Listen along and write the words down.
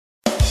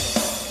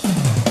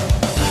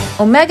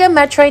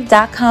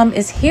OmegaMetroid.com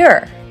is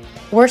here.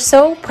 We're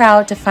so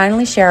proud to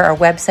finally share our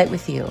website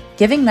with you,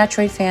 giving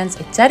Metroid fans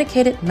a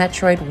dedicated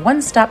Metroid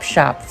one-stop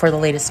shop for the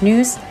latest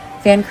news,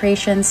 fan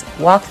creations,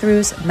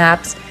 walkthroughs,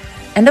 maps,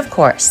 and of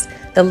course,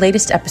 the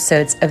latest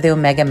episodes of the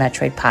Omega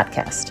Metroid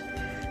podcast.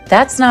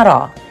 That's not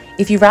all.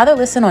 If you'd rather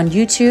listen on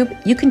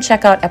YouTube, you can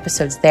check out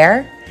episodes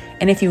there.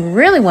 And if you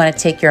really want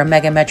to take your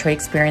Omega Metroid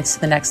experience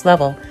to the next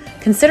level,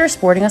 consider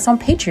supporting us on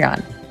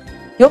Patreon.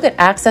 You'll get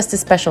access to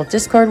special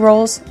Discord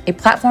roles, a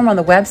platform on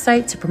the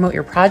website to promote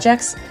your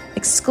projects,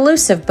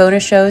 exclusive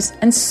bonus shows,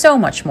 and so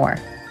much more.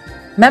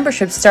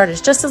 Memberships start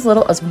at just as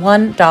little as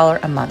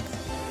 $1 a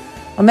month.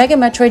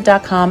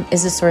 OmegaMetroid.com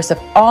is the source of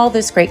all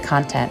this great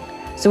content.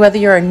 So whether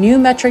you're a new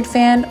Metroid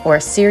fan or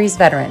a series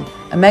veteran,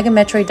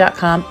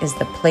 OmegaMetroid.com is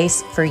the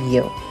place for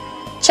you.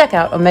 Check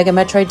out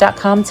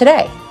OmegaMetroid.com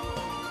today.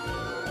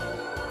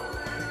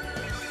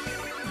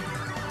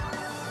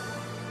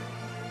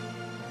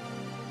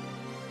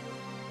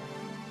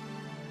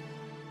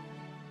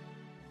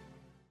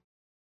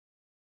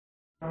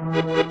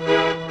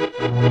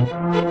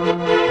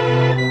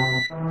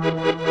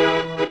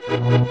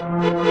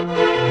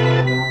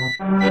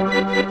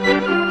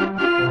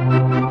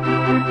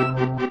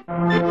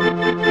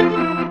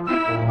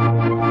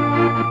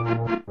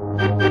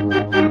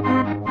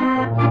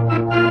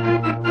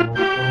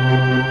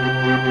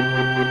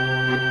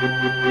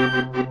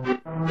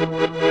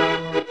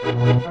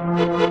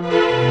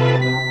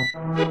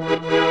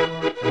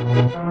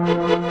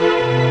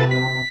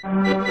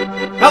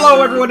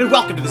 Hello everyone and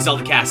welcome to the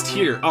Zelda cast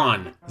here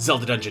on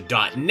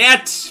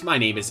ZeldaDungeon.net. My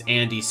name is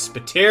Andy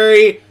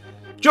Spiteri,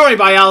 joined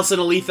by Allison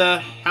Aletha.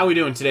 How are we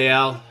doing today,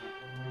 Al?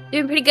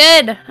 Doing pretty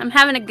good. I'm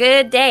having a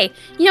good day.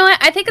 You know what?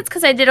 I think it's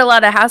because I did a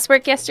lot of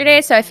housework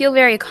yesterday, so I feel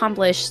very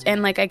accomplished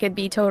and like I could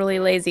be totally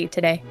lazy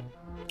today.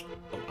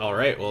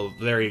 Alright, well,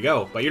 there you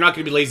go. But you're not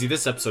going to be lazy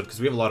this episode because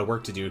we have a lot of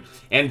work to do.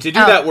 And to do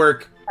that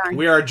work,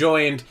 we are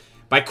joined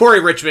by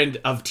Corey Richmond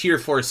of Tier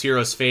Force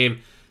Heroes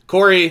fame.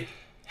 Corey,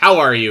 how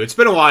are you? It's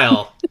been a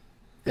while.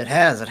 It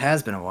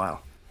has been a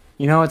while.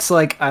 You know, it's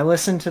like I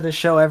listen to the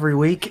show every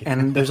week,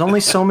 and there's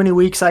only so many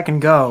weeks I can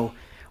go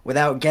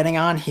without getting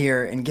on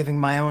here and giving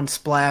my own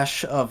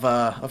splash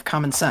of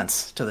common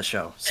sense to the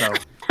show. So,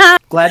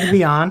 glad to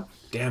be on.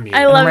 Damn you.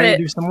 I love I'm ready it.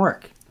 to do some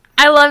work.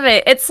 I love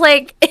it. It's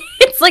like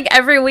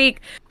every week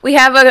we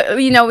have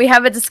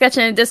a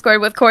discussion in Discord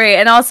with Corey,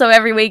 and also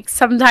every week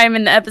sometime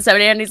in the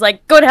episode Andy's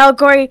like, "Go to hell,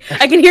 Corey.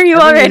 I can hear you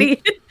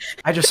already."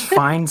 I just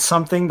find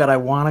something that I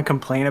want to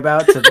complain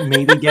about to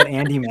maybe get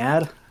Andy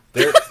mad.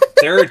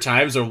 There are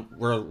times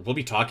where we'll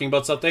be talking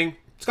about something.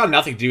 It's got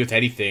nothing to do with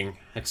anything.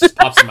 It just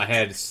pops in my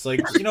head. It's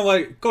like, you know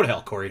what? Go to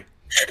hell, Corey.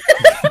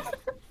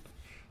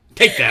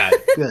 Take that.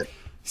 Good.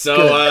 So,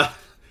 Good.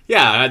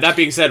 Yeah, that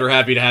being said, we're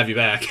happy to have you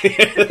back.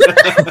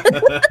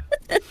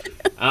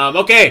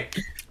 Okay.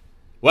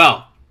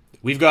 Well,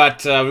 we've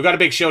got a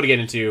big show to get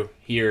into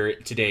here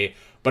today.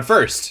 But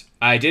first,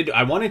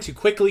 I wanted to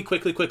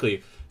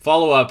quickly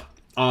follow up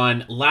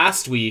on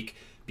last week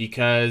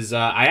because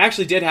I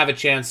actually did have a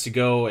chance to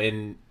go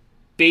and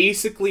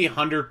basically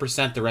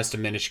 100% the rest of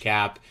Minish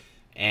Cap,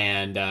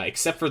 and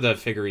except for the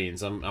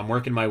figurines, I'm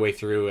working my way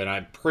through, and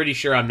I'm pretty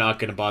sure I'm not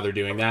going to bother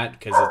doing that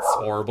because it's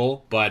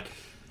horrible. But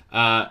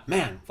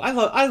man,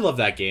 I love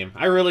that game.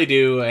 I really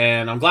do,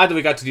 and I'm glad that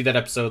we got to do that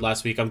episode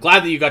last week. I'm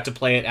glad that you got to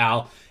play it,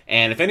 Al.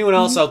 And if anyone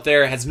else out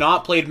there has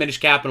not played Minish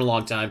Cap in a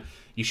long time,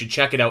 you should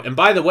check it out. And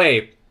by the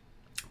way,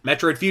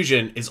 Metroid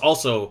Fusion is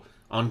also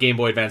on Game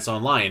Boy Advance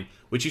Online,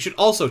 which you should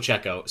also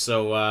check out.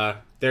 So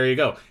there you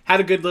go. Had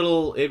a good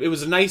little. It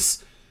was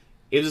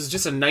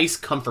just a nice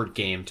comfort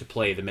game to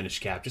play the Minish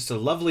Cap. Just a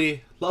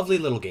lovely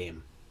little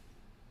game.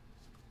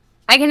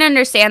 I can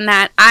understand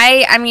that.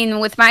 I mean,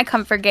 with my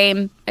comfort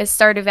game is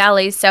Stardew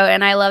Valley,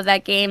 and I love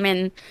that game,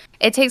 and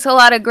it takes a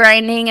lot of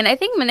grinding, and I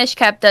think Minish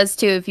Cap does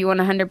too if you want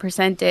to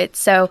 100% it.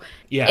 So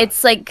yeah.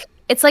 It's like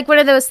one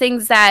of those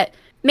things that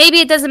maybe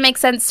it doesn't make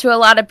sense to a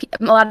lot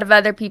of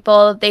other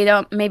people. They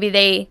don't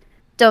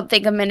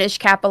think of Minish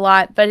Cap a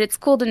lot, but it's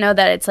cool to know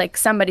that it's like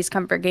somebody's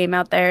comfort game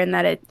out there and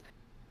that it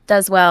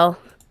does well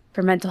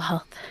for mental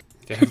health.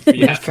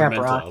 Yeah, for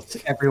mental health.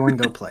 Everyone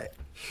go play it.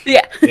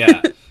 Yeah.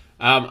 Yeah.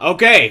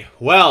 Okay,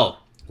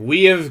 well,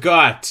 we have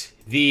got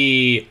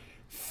the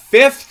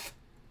 5th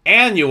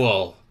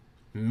annual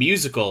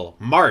musical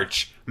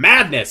March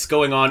Madness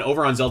going on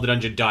over on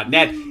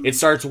ZeldaDungeon.net. It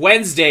starts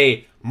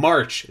Wednesday,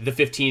 March the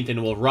 15th,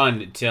 and will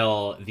run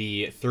till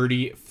the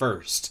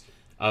 31st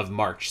of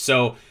March.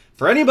 So,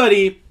 for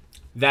anybody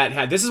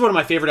that this is one of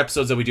my favorite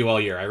episodes that we do all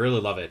year. I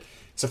really love it.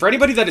 So, for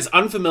anybody that is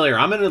unfamiliar,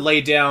 I'm going to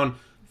lay down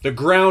the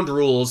ground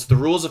rules, the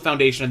rules of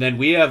Foundation, and then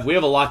we have a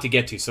lot to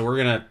get to, so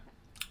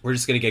we're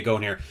just going to get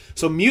going here.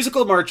 So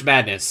Musical March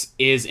Madness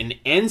is an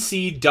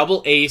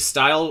NCAA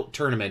style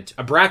tournament,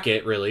 a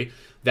bracket really,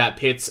 that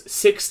pits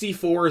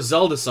 64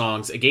 Zelda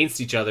songs against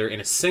each other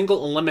in a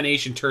single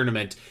elimination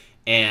tournament,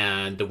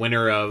 and the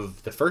winner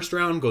of the first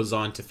round goes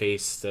on to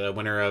face the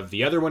winner of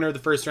the other winner of the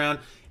first round,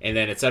 and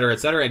then et cetera,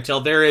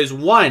 until there is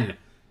one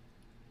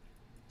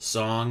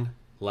song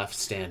left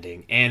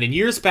standing. And in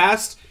years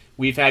past,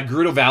 we've had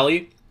Gerudo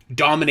Valley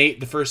dominate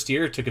the first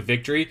year, took a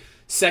victory.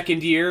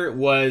 Second year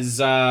was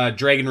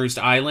Dragon Roost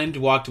Island,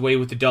 walked away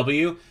with the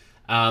W.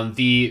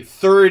 The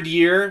third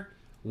year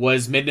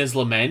was Midna's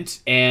Lament,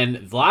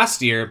 and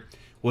last year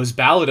was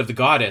Ballad of the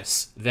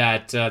Goddess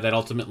that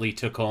ultimately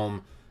took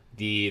home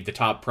the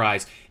top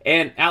prize.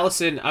 And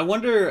Allison, I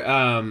wonder,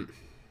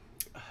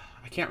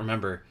 I can't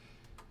remember.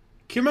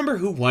 Can you remember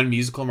who won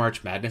Musical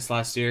March Madness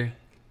last year?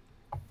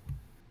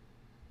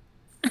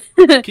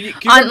 Can you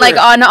on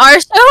on our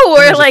show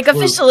or like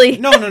officially?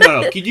 No.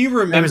 Can you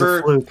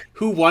remember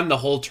who won the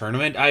whole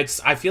tournament? I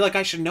feel like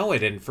I should know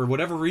it, and for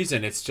whatever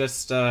reason, it's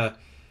just. I'm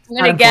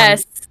gonna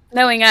guess,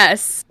 knowing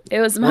us, it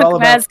was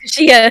Maz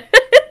Kashia.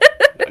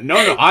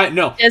 No.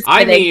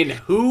 I mean,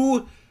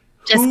 who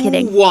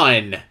kidding.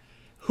 won?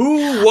 Who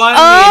won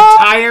the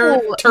entire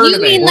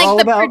tournament? You mean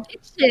like the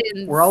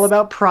predictions? We're all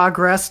about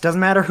progress. Doesn't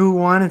matter who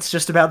won. It's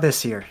just about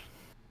this year.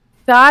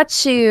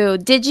 Got you.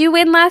 Did you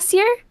win last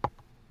year?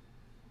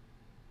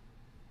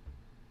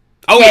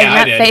 Oh yeah,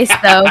 that I did. Face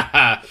though.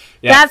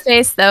 That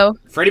face though.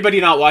 For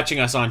anybody not watching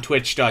us on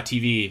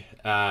twitch.tv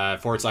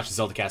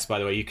 /ZeldaCast, by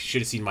the way, you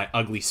should have seen my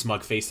ugly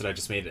smug face that I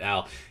just made at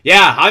Al.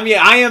 Yeah,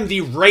 I am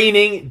the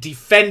reigning,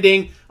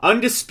 defending,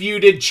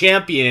 undisputed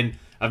champion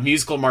of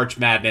Musical March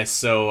Madness.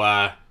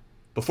 So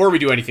before we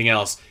do anything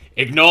else,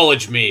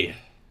 acknowledge me.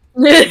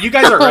 You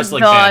guys are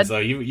wrestling fans, though.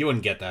 You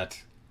wouldn't get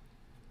that.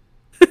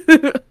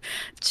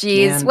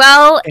 Jeez. Man.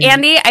 Well,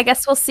 Andy, I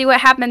guess we'll see what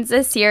happens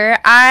this year.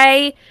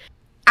 I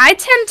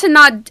tend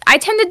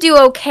to do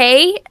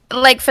okay,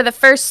 like for the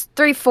first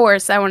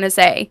 3/4, I want to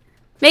say.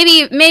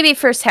 Maybe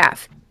first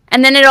half.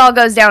 And then it all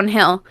goes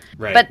downhill.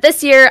 Right. But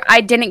this year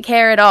I didn't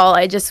care at all.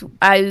 I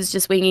was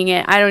just winging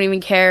it. I don't even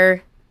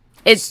care.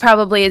 It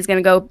probably is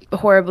going to go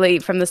horribly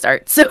from the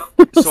start. So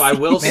I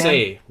will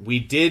say we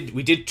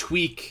did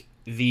tweak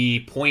the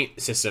point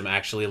system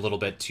actually a little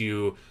bit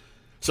to.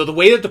 So the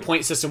way that the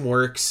point system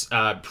works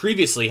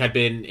previously had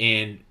been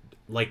in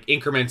like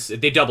increments.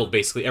 They doubled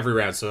basically every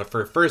round. So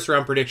for a first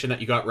round prediction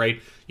that you got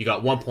right, you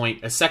got 1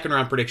 point. A second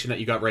round prediction that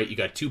you got right, you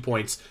got 2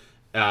 points.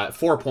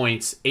 4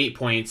 points, 8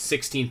 points,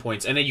 16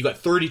 points, and then you got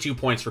 32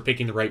 points for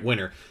picking the right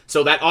winner.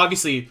 So that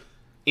obviously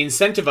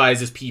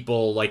incentivizes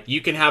people. Like,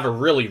 you can have a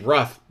really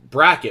rough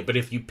bracket, but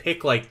if you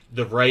pick like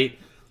the right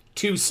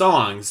 2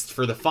 songs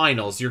for the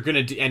finals, you're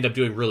going to end up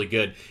doing really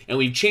good. And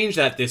we've changed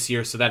that this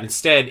year so that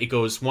instead it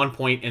goes 1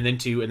 point and then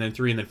 2 and then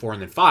 3 and then 4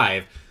 and then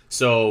 5.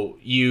 So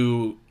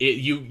you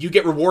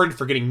get rewarded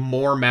for getting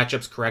more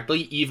matchups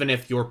correctly, even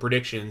if your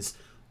predictions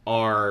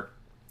are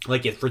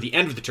like for the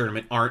end of the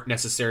tournament aren't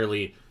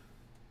necessarily,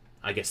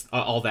 I guess,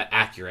 all that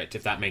accurate,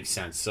 if that makes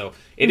sense. So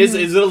it is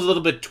a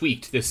little bit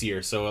tweaked this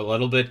year, so a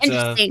little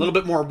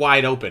bit more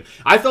wide open.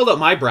 I filled out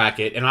my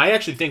bracket, and I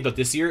actually think that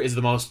this year is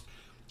the most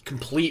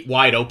complete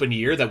wide open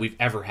year that we've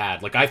ever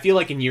had. Like, I feel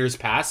like in years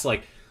past,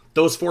 like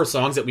those 4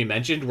 songs that we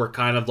mentioned were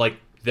kind of like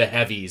the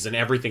heavies, and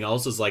everything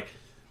else is like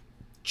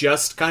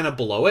just kind of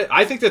below it.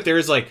 I think that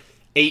there's like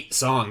 8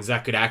 songs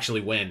that could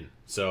actually win.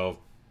 So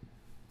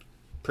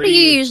pretty. What do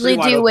you usually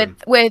do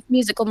with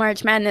Musical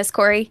March Madness,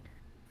 Corey?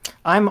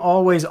 I'm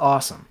always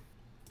awesome.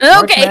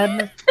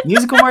 Okay.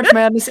 Musical March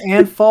Madness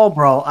and Fall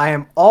Brawl, I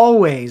am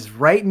always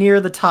right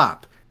near the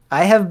top.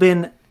 I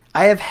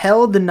have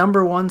held the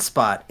number 1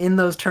 spot in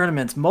those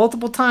tournaments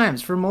multiple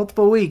times for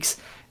multiple weeks,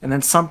 and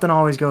then something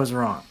always goes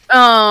wrong.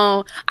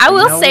 Oh, I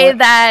will say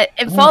that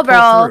in Fall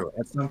Brawl,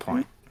 at some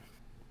point.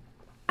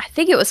 I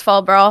think it was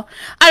Fall Brawl.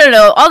 I don't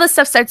know. All this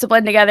stuff starts to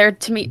blend together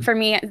for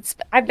me.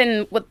 I've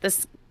been with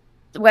this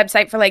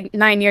website for like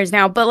 9 years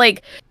now, but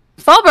like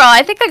Fall Brawl,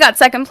 I think I got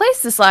 2nd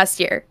place this last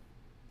year.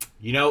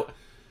 You know,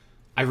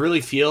 I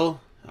really feel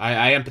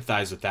I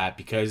empathize with that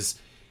because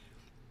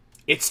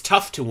it's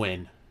tough to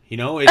win. You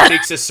know, it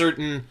takes a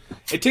certain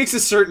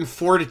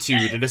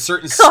fortitude and a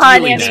certain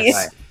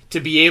steeliness to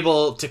be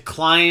able to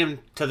climb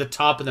to the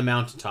top of the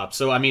mountaintop.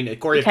 So I mean,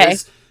 Corey,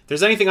 if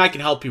there's anything I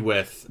can help you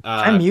with,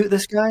 I mute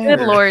this guy.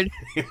 Good lord.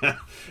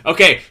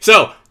 Okay,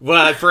 so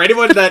for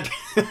anyone that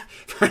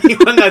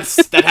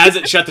that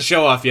hasn't shut the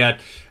show off yet.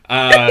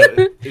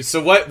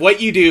 So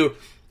what you do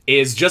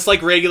is just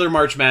like regular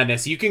March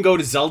Madness, you can go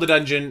to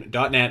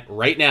zeldadungeon.net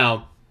right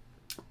now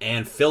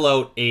and fill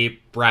out a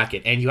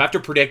bracket, and you have to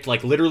predict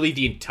like literally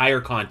the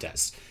entire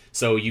contest.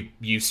 So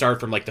you start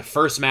from like the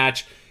first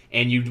match,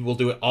 and you will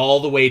do it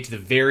all the way to the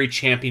very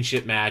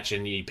championship match,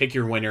 and you pick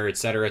your winner,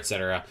 etc.,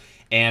 etc.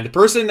 And the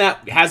person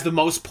that has the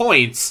most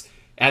points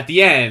at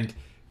the end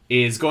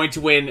is going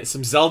to win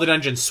some Zelda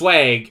Dungeon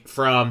swag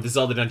from the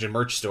Zelda Dungeon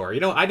merch store.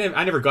 You know, I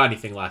never got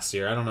anything last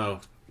year. I don't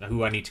know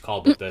who I need to call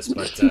about this,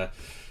 but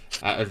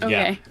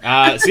okay.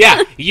 Yeah. So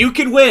yeah, you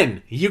can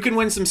win. You can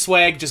win some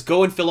swag. Just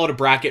go and fill out a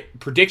bracket.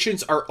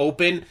 Predictions are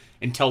open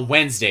until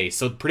Wednesday,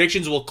 so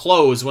predictions will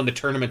close when the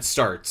tournament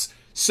starts.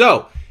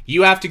 So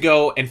you have to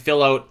go and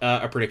fill out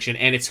a prediction,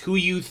 and it's who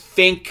you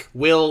think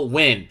will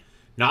win,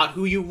 not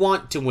who you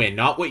want to win,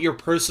 not what your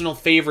personal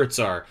favorites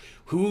are.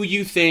 Who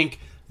you think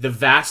the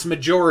vast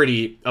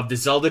majority of the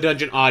Zelda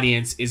Dungeon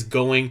audience is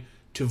going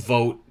to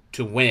vote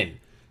to win.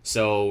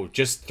 So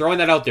just throwing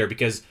that out there,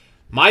 because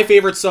My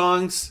favorite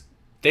songs,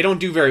 they don't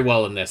do very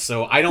well in this,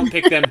 so I don't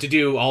pick them to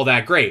do all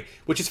that great,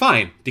 which is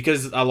fine,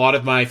 because a lot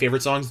of my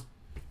favorite songs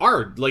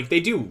are, like, they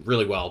do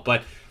really well,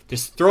 but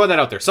just throwing that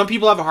out there. Some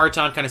people have a hard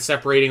time kind of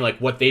separating, like,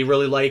 what they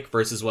really like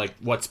versus, like,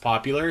 what's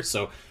popular,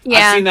 so Yeah,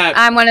 I've seen that.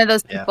 I'm one of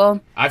those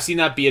people. I've seen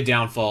that be a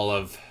downfall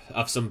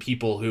of some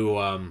people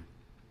who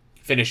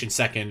finish in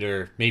second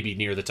or maybe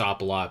near the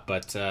top a lot,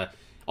 but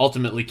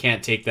ultimately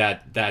can't take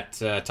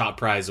that top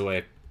prize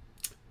away.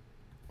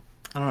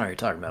 I don't know what you're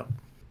talking about.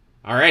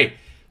 All right.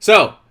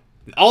 So,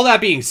 all that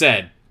being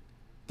said,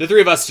 the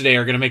three of us today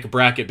are going to make a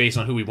bracket based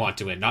on who we want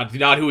to win,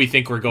 not who we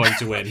think we're going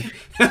to win.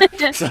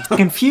 So,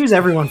 confuse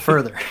everyone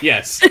further.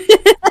 Yes.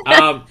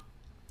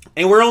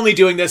 And we're only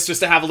doing this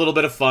just to have a little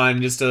bit of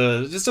fun, just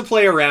to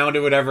play around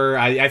or whatever.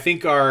 I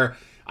think our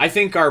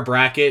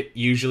bracket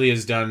usually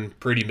is done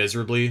pretty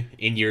miserably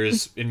in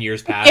years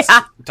past,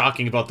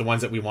 talking about the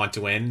ones that we want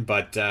to win.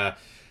 But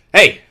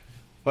hey,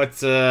 what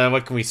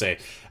can we say?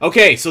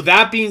 Okay, so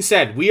that being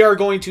said, we are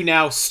going to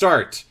now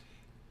start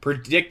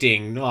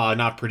predicting. Well,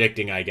 not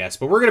predicting, I guess,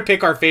 but we're going to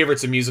pick our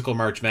favorites of musical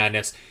March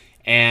Madness.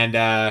 And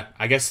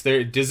I guess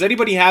does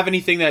anybody have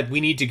anything that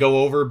we need to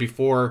go over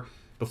before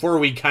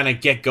we kind of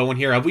get going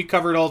here? Have we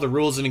covered all the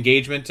rules and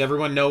engagement?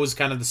 Everyone knows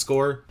kind of the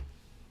score?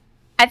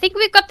 I think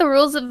we've got the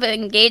rules of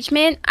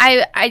engagement.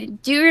 I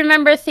do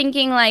remember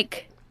thinking,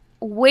 like,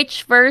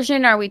 which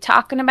version are we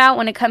talking about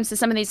when it comes to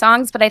some of these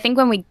songs, but I think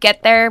when we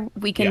get there,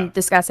 we can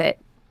discuss it.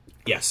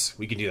 Yes,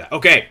 we can do that.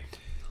 Okay.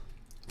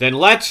 Then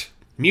let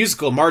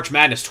Musical March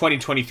Madness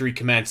 2023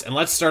 commence, and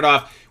let's start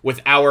off with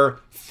our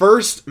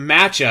first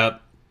matchup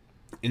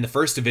in the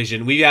first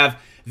division. We have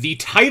the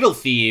title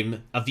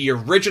theme of the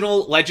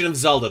original Legend of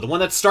Zelda, the one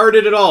that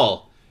started it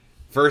all,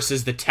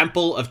 versus the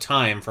Temple of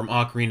Time from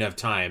Ocarina of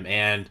Time.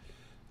 And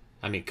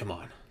I mean, come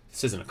on.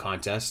 This isn't a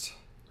contest,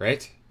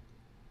 right?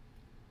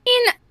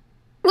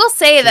 We'll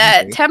say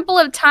that Temple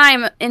of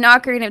Time in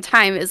Ocarina of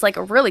Time is like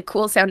a really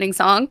cool sounding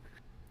song.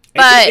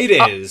 But it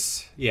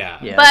is. Yeah.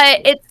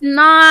 But it's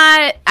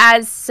not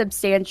as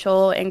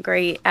substantial and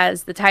great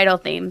as the title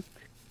theme,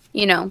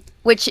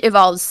 which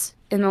evolves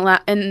in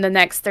the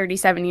next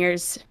 37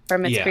 years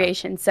from its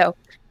creation. So,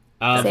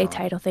 say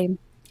title theme.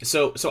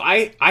 So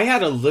I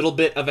had a little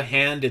bit of a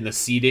hand in the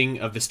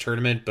seeding of this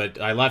tournament, but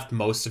I left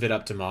most of it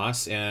up to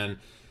Moss, and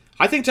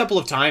I think Temple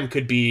of Time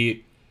could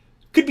be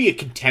a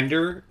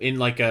contender in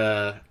like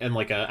a I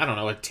don't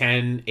know, a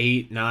 10,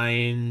 8,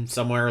 9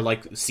 somewhere,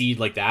 like seed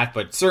like that,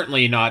 but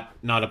certainly not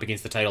up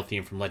against the title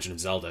theme from Legend of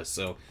Zelda.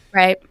 So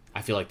right.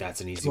 I feel like that's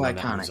an easy one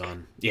that moves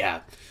on. Yeah.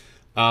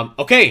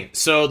 Okay,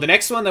 so the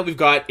next one that we've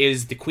got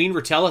is the Queen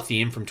Rotella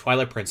theme from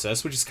Twilight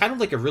Princess, which is kind of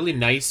like a really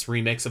nice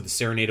remix of the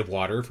Serenade of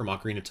Water from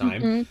Ocarina of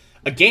Time,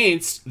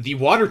 against the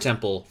Water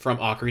Temple from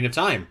Ocarina of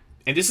Time.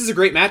 And this is a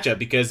great matchup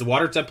because the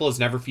Water Temple has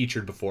never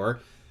featured before.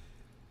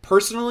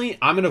 Personally,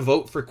 I'm going to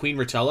vote for Queen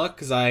Rotella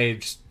because I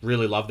just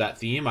really love that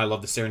theme. I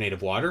love the Serenade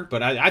of Water,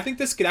 but I think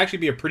this could actually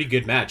be a pretty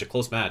good match, a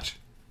close match.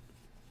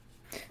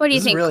 What do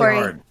you think, Corey?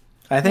 Hard.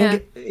 I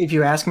think if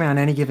you ask me on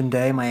any given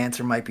day, my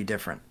answer might be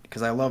different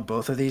because I love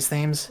both of these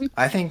themes.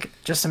 I think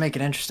just to make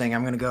it interesting,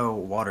 I'm going to go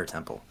Water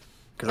Temple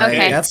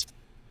because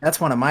that's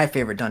one of my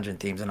favorite dungeon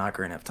themes in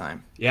Ocarina of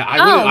Time. Yeah,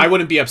 I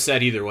wouldn't be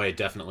upset either way,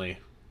 definitely.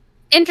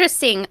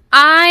 Interesting.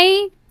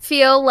 I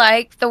feel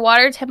like the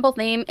Water Temple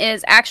theme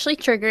is actually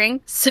triggering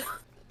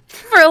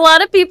for a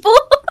lot of people.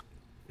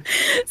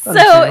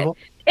 So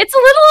it's a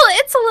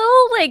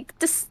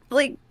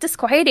little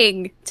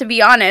disquieting, to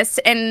be honest.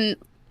 And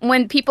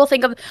when people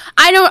think of,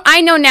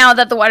 I know now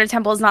that the Water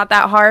Temple is not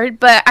that hard,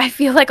 but I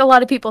feel like a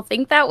lot of people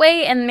think that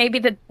way, and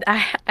maybe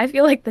I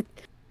feel like the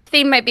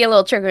theme might be a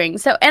little triggering.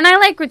 So, and I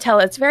like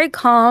Rotella. It's very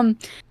calm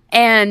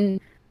and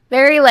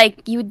very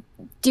like you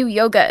do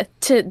yoga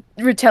to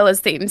Rotella's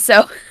theme.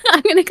 So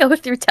I'm gonna go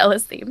with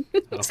Rotella's theme.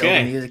 Okay.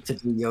 Zelda music to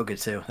do yoga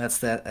too. That's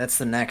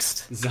the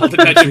next Zelda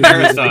Dungeon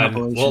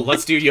Marathon. Well,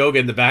 let's do yoga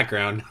in the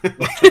background.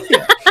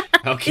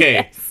 Okay.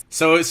 Yes.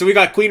 So we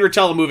got Queen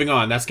Rotella moving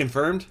on. That's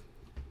confirmed?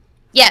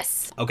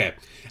 Yes. Okay.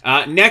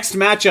 Next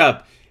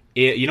matchup.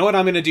 You know what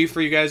I'm going to do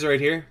for you guys right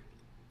here?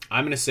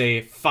 I'm going to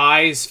say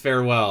Fi's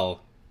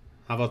Farewell.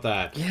 How about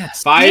that?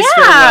 Yes. Fi's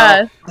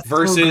Farewell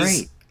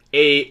versus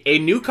a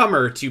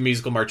newcomer to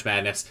Musical March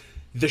Madness,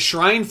 the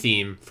Shrine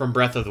theme from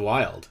Breath of the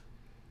Wild.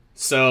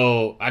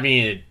 So, I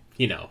mean,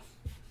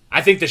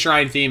 I think the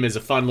Shrine theme is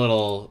a fun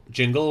little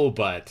jingle,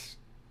 but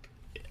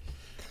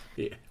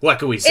what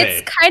can we say?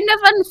 It's kind of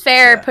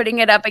unfair putting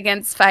it up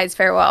against Fi's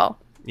Farewell.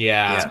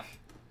 Yeah.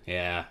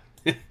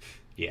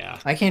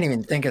 I can't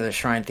even think of the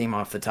Shrine theme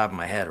off the top of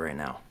my head right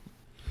now.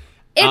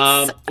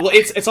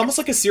 It's almost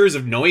like a series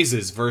of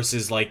noises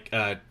versus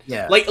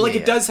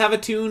it does have a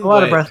tune. A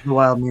lot of Breath of the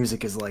Wild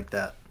music is like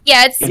that.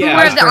 Yeah, it's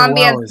more of the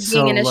ambience of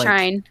being in a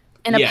shrine,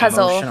 in a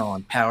puzzle. Emotional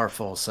and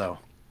powerful, so.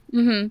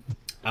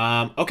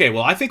 Okay,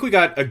 well, I think we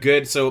got a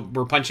good, so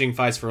we're punching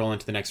Fi's Farewell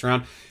into the next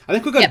round. I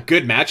think we got a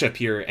good matchup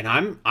here, and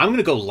I'm going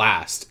to go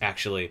last,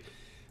 actually.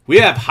 We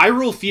have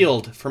Hyrule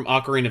Field from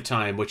Ocarina of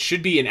Time, which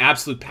should be an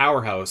absolute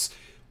powerhouse,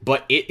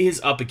 but it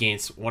is up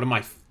against one of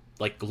my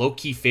like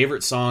low-key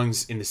favorite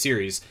songs in the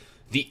series,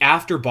 the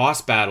after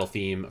boss battle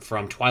theme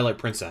from Twilight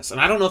Princess. And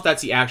I don't know if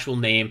that's the actual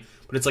name,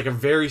 but it's like a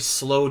very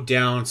slowed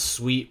down,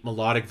 sweet,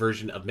 melodic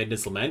version of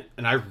Midnight's Lament,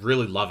 and I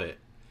really love it.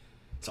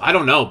 So I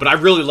don't know, but I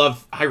really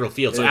love Hyrule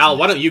Field. So Al,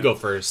 why don't you go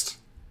first?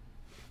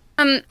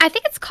 I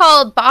think it's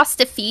called Boss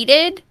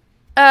Defeated.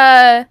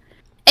 And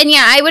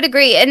yeah, I would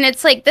agree. And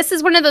it's like, this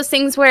is one of those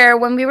things where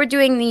when we were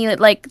doing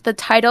the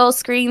title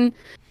screen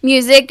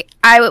music,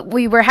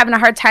 we were having a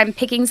hard time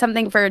picking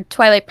something for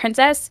Twilight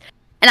Princess.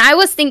 And I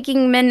was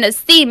thinking Midna's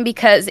theme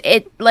because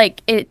it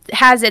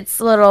has its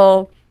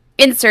little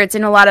inserts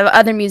in a lot of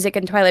other music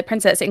in Twilight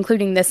Princess,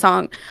 including this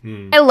song.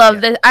 I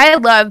love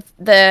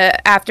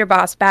the after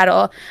boss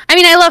battle. I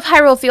mean, I love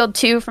Hyrule Field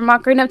too from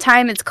Ocarina of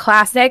Time. It's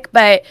classic,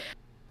 but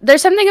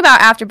there's something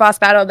about after boss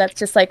battle that's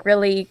just like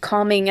really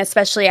calming,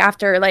 especially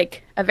after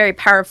like a very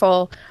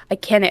powerful,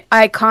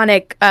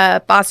 iconic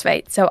boss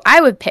fight. So I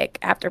would pick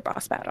after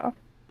boss battle.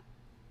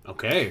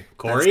 Okay,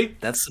 Corey.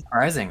 That's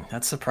surprising.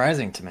 That's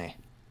surprising to me.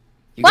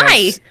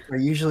 Why?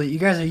 You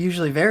guys are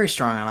usually very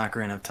strong on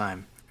Ocarina of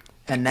Time,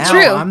 and now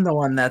True. I'm the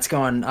one that's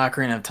going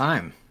Ocarina of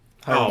Time.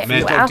 Oh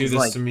man, don't do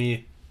this to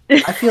me.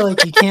 I feel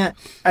like you can't.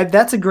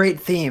 That's a great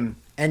theme,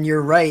 and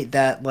you're right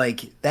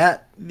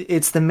that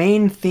it's the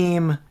main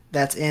theme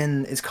that's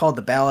in. It's called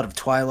the Ballad of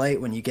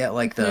Twilight. When you get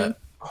like the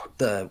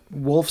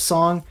wolf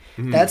song,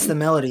 that's the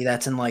melody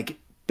that's in like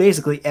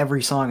basically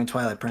every song in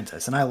Twilight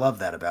Princess, and I love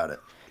that about it.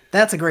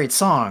 That's a great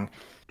song.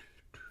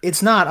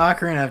 It's not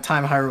Ocarina of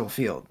Time Hyrule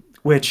Field,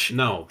 which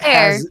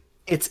has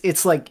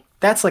it's like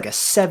that's like a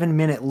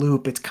 7-minute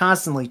loop. It's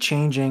constantly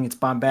changing. It's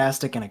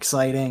bombastic and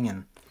exciting,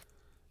 and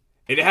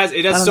it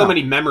has so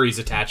many memories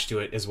attached to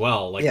it as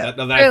well. Like that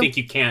I think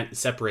you can't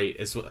separate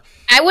as well.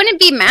 I wouldn't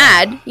be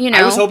mad,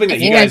 I was hoping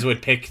that you guys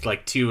would pick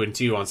like 2 and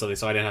 2 on something,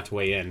 so I didn't have to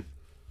weigh in.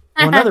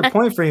 Well, another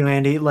point for you,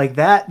 Andy, like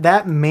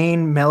that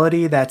main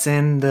melody that's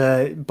in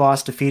the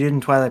Boss Defeated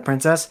in Twilight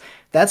Princess,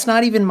 that's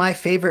not even my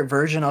favorite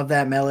version of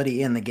that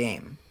melody in the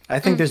game. I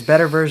think there's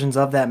better versions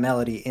of that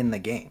melody in the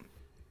game.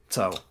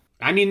 So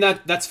I mean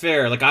that's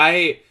fair. Like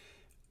I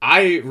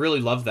really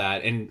love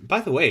that. And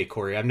by the way,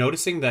 Corey, I'm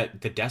noticing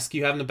that the desk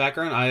you have in the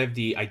background, I have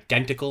the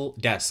identical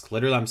desk.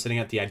 Literally, I'm sitting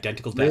at the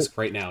identical desk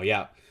right now.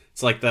 Yeah,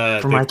 it's like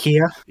from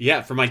IKEA.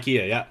 Yeah, from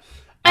IKEA. Yeah,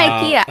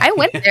 IKEA. I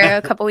went there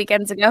a couple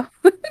weekends ago.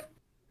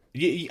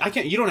 You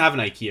don't have an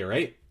IKEA,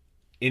 right?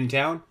 In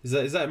town?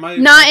 Is that my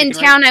not in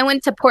town? Right? I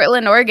went to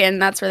Portland, Oregon.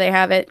 That's where they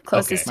have it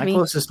closest to me. My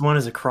closest one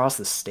is across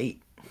the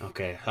state.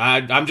 Okay,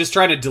 I'm just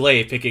trying to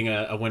delay picking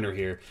a winner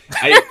here.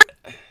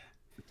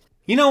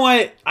 You know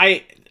what?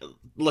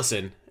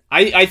 Listen.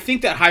 I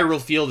think that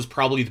Hyrule Field is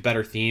probably the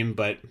better theme,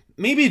 but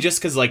maybe just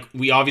because like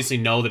we obviously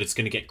know that it's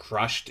going to get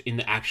crushed in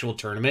the actual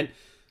tournament.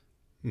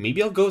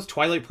 Maybe I'll go with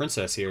Twilight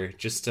Princess here,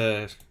 just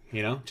to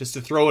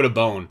throw it a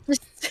bone.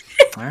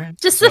 All right.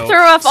 Just to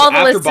throw off all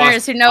the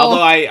listeners who know.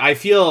 Although I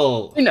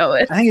feel you know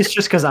it. I think it's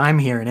just because I'm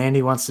here and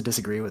Andy wants to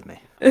disagree with me.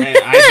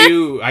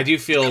 I do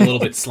feel a little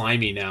bit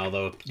slimy now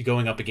though,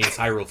 going up against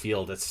Hyrule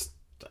Field. It's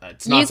not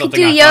you something could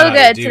do I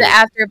yoga to the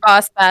after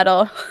boss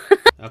battle.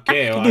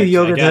 Okay, well, do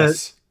yoga I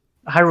guess.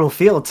 To Hyrule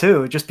Field too.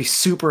 It'd just be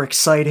super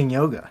exciting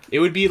yoga. It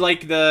would be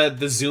like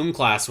the Zoom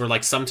class where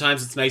like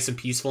sometimes it's nice and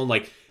peaceful and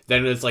like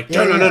then it's like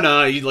no,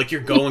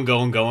 you're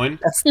going.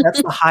 That's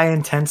the high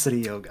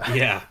intensity yoga.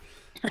 Yeah.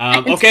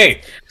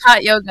 Okay.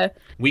 Hot yoga.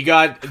 We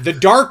got The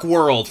Dark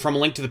World from A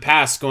Link to the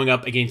Past going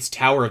up against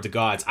Tower of the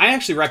Gods. I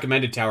actually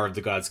recommended Tower of the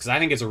Gods because I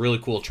think it's a really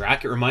cool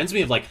track. It reminds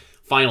me of like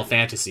Final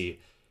Fantasy.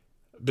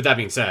 But that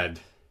being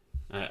said,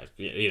 again,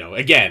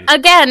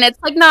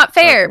 it's like not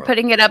fair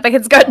putting it up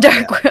against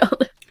Dark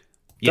World.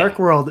 Yeah. Dark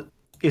World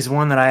is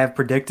one that I have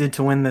predicted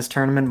to win this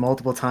tournament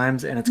multiple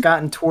times, and it's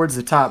gotten towards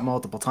the top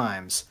multiple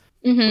times.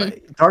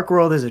 Mm-hmm. Dark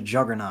World is a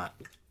juggernaut.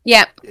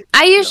 Yeah,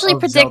 I usually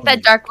predict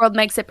that Dark World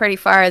makes it pretty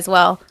far as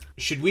well.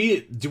 Do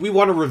we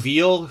want to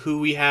reveal who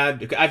we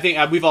had? I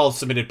think we've all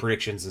submitted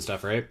predictions and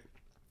stuff, right?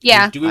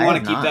 Yeah. Do we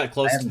want to keep that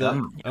close to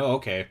the... Oh,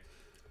 okay.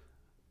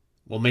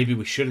 Well, maybe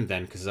we shouldn't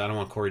then, because I don't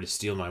want Corey to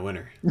steal my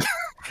winner.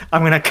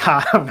 I'm gonna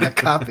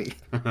copy.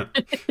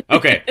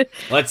 Okay,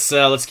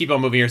 let's keep on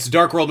moving here. So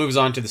Dark World moves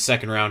on to the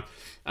second round.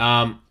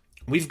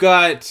 We've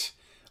got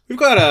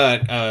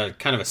a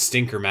kind of a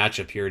stinker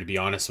matchup here, to be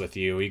honest with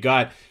you. We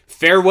got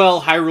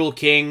Farewell Hyrule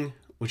King,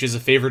 which is a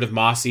favorite of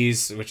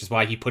Mossy's, which is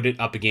why he put it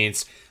up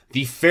against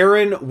the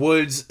Faron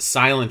Woods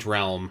Silent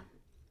Realm.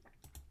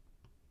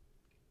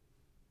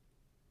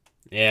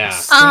 Yeah.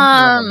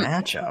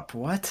 Matchup.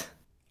 What?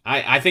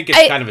 I think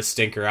it's kind of a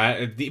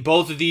stinker.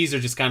 Both of these are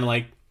just kind of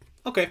like,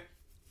 okay.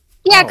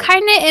 Yeah,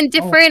 kind of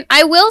indifferent.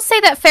 I will say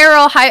that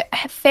Farewell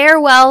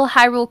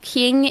Hyrule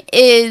King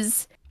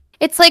it's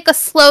like a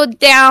slowed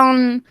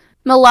down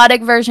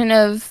melodic version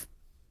of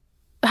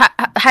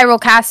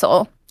Hyrule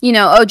Castle.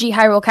 OG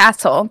Hyrule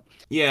Castle.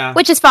 Yeah.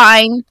 Which is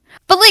fine.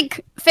 But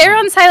like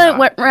Faron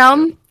Silent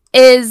Realm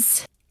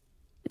it's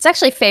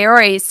actually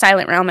Faori's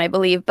Silent Realm, I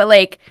believe. But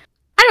like,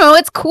 I don't know,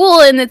 it's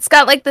cool and it's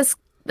got like this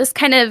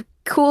kind of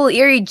cool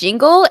eerie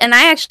jingle, and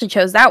I actually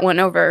chose that one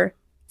over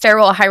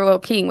Farewell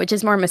Hyrule King, which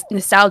is more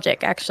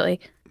nostalgic, actually.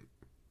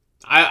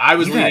 I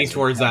was You leaning guys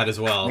towards are that as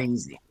well.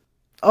 Crazy.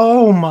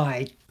 Oh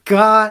my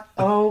god.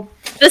 Oh.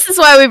 This is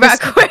why we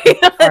brought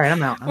Corey on. All right,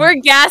 I'm out. We're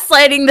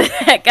gaslighting the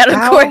heck out of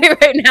How? Corey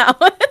right now.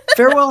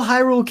 Farewell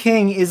Hyrule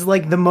King is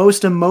like the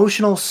most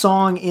emotional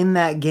song in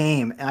that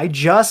game. I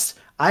just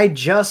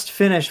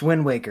finished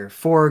Wind Waker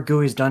for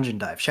Gooey's Dungeon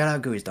Dive. Shout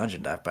out Gooey's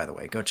Dungeon Dive, by the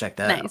way. Go check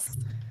that Nice.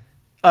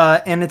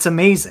 out. And it's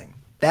amazing.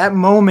 That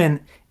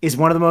moment is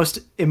one of the most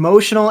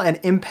emotional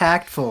and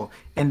impactful.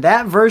 And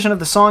that version of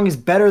the song is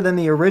better than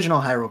the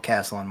original Hyrule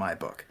Castle in my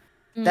book.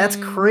 That's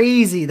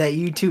crazy that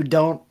you two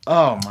don't.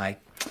 Oh my.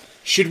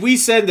 Should we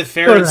send the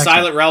Fair and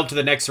Silent Realm to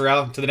the next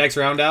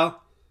round?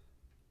 Al?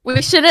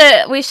 We should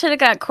have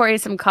got Corey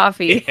some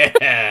coffee.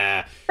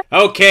 Yeah.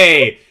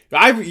 Okay.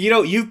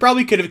 You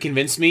probably could have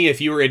convinced me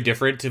if you were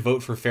indifferent to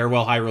vote for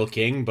Farewell Hyrule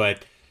King,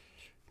 but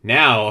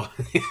now.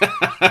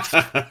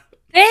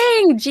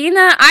 Dang,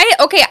 Gina.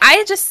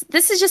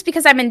 This is just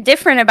because I'm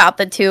indifferent about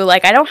the two.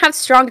 Like, I don't have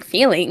strong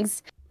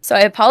feelings. So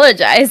I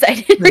apologize. I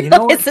didn't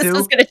realize this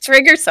was going to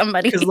trigger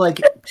somebody.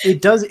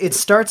 Because it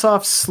starts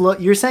off slow.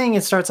 You're saying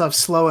it starts off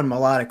slow and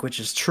melodic, which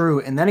is true,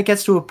 and then it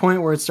gets to a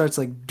point where it starts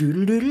like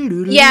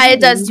yeah,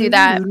 it does do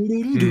that.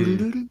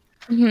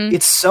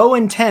 It's so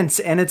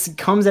intense, and it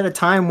comes at a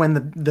time when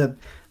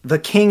the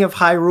king of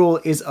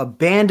Hyrule is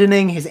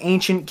abandoning his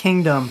ancient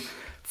kingdom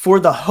for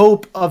the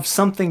hope of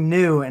something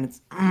new, and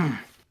it's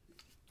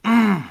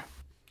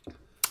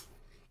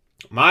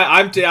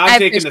I'm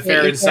taking the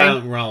Fair and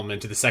Silent Realm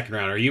into the second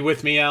round. Are you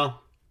with me,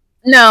 Al?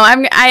 No,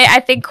 I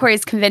think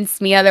Corey's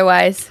convinced me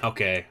otherwise.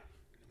 Okay.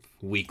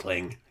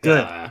 Weakling.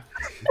 Good.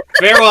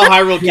 Farewell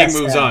Hyrule King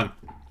moves on.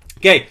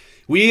 Okay,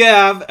 we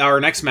have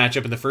our next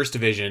matchup in the first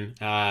division.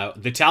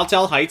 The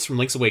Telltale Heights from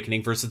Link's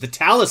Awakening versus the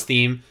Talus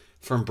theme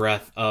from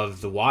Breath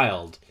of the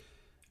Wild.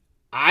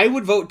 I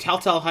would vote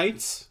Telltale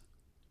Heights.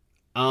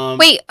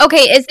 Wait,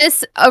 okay, is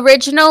this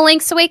original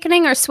Link's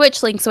Awakening or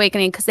Switch Link's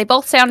Awakening? Because they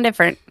both sound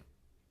different.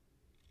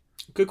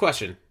 Good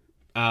question.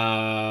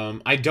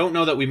 I don't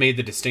know that we made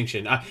the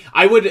distinction.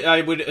 I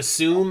would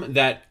assume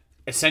that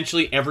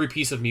essentially every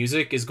piece of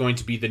music is going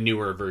to be the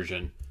newer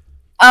version.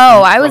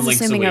 Oh, I was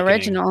assuming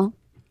original.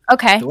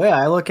 Okay. The way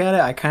I look at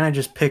it, I kind of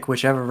just pick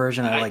whichever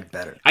version I like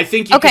better. I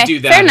think you could do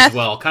that as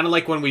well. Kind of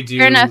like when we do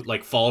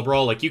like Fall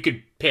Brawl, like you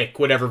could pick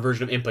whatever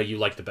version of Impa you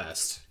like the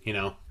best, you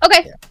know?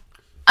 Okay. Yeah.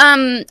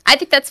 I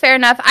think that's fair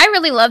enough. I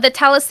really love the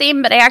Talus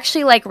theme, but I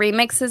actually like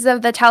remixes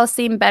of the Talus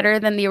theme better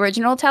than the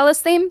original Talus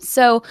theme.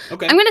 So I'm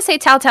going to say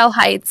Telltale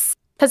Heights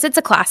because it's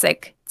a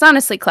classic. It's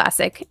honestly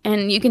classic,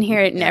 and you can hear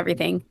it in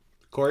everything.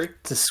 Corey?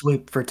 It's a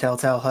sweep for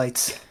Telltale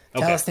Heights.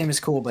 Okay. Talus theme is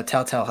cool, but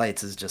Telltale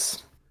Heights is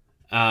just...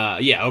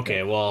 yeah,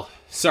 okay, well,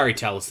 sorry,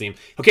 Talus theme.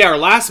 Okay, our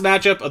last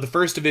matchup of the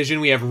first division,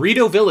 we have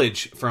Rito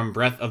Village from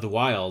Breath of the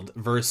Wild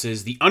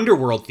versus the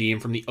Underworld theme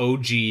from the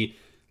OG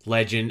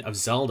Legend of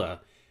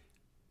Zelda.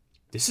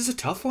 This is a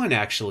tough one,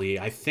 actually.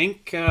 I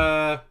think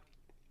I'm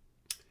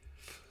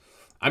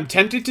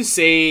tempted to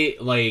say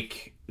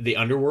like the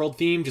Underworld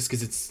theme just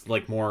because it's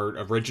like more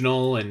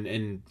original,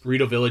 and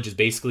Rito Village is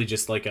basically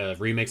just like a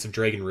remix of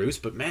Dragon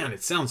Roost. But man,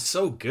 it sounds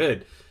so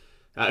good.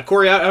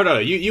 Corey, I don't know.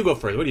 You go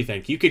first. What do you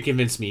think? You could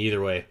convince me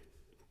either way.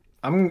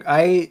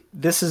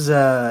 This is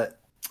a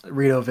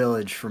Rito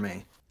Village for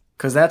me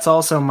because that's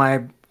also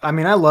my. I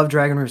mean, I love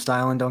Dragon Roost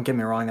Island. Don't get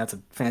me wrong; that's a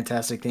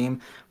fantastic theme.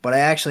 But I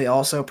actually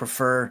also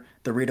prefer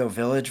the Rito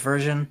Village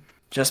version,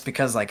 just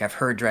because like I've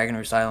heard Dragon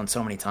Roost Island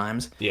so many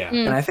times. Yeah,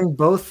 and I think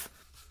both.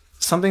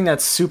 Something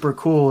that's super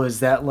cool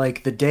is that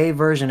like the day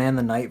version and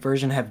the night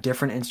version have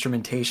different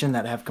instrumentation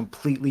that have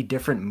completely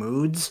different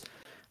moods.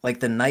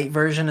 Like the night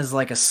version is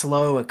like a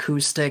slow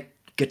acoustic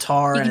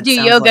guitar, and it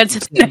sounds yoga like to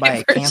you're sitting by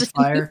a version.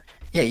 Campfire.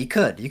 Yeah, you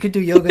could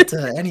do yoga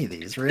to any of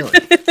these, really.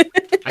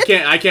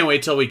 I can't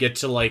wait till we get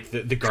to like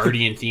the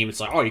Guardian theme. It's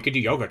like, oh, you could do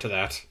yoga to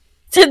that.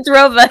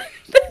 Tendrova.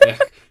 Yeah.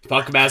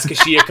 Pakabaz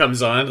Kashia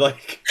comes on,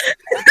 like.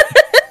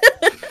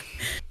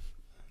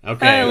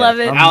 Okay, I love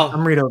it.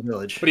 I'm Rito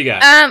Village. What do you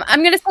got?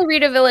 I'm gonna say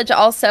Rito Village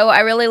also.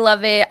 I really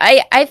love it.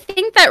 I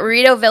think that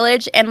Rito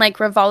Village and like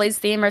Rivali's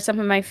theme are some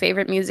of my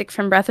favorite music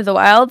from Breath of the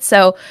Wild.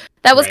 So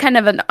that was kind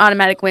of an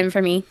automatic win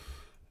for me.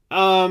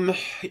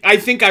 I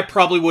think I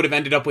probably would have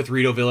ended up with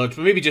Rito Village,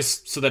 but maybe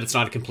just so that it's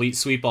not a complete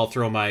sweep, I'll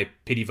throw my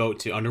pity vote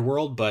to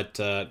Underworld. But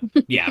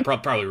yeah,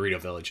 probably Rito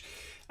Village.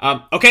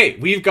 Okay,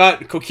 we've got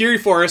Kokiri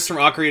Forest from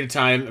Ocarina of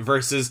Time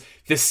versus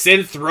the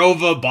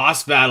Synthrova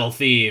boss battle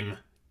theme.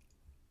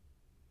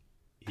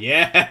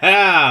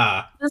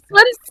 Yeah,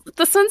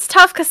 this one's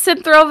tough because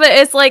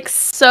Synthrova is like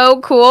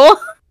so cool.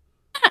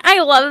 I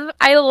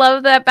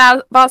love that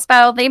boss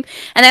battle theme,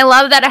 and I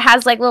love that it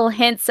has like little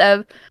hints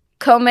of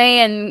Kome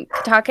and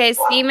Katake's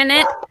theme in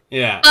it.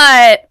 Yeah,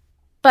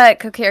 but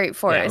Kokiri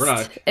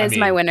Forest is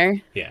my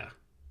winner. Yeah.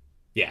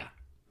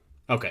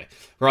 Okay,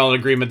 we're all in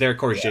agreement there.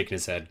 Corey's shaking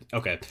his head.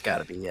 Okay,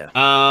 gotta be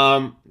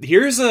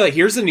Here's a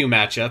new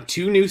matchup.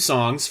 2 new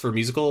songs for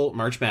musical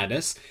March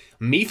Madness.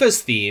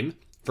 Mipha's theme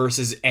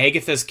versus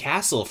Agatha's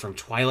Castle from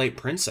Twilight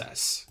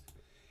Princess.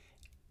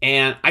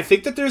 And I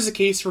think that there's a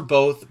case for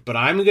both, but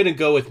I'm going to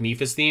go with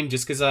Mipha's theme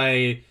just because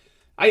I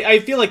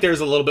feel like there's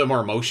a little bit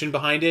more emotion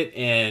behind it,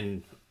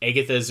 and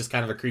Agatha is just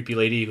kind of a creepy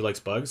lady who likes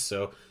bugs.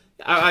 So,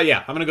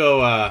 yeah, I'm gonna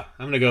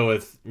go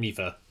with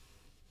Mipha.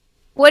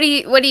 What do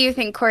you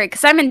think, Corey?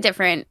 Because I'm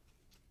indifferent.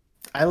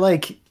 I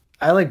like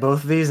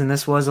both of these, and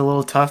this was a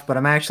little tough, but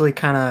I'm actually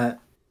kind of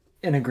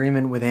in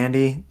agreement with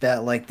Andy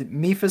that like the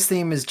Mipha's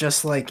theme is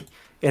just like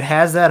it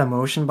has that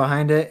emotion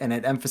behind it, and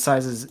it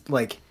emphasizes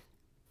like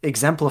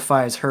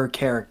exemplifies her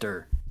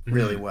character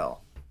really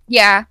well.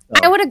 Yeah,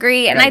 So, I would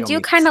agree, and I do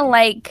kind of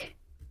like.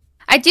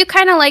 I do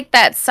kind of like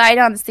that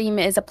Sidon's theme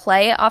is a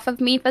play off of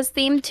Mipha's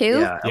theme too.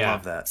 Yeah, I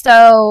love that.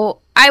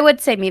 So I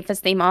would say Mipha's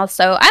theme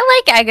also.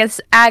 I like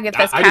Agatha's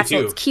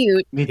castle. It's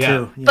cute. Me too.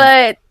 Yeah.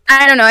 But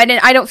I don't know.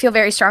 I don't feel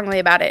very strongly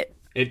about it.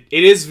 It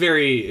is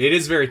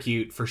very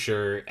cute for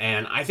sure,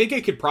 and I think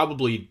it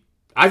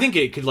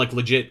could like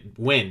legit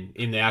win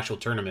in the actual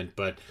tournament.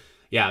 But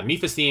yeah,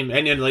 Mipha's theme,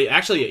 and like,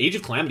 actually Age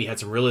of Calamity had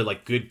some really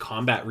like good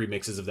combat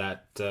remixes of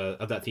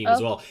that theme as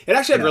well. It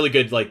actually had really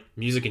good like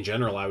music in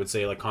general. I would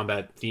say like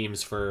combat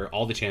themes for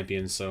all the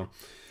champions. So,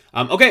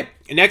 okay,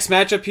 next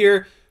matchup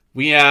here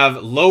we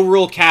have Low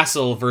Rule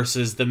Castle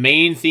versus the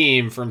main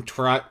theme from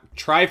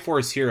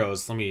Triforce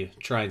Heroes. Let me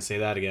try and say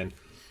that again.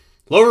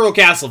 Low Rule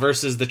Castle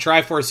versus the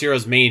Triforce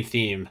Heroes main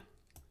theme.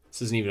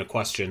 This isn't even a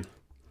question.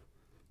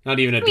 Not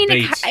even a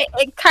debate.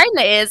 It kind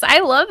of is.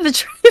 I love the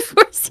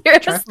Triforce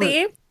Heroes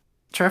theme.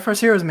 Triforce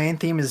Heroes main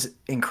theme is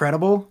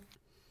incredible.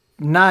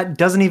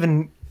 Doesn't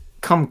even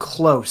come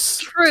close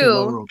to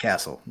Low Rule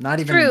Castle. Not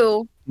even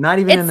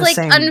in the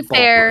same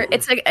unfair.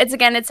 ballpark.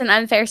 It's an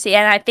unfair scene,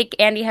 and I think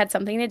Andy had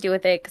something to do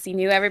with it because he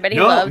knew everybody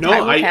loved Low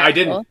Rule Castle. I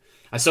didn't.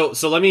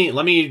 So let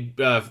me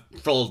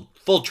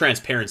full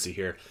transparency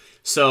here.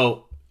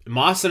 So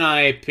Moss and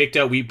I picked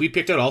out we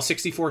picked out all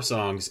 64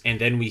 songs, and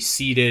then we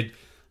seeded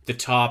the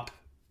top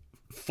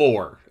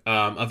 4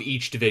 of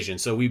each division.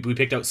 So we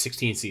picked out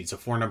 16 seeds, so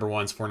 4 number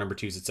 1s, 4 number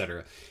 2s,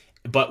 etc.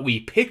 But we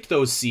picked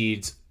those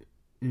seeds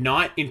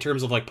not in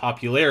terms of like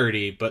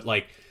popularity, but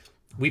like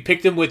we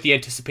picked them with the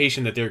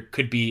anticipation that there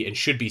could be and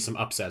should be some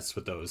upsets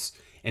with those.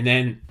 And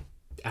then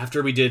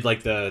after we did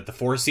like the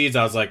 4 seeds,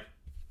 I was like,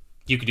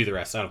 you could do the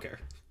rest. I don't care.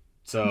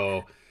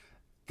 So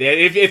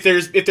if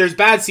there's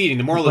bad seeding,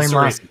 the moral of the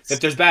story is if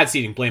there's bad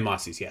seeding, blame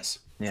Mossies. Yes.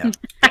 Yeah.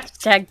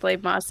 Hashtag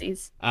blame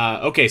Mossies.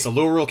 Okay, so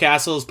Low Rule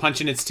Castle is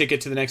punching its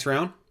ticket to the next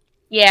round.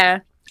 Yeah.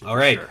 All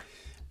right.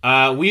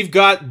 Sure. We've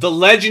got the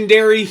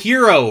legendary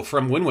hero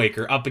from Wind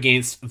Waker up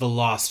against the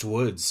Lost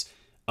Woods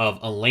of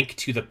A Link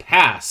to the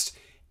Past.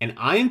 And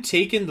I'm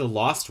taking the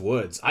Lost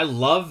Woods. I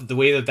love the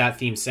way that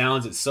theme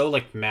sounds. It's so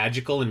like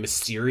magical and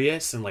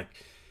mysterious, and like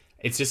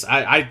it's just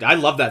I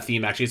love that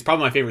theme actually. It's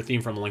probably my favorite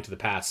theme from A Link to the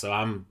Past, so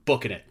I'm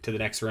booking it to the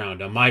next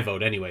round on my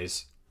vote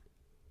anyways.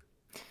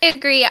 I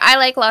agree. I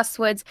like Lost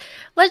Woods.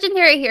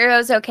 Legendary Hero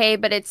is okay,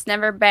 but it's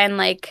never been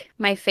like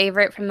my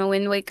favorite from the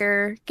Wind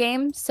Waker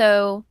game.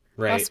 So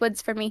Lost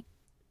Woods for me.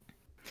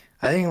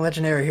 I think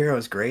Legendary Hero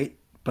is great,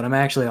 but I'm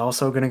actually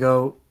also going to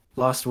go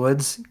Lost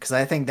Woods because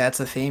I think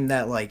that's a theme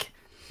that like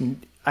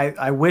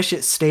I wish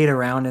it stayed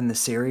around in the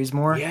series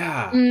more.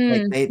 Yeah.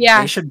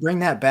 They should bring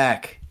that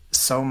back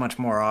so much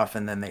more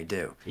often than they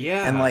do.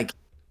 Yeah. And like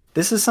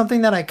this is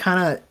something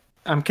that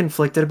I'm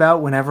conflicted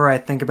about whenever I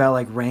think about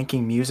like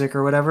ranking music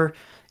or whatever,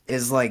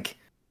 is like,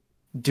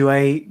 do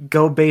I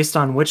go based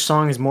on which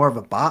song is more of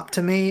a bop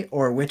to me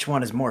or which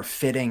one is more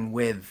fitting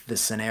with the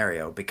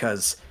scenario?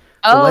 Because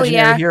the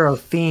Legendary Hero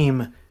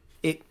theme,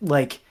 it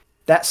like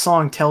that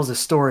song tells a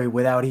story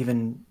without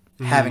even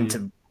having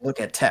to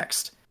look at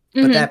text.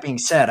 But that being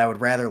said, I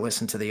would rather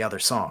listen to the other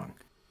song.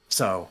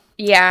 So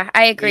yeah,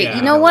 I agree. Yeah.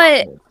 You know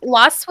what?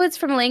 Lost Woods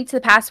from Link to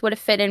the Past would have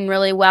fit in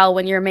really well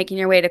when you're making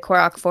your way to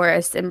Korok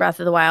Forest in Breath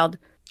of the Wild.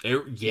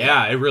 It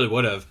really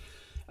would have.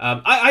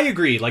 I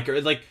agree. Like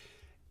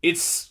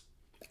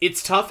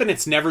it's tough and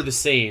it's never the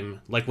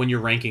same. Like when you're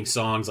ranking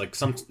songs, like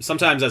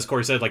sometimes, as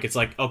Corey said, like it's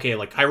like okay,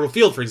 like Hyrule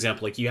Field, for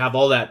example, like you have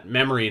all that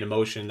memory and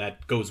emotion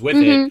that goes with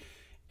it,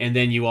 and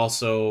then you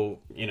also,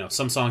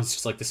 some songs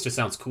just like this just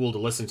sounds cool to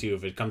listen to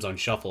if it comes on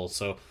shuffle.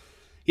 So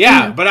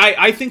yeah, but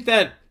I think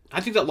that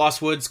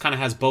Lost Woods kind of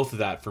has both of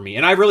that for me,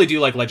 and I really do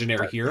like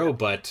Legendary Hero,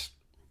 but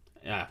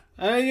yeah,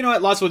 you know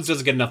what, Lost Woods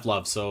doesn't get enough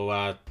love,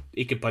 so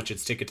it could punch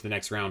its ticket to the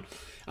next round.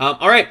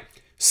 All right,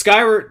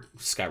 Skyward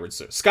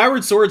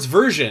Sword's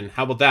version,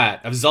 how about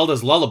that, of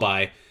Zelda's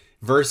Lullaby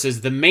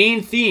versus the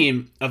main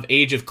theme of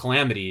Age of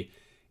Calamity.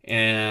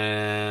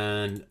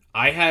 And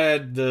I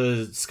had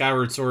the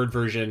Skyward Sword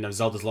version of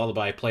Zelda's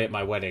Lullaby play at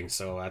my wedding,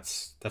 so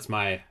that's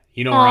my,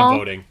 where I'm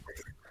voting.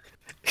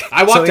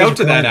 I walked out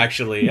to that,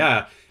 actually,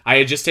 yeah. I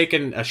had just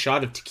taken a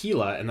shot of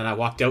tequila, and then I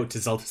walked out to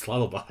Zelda's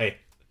Lullaby.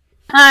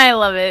 I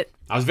love it.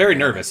 I was very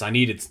nervous. I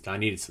needed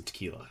some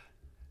tequila.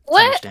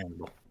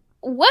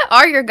 What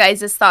are your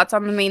guys' thoughts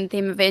on the main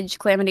theme of Age of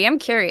Calamity? I'm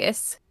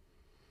curious.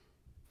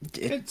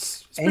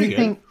 It's pretty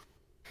good.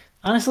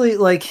 Honestly,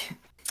 like,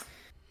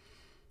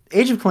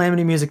 Age of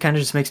Calamity music kind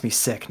of just makes me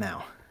sick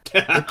now.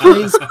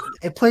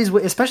 It plays,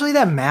 especially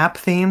that map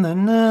theme. The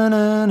na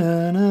na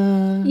na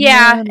na.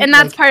 Yeah, na, and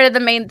that's like, part of the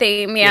main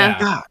theme. Yeah.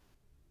 God.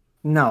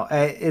 No,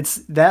 it's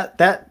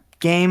that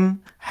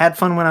game had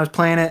fun when I was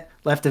playing it.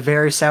 Left a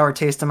very sour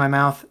taste in my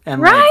mouth,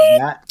 and like Right?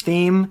 that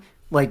theme,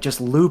 like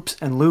just loops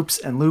and loops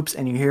and loops,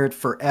 and you hear it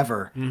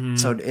forever.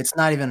 So it's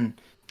not even.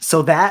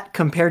 So that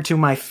compared to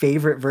my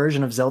favorite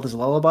version of Zelda's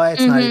Lullaby,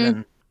 it's not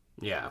even.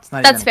 Yeah. It's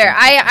not That's even fair.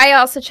 I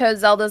also chose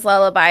Zelda's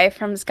Lullaby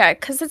from Sky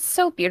because it's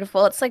so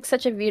beautiful. It's like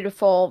such a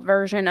beautiful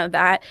version of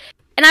that.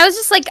 And I was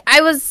just like,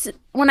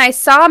 when I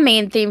saw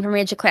main theme from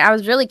Age of Clan, I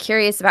was really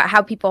curious about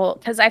how people,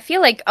 because I feel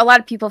like a lot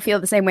of people feel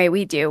the same way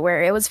we do,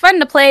 where it was fun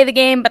to play the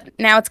game, but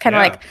now it's kind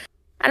of like,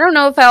 I don't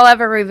know if I'll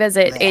ever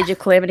revisit Age of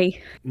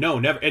Calamity. No,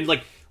 never. And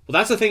like, well,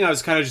 that's the thing I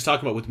was kind of just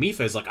talking about with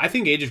Mifa is like, I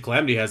think Age of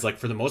Calamity has like,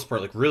 for the most part,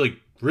 like really,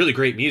 really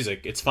great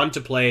music. It's fun to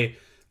play.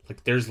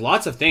 Like, there's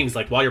lots of things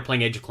like while you're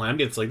playing Age of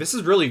Calamity, it's like, this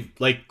is really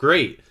like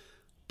great,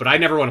 but I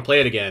never want to play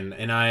it again.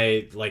 And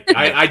I like,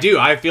 I do.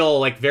 I feel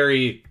like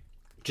very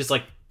just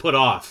like put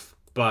off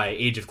by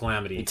Age of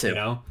Calamity, you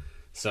know?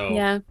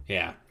 So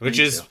yeah, which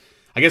is,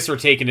 I guess we're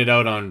taking it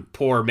out on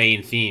poor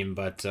main theme,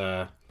 but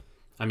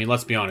I mean,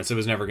 let's be honest, it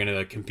was never going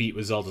to compete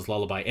with Zelda's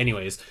Lullaby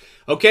anyways.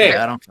 Okay.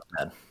 Yeah, I don't feel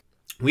bad.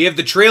 We have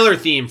the trailer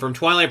theme from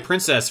Twilight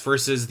Princess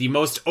versus the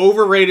most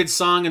overrated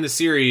song in the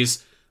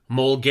series,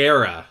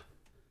 Mulgara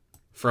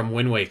from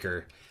Wind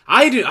Waker.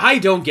 I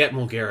don't get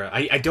Mulgara.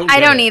 I don't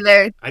get it.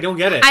 Either. I don't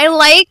get it. I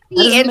like the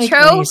That doesn't intro.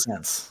 make any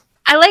sense.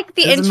 I like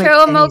the Doesn't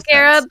intro of make any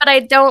Mulgara, sense. but I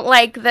don't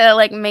like the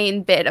like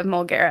main bit of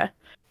Mulgara.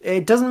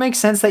 It doesn't make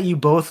sense that you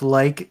both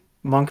like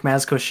Monk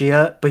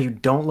Mazkoshia, but you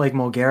don't like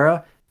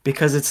Mulgara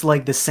because it's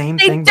like the same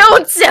They thing.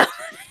 don't sound.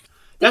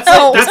 That's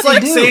No. like, that's Yes,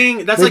 like they do.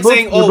 saying They're like both-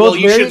 saying, they're oh well, both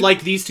you very- should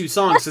like these two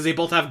songs because they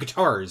both have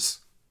guitars.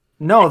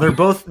 No, they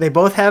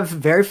both have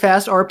very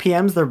fast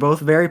RPMs. They're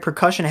both very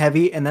percussion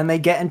heavy, and then they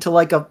get into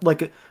like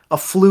a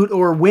flute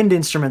or wind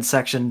instrument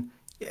section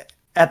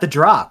at the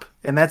drop,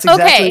 and that's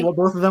exactly Okay. what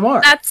both of them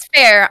are. That's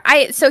fair.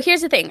 So here's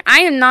the thing.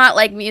 I am not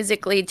like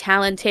musically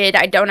talented.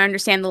 I don't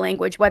understand the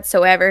language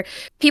whatsoever.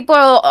 People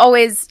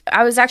always,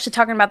 I was actually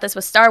talking about this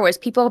with Star Wars.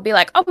 People will be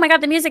like, "Oh my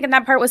god, the music in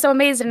that part was so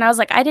amazing." And I was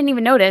like, "I didn't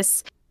even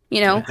notice." You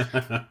know?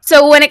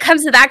 So when it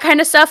comes to that kind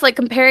of stuff, like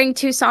comparing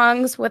two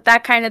songs with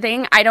that kind of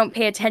thing, I don't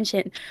pay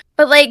attention.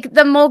 But like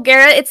the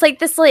Mulgara, it's like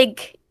this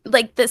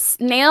this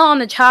nail on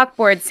the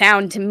chalkboard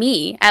sound to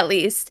me, at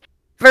least.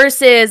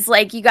 Versus,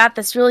 like, you got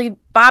this really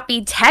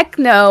boppy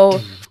techno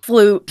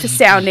flute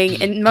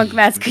sounding in Monk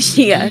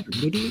Mazkoshia.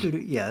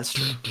 Yeah, that's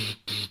true.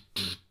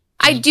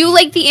 I do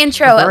like the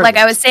intro, like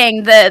I was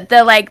saying, the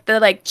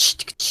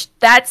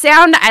that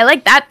sound. I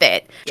like that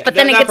bit, Yeah, but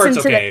then it that gets part's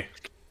into okay.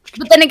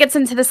 but then it gets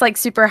into this like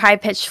super high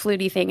pitched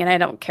fluty thing, and I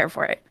don't care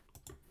for it.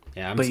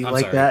 Yeah, But you I'm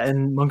like sorry. that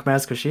in Monk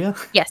Mazkoshia?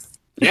 Yes,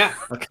 Yeah.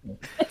 Okay.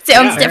 it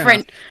sounds Yeah.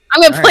 different.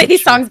 I'm gonna play Alright,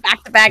 these sure. songs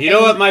back to back. You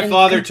know what my and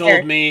father compare.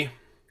 told me?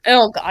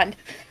 Oh God.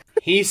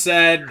 He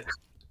said,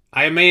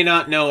 I may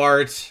not know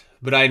art,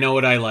 but I know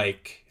what I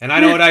like. And I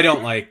know what I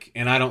don't like,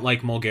 and I don't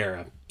like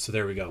Mulgara. So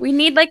there we go. We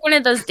need like one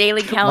of those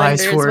daily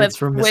calendars words with,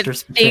 from with Mr.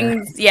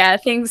 Spitzer.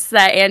 things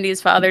that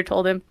Andy's father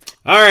told him.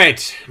 All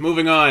right,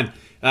 moving on.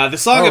 The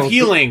Song Oh, of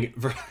Healing.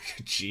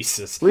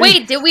 Jesus.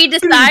 Wait, did we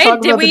didn't decide?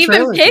 talk Did about we the even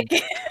trailer pick?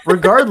 theme.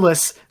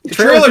 Regardless, The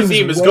trailer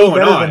theme is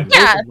going on.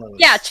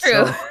 Yeah,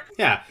 true.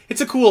 Yeah, it's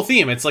a cool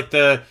theme. It's like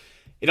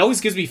it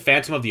always gives me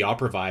Phantom of the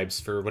Opera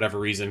vibes for whatever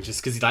reason,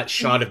 just because that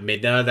shot of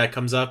Midna that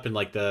comes up and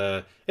like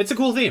it's a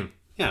cool theme.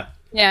 Yeah.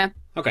 Yeah.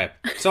 Okay.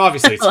 So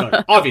obviously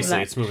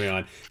it's moving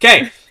on.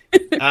 Okay.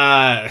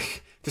 The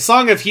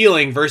Song of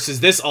Healing versus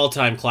this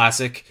all-time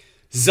classic,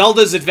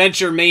 Zelda's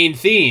Adventure main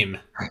theme.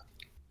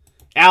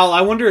 Al,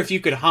 I wonder if you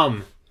could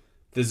hum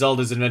the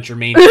Zelda's Adventure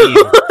main theme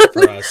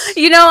for us.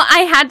 You know, I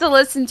had to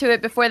listen to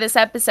it before this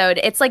episode.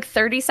 It's like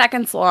 30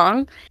 seconds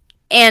long,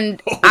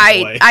 and Oh,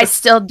 boy. I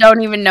still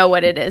don't even know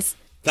what it is.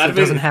 So it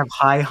doesn't have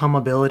high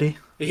hummability.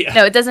 Yeah.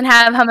 No, it doesn't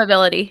have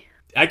hummability.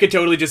 I could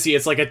totally just see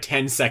it's like a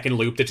 10-second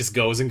loop that just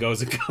goes and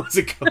goes and goes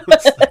and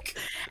goes. Like,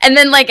 And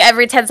then like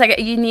every 10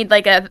 seconds you need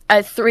like a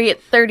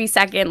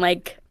 30-second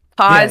like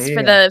pause Yeah,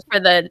 for yeah.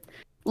 the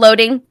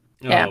loading.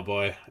 oh Yeah.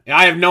 boy.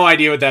 I have no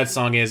idea what that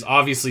song is.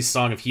 Obviously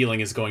Song of Healing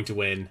is going to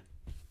win.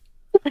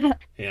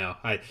 Yeah.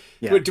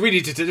 Do we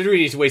need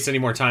to waste any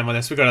more time on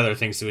this? We've got other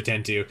things to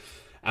attend to.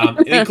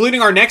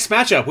 Including our next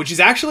matchup, which is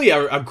actually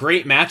a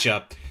great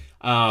matchup.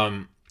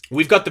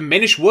 We've got the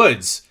Minish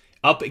Woods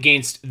up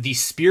against the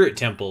Spirit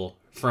Temple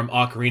from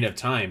Ocarina of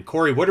Time.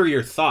 Corey, what are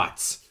your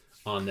thoughts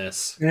on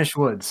this? Minish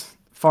Woods.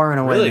 Far and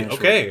away. Really? Minish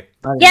Okay. Woods.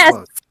 Not even Yes.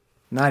 close.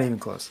 Not even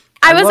close.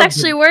 I was love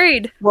actually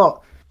worried.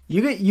 Well,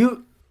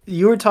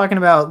 you were talking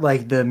about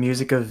like the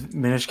music of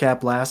Minish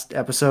Cap last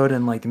episode,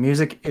 and like the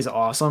music is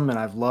awesome, and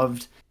I've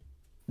loved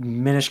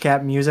Minish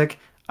Cap music.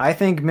 I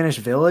think Minish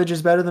Village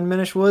is better than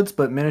Minish Woods,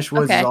 but Minish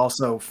Woods Okay. is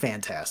also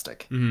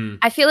fantastic. Mm-hmm.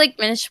 I feel like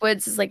Minish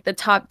Woods is like the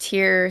top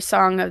tier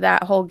song of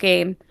that whole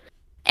game.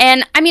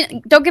 And I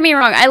mean, don't get me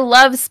wrong, I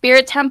love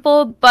Spirit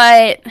Temple,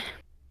 but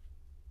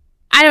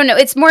I don't know.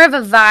 It's more of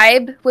a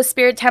vibe with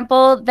Spirit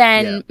Temple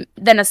than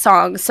a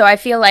song. So I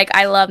feel like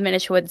I love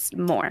Minish Woods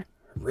more.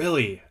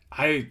 Really?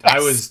 I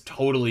Yes. was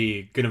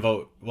totally gonna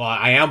vote. Well,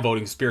 I am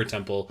voting Spirit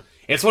Temple.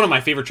 It's one of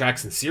my favorite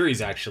tracks in the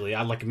series, actually.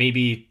 I like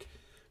maybe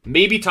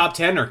top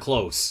 10 or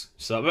close.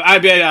 So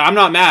I'm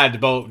not mad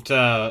about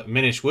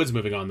Minish Woods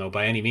moving on though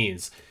by any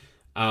means.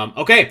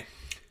 Okay,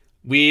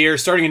 we're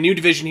starting a new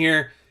division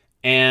here,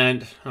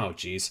 and oh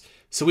geez.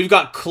 So we've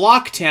got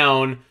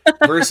Clocktown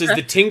versus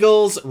the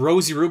Tingles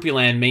Rosie Rupee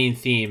Land main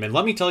theme, and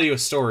let me tell you a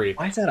story.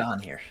 Why is that on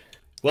here?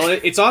 Well,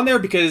 it's on there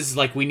because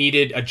like we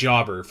needed a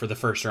jobber for the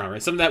first round,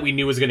 right? Something that we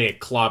knew was going to get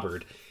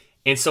clobbered.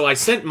 And so I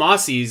sent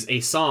Mossies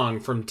a song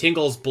from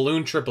Tingle's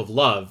Balloon Trip of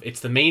Love. It's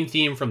the main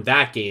theme from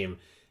that game,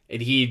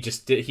 and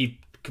he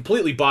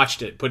completely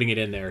botched it putting it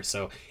in there.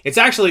 So it's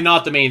actually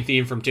not the main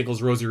theme from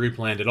Tingle's Rosie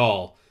Rupee Land at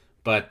all.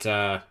 But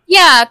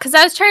yeah, because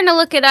I was trying to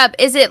look it up.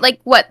 Is it like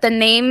what the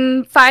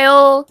name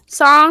file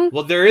song?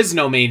 well, there is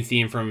no main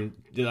theme from.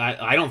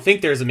 I don't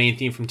think there's a main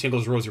theme from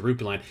Tingle's Rosie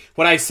Rupee Land.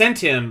 What I sent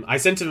him a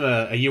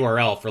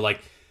URL for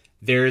like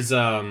there's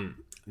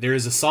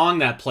a song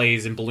that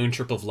plays in Balloon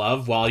Trip of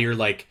Love while you're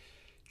like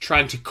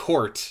trying to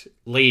court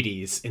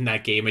ladies in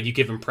that game, and you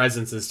give them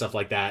presents and stuff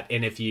like that.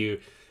 And if you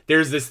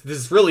there's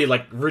this really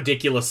like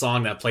ridiculous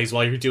song that plays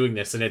while you're doing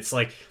this, and it's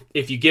like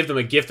if you give them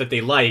a gift that they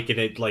like and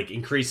it like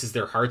increases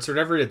their hearts or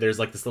whatever, there's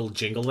like this little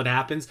jingle that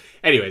happens.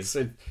 Anyways,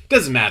 it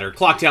doesn't matter.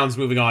 Clocktown's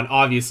moving on,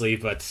 obviously,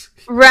 but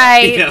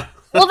Right. you know.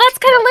 Well, that's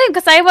kind of lame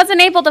because I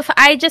wasn't able to.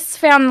 I just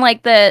found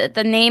like the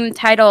name,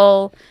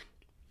 title,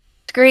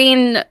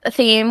 screen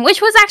theme,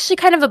 which was actually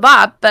kind of a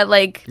bop, but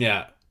like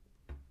Yeah.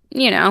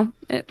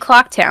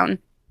 Clocktown.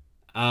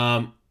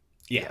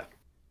 Yeah.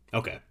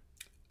 Okay.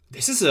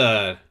 This is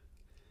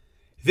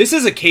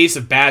a case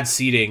of bad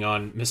seeding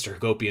on Mr.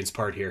 Hagopian's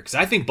part here, because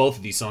I think both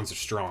of these songs are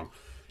strong.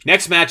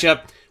 Next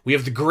matchup, we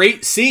have the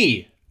Great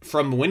Sea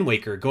from Wind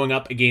Waker going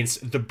up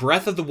against the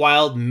Breath of the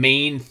Wild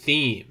main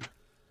theme.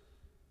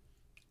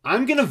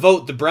 I'm going to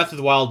vote the Breath of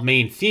the Wild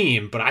main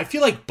theme, but I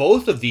feel like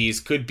both of these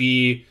could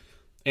be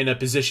in a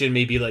position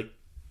maybe like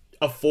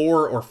a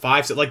 4 or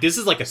 5. So like this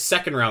is like a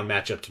second round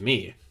matchup to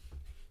me.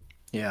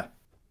 Yeah.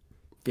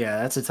 Yeah,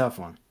 that's a tough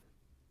one.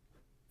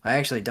 I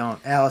actually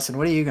don't. Allison,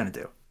 what are you going to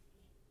do?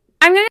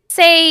 I'm gonna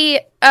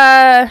say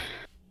I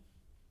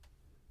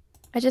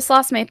just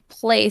lost my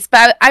place,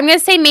 but I'm gonna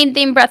say main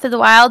theme Breath of the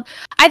Wild.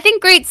 I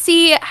think Great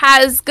Sea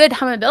has good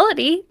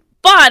hummability,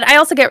 but I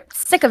also get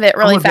sick of it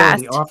really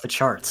fast. Off the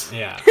charts.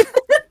 Yeah.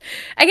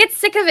 I get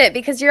sick of it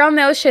because you're on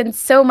the ocean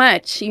so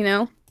much, you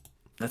know?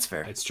 That's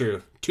fair. It's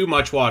true. Too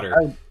much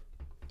water.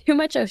 Too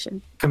much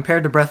ocean.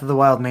 Compared to Breath of the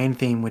Wild main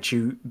theme, which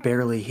you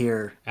barely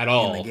hear At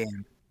all. in the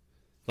game.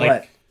 Like,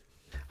 But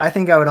I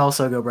think I would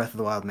also go Breath of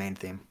the Wild main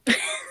theme.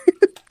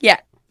 Yeah.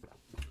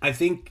 I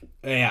think,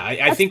 yeah,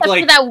 I think Except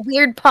like, for that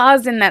weird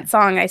pause in that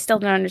song. I still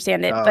don't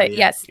understand it, Oh, but yeah.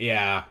 yes.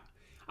 yeah,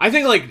 I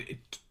think like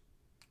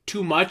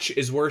too much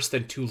is worse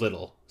than too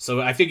little.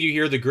 So I think you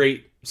hear the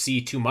Great Sea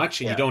too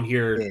much, and you don't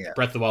hear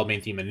Breath of the Wild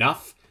main theme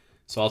enough.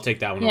 So I'll take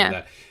that one over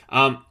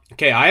that.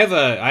 Okay, I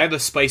have a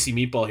spicy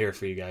meatball here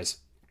for you guys.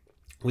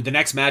 With the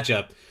next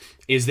matchup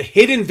is the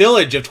Hidden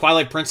Village of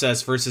Twilight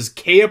Princess versus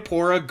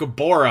Kaepora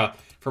Gabora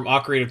from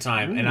Ocarina of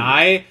Time, and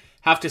I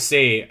have to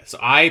say, so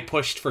I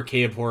pushed for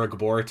Kaepora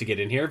Gabora to get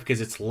in here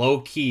because it's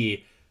low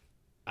key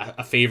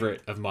a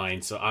favorite of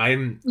mine. So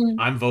I'm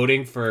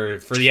voting for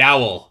the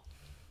owl,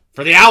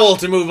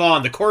 to move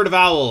on. The Court of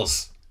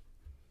Owls.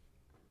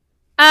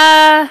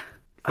 What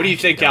do you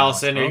think,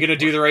 Allison? Are you gonna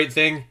do the right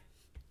thing?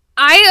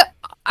 I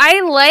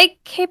like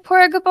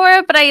Kaepora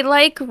Gabora, but I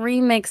like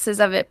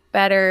remixes of it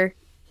better.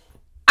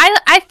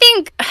 I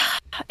think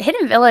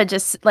Hidden Village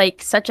is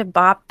like such a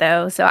bop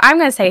though, so I'm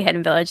gonna say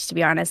Hidden Village to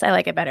be honest. I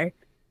like it better.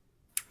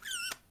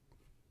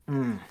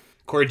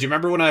 Corey, do you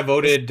remember when I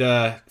voted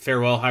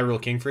Farewell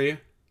Hyrule King for you?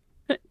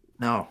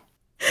 No,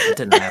 that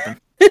didn't happen.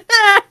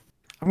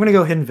 I'm going to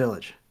go Hidden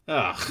Village.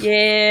 Ugh.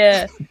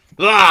 Yeah.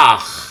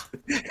 Ugh.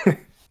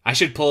 I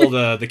should pull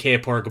the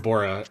Kaepora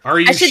Gabora. Are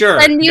you I should sure?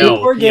 send you-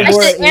 No.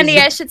 Yes. Andy,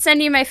 I should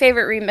send you my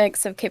favorite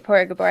remix of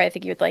Kaepora Gabora. I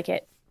think you would like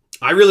it.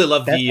 I really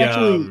love That's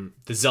actually-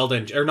 the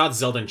Zelda, or not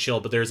Zelda and Chill,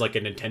 but there's like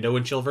a Nintendo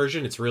and Chill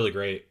version. It's really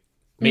great.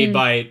 Made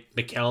by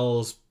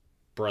Mikkel's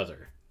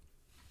brother.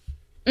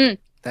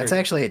 That's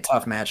actually a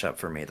tough matchup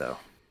for me, though.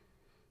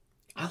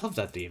 I love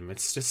that theme.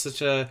 It's just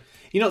such a...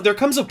 there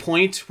comes a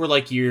point where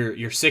like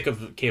you're sick of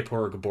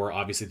Kaepora Gabora,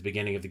 obviously at the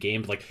beginning of the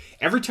game, but like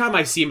every time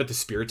I see him at the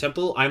Spirit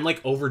Temple, I'm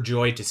like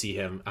overjoyed to see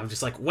him. I'm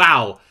just like,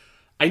 wow,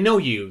 I know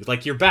you.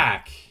 Like, you're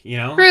back, you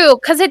know? True,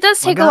 because it does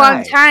take a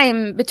long guy.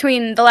 time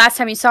between the last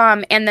time you saw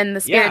him and then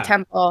the Spirit Yeah.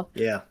 Temple.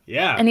 Yeah.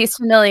 Yeah. And he's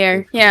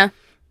familiar. Yeah.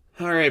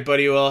 All right,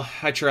 buddy. Well,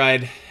 I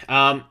tried.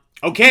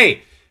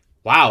 Okay.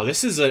 Wow,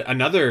 this is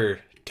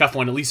another tough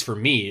one, at least for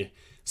me.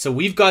 So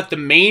we've got the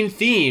main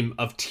theme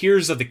of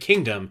Tears of the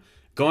Kingdom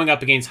going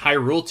up against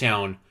Hyrule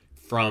Town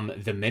from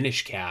the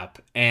Minish Cap.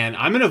 And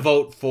I'm going to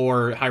vote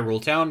for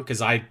Hyrule Town because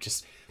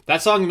that's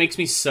That song makes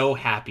me so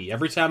happy.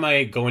 Every time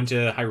I go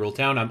into Hyrule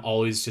Town, I'm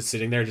always just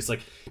sitting there, just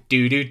like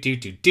do do do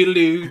do do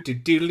do do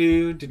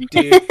do do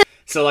do.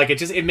 So like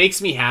it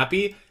makes me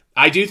happy.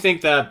 I do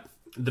think that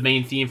the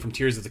main theme from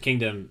Tears of the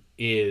Kingdom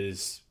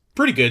is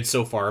pretty good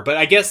so far, but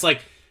I guess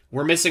like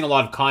we're missing a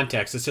lot of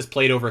context. It's just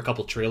played over a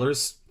couple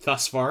trailers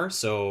thus far,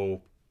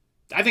 so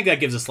I think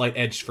that gives a slight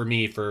edge for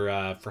me for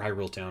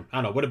Hyrule Town. I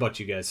don't know. What about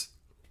you guys?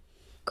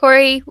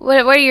 Corey,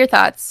 what are your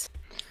thoughts?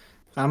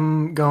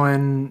 I'm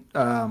going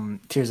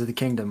Tears of the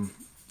Kingdom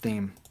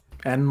theme.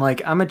 And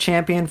like I'm a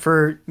champion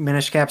for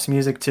Minish Cap's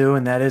music too,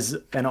 and that is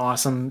an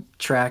awesome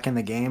track in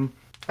the game.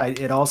 I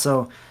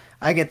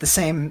get the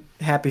same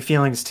happy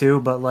feelings too,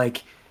 but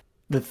like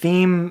the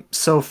theme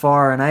so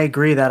far, and I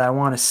agree that I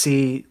want to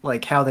see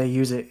like how they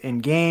use it in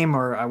game,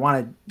 or I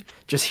want to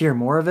just hear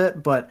more of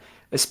it, but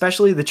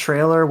especially the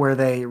trailer where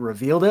they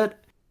revealed it.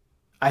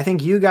 I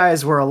think you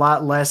guys were a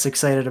lot less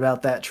excited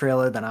about that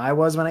trailer than I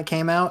was when it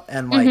came out,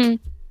 and like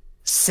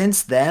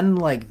since then,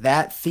 like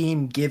that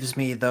theme gives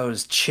me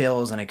those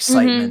chills and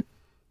excitement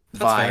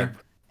vibe,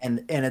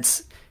 and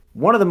it's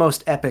one of the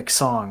most epic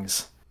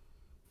songs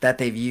that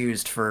they've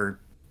used for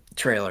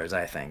trailers,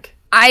 I think.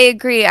 I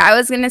agree. I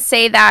was gonna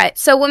say that.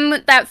 So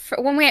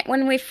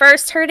when we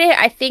first heard it,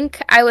 I think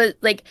I was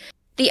like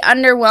the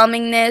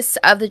underwhelmingness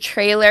of the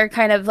trailer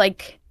kind of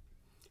like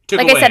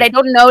I said, I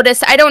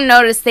don't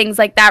notice things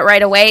like that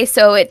right away.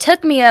 So it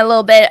took me a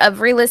little bit of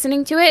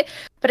re-listening to it,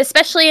 but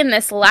especially in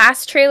this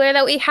last trailer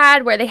that we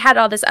had where they had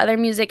all this other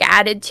music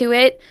added to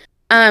it,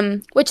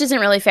 which isn't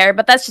really fair,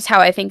 but that's just how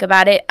I think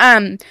about it.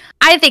 I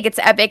think it's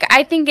epic.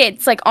 I think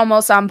it's like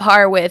almost on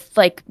par with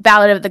like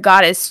Ballad of the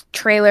Goddess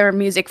trailer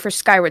music for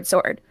Skyward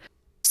Sword.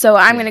 So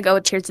I'm going to go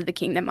with Tears of the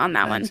Kingdom on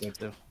that one.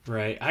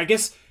 Right. I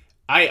guess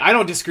I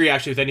don't disagree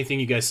actually with anything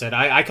you guys said.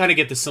 I kind of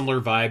get the similar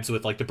vibes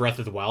with like the Breath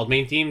of the Wild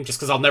main theme, just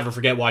because I'll never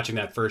forget watching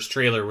that first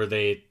trailer where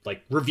they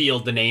like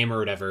revealed the name or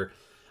whatever.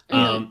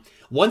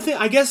 One thing,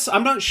 I guess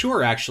I'm not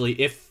sure actually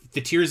if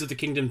the Tears of the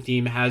Kingdom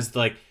theme has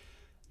like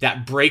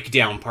that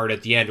breakdown part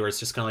at the end where it's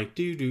just kind of like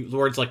do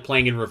Lord's like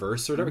playing in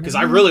reverse or whatever, because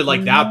I really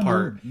like that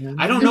part.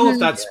 I don't know if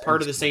that's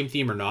part of the same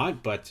theme or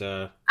not, but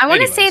I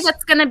want to say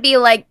that's gonna be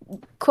like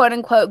quote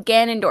unquote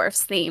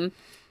Ganondorf's theme.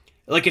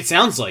 Like it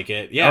sounds like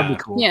it, yeah. That'd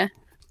be cool. Yeah.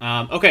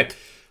 Okay,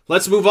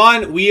 let's move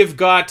on. We have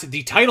got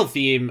the title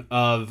theme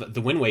of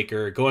The Wind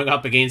Waker going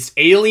up against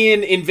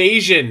Alien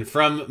Invasion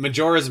from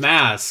Majora's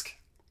Mask.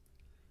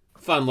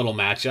 Fun little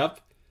matchup.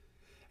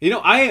 You know,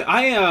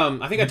 I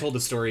think I told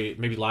this story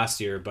maybe last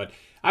year, but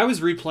I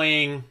was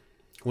replaying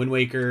Wind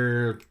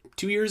Waker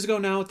 2 years ago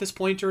now at this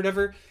point or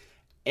whatever,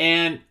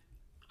 and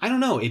I don't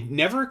know, it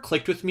never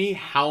clicked with me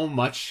how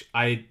much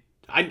I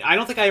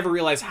don't think I ever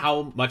realized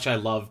how much I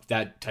loved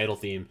that title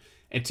theme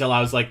until I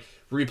was like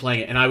replaying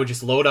it, and I would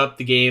just load up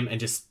the game and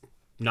just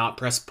not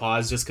press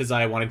pause just because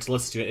I wanted to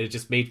listen to it. It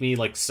just made me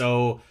like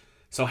so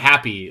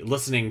happy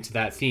listening to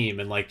that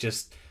theme, and like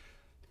just,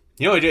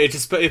 you know,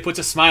 it puts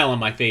a smile on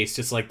my face,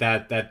 just like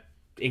that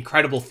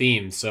incredible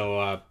theme.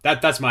 So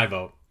that's my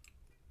vote.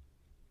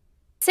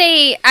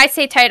 I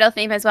say title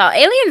theme as well.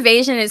 Alien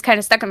Invasion is kind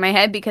of stuck in my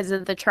head because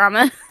of the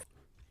trauma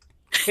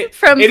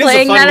from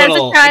playing that as a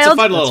child. It's a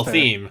fun little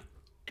theme.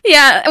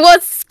 Yeah, well,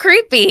 it's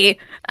creepy.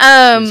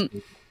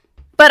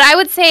 But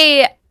I'd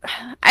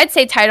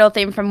say title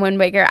theme from Wind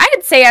Waker.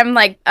 I'd say I'm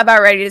like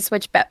about ready to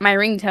switch my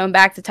ringtone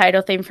back to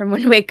title theme from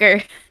Wind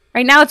Waker.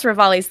 Right now it's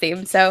Rivali's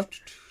theme, so.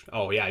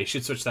 Oh yeah, you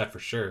should switch that for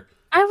sure.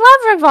 I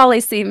love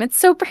Rivali's theme. It's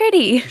so pretty.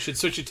 You should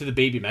switch it to the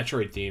Baby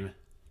Metroid theme.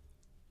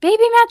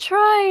 Baby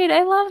Metroid,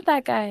 I love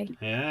that guy.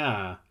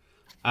 Yeah.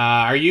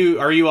 Are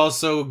you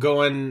also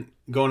going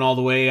all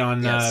the way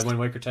on Wind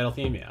Waker title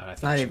theme? Yeah, I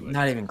think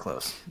not even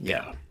close.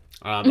 Yeah.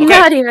 Okay.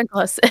 Not even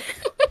close.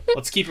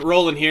 Let's keep it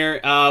rolling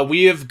here.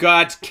 We have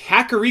got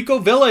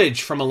Kakariko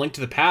Village from A Link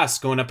to the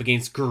Past going up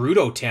against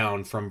Gerudo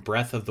Town from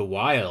Breath of the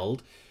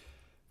Wild.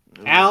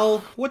 Al,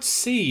 what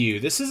say you?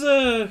 It's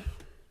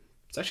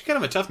actually kind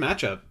of a tough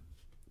matchup.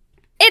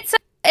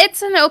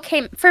 It's an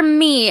okay for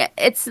me.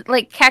 It's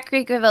like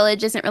Kakariko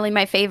Village isn't really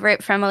my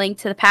favorite from A Link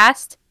to the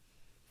Past,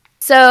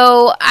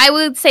 so I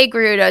would say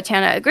Gerudo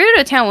Town.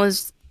 Gerudo Town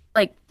was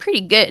like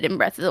pretty good in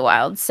Breath of the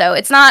Wild, so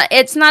it's not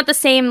the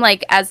same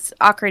like as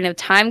Ocarina of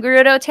Time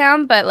Gerudo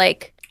Town, but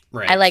like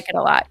right. I like it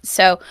a lot.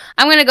 So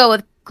I'm gonna go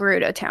with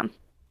Gerudo Town.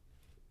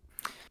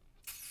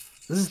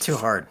 This is too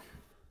hard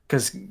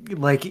because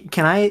like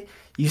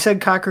you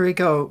said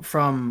Kakariko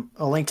from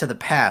A Link to the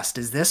Past.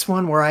 Is this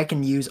one where I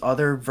can use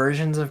other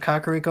versions of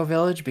Kakariko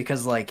Village?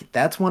 Because like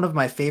that's one of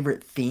my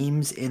favorite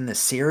themes in the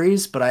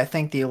series, but I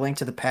think the A Link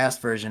to the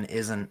Past version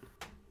isn't.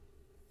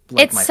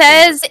 Like it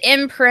says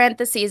favorite. In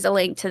parentheses A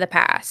Link to the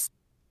Past.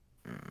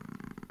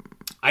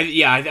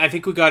 I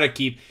think we gotta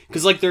keep,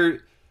 because like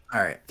they're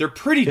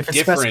pretty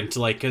different.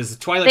 Like because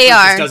Twilight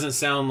Princess doesn't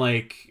sound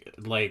like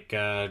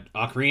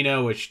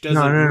Ocarina, which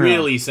doesn't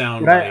really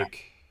sound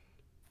like.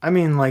 I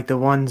mean, like the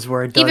ones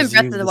where it does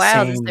even Breath of the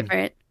Wild is same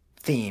different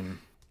theme,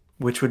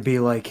 which would be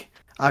like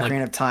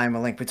Ocarina of Time,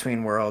 A Link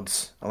Between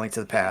Worlds, A Link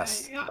to the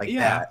Past,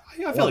 that.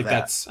 I feel like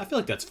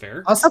that's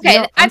fair.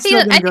 Okay, I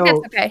think that's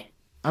okay.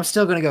 I'm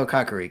still gonna go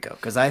Kakariko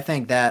because I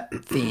think that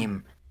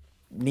theme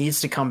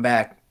needs to come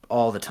back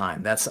all the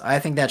time. I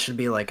think that should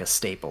be like a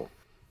staple,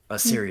 a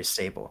serious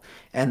staple.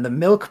 And the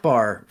Milk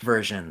Bar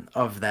version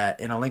of that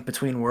in A Link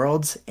Between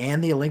Worlds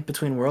and the A Link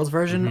Between Worlds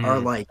version are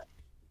like.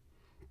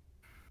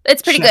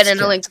 It's pretty good in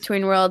A Link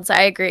Between Worlds.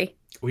 I agree.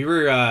 We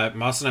were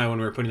Moss and I when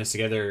we were putting this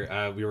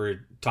together. We were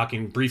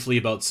talking briefly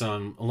about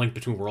some A Link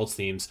Between Worlds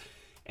themes,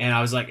 and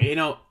I was like,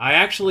 I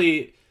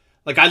actually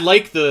I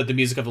like the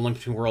music of A Link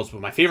Between Worlds,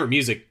 but my favorite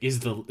music is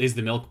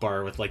the Milk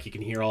Bar with you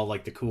can hear all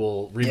the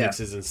cool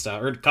remixes and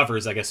stuff, or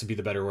covers, I guess would be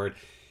the better word.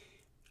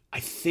 I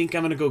think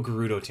I'm gonna go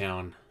Gerudo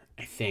Town.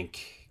 I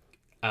think,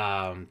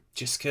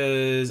 just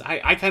because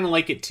I kind of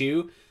like it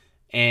too,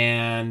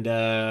 and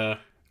I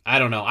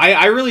don't know.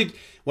 I really.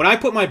 When I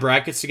put my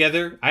brackets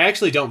together, I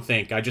actually don't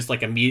think. I just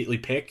immediately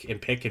pick,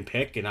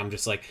 and I'm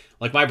just like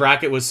my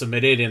bracket was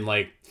submitted in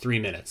 3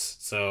 minutes.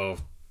 So,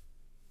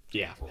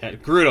 yeah,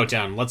 Gerudo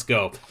Town, let's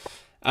go.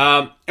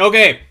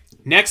 Okay,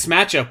 next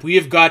matchup, we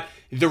have got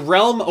the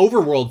Realm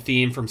Overworld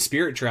theme from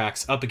Spirit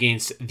Tracks up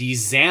against the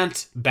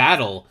Zant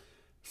Battle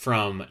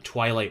from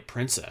Twilight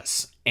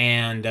Princess,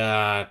 and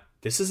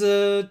this is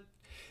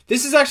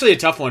actually a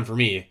tough one for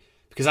me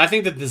because I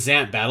think that the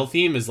Zant Battle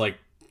theme is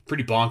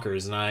pretty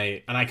bonkers, and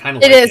I kind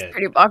of like it. It is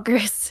pretty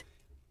bonkers. It's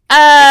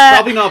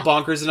probably not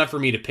bonkers enough for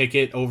me to pick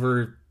it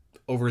over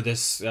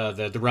this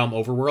the Realm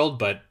Overworld,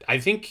 but I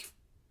think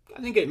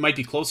it might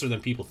be closer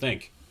than people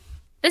think.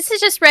 This is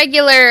just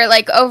regular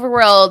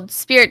Overworld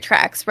Spirit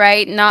Tracks,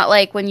 right? Not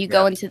when you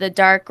go into the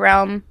Dark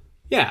Realm.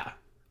 Yeah.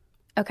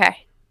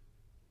 Okay.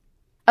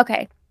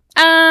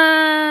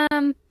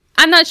 I'm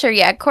not sure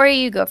yet. Corey,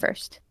 you go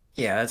first.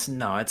 Yeah,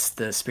 it's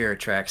the Spirit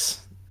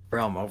Tracks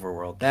Realm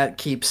Overworld. That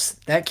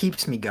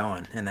keeps me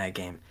going in that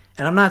game.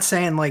 And I'm not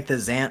saying the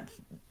Zant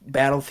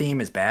battle theme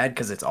is bad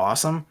because it's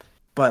awesome,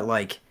 but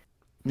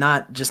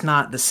not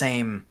the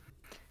same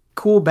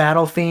cool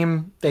battle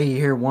theme that you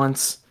hear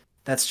once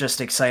that's just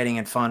exciting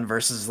and fun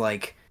versus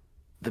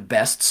the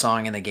best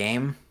song in the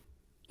game.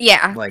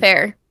 Yeah,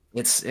 fair.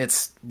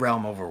 It's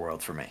Realm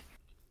Overworld for me.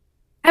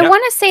 I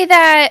want to say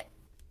that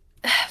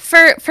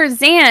for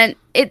Zant,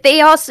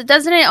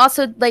 doesn't it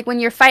also when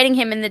you're fighting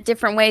him in the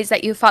different ways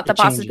that you fought the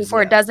bosses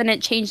before, doesn't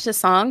it change the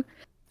song?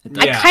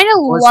 Yeah. I kind of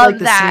love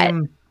that.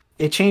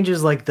 It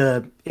changes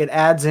it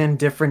adds in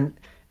different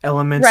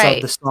elements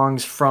of the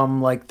songs from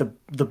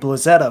the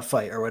Blizzetta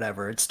fight or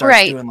whatever. It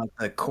starts doing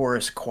the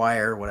chorus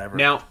choir or whatever.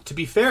 Now, to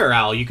be fair,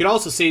 Al, you could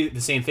also say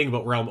the same thing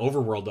about Realm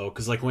Overworld though,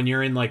 because when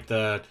you're in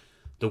the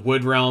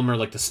Wood Realm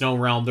or the Snow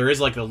Realm, there is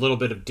a little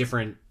bit of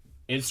different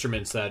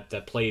instruments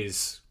that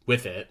plays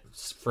with it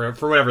for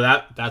whatever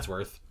that's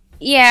worth.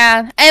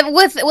 Yeah, and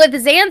with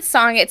Zant's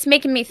song, it's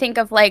making me think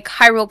of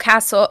Hyrule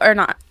Castle, or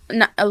not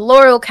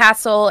Laurel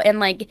Castle,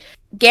 and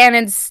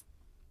Ganon's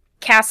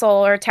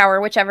castle or tower,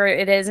 whichever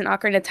it is in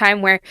Ocarina of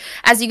Time, where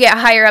as you get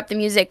higher up, the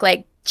music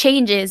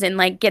changes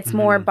and gets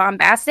more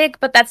bombastic.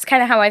 But that's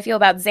kind of how I feel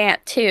about Zant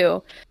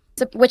too,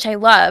 which I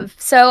love.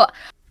 So,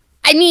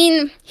 I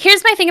mean,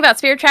 here's my thing about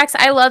Spirit Tracks.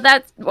 I love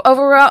that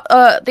overall,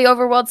 the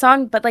Overworld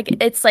song, but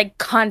it's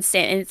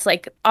constant and it's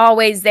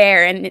always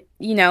there, and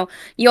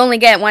you only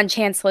get one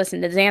chance to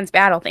listen to Zant's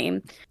battle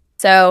theme.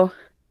 So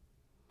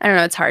I don't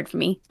know, it's hard for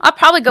me. I'll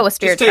probably go with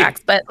Spirit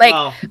Tracks, but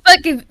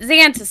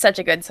Zant is such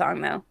a good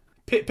song though.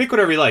 Pick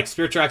whatever you like.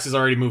 Spirit Tracks has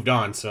already moved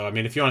on, so I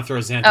mean, if you want to throw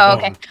Zant a bone.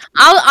 Okay.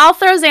 I'll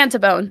throw Zant a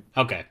bone.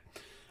 Okay.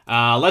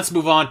 Let's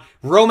move on.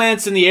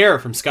 Romance in the Air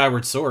from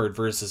Skyward Sword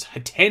versus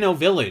Hateno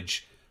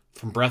Village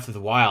from Breath of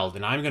the Wild,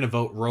 and I'm going to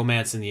vote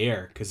Romance in the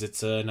Air because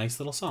it's a nice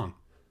little song.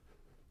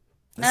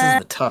 This is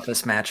the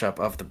toughest matchup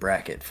of the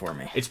bracket for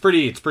me. It's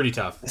pretty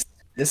tough.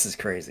 This is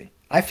crazy.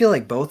 I feel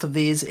like both of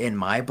these in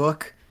my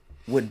book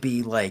would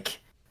be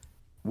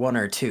 1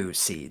 or 2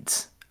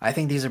 seeds. I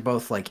think these are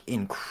both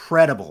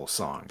incredible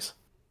songs,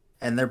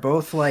 and they're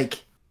both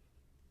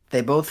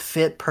they both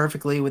fit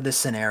perfectly with the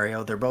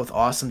scenario. They're both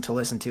awesome to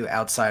listen to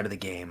outside of the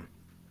game.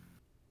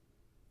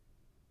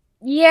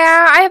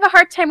 Yeah, I have a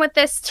hard time with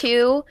this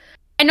too.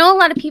 I know a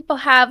lot of people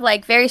have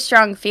very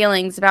strong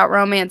feelings about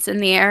Romance in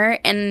the Air,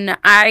 and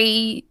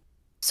I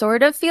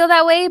sort of feel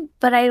that way,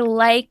 but I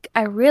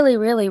really,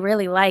 really,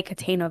 really like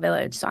Hateno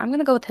Village, so I'm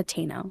gonna go with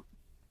Hateno.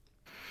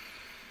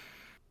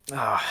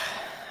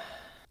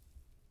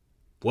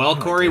 Well,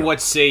 Corey,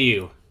 what say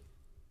you?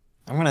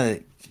 I'm gonna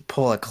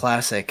pull a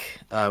classic.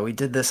 We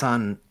did this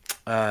on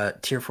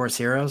Tier Force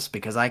Heroes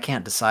because I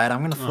can't decide.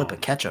 I'm gonna flip a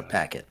ketchup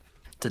packet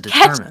to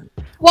determine.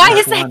 Why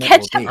is that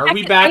ketchup? Are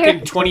we back in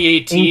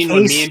 2018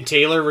 when me and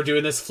Taylor were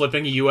doing this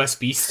flipping a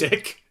USB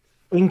stick?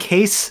 In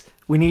case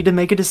we need to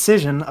make a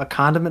decision, a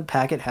condiment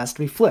packet has to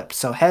be flipped.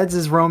 So heads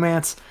is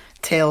Romance,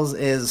 tails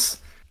is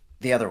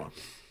the other one.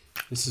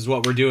 This is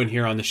what we're doing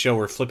here on the show.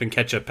 We're flipping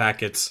ketchup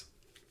packets.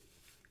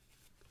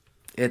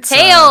 It's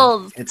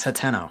tails. It's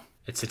Hateno.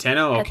 It's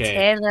Hateno? Okay.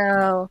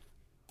 Hateno.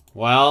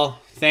 Well,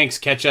 thanks,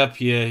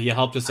 Ketchup. You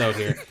helped us out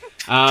here.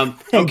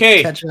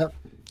 Okay. Ketchup.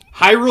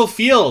 Hyrule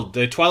Field,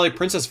 the Twilight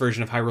Princess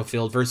version of Hyrule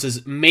Field,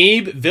 versus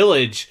Mabe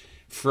Village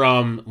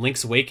from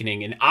Link's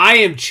Awakening. And I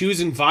am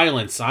choosing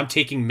violence. I'm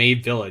taking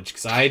Mabe Village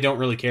because I don't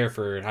really care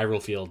for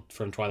Hyrule Field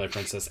from Twilight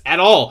Princess at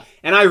all.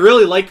 And I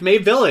really like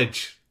Mabe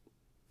Village.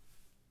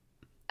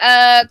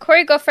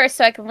 Corey, go first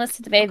so I can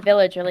listen to Mabe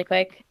Village really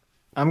quick.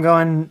 I'm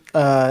going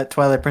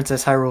Twilight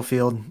Princess Hyrule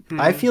Field.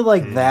 I feel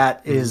like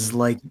that is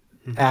like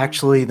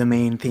actually the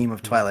main theme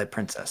of Twilight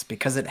Princess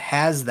because it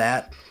has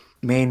that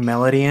main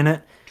melody in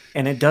it,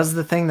 and it does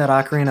the thing that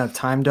Ocarina of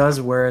Time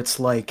does where it's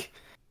like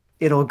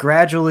it'll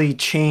gradually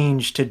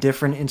change to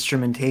different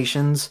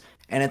instrumentations,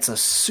 and it's a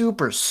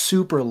super,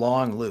 super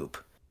long loop,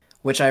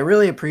 which I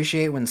really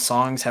appreciate when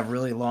songs have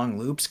really long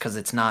loops because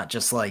it's not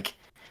just like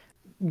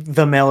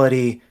the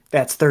melody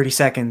that's 30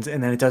 seconds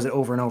and then it does it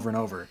over and over and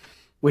over.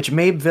 Which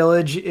Mabe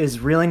Village is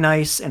really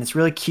nice, and it's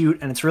really cute,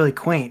 and it's really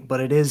quaint, but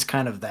it is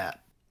kind of that.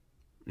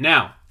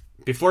 Now,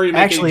 before you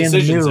make any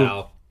decisions,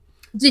 Al.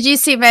 Did you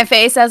see my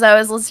face as I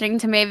was listening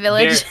to Mabe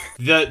Village?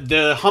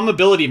 The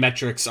hummability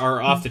metrics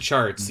are off the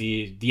charts.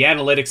 The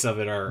analytics of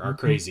it are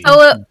crazy.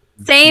 Oh,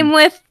 same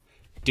with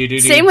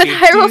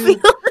Hyrule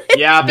Field.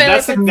 Yeah,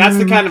 but that's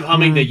the kind of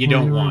humming that you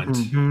don't want.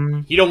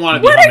 You don't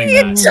want to be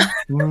humming that.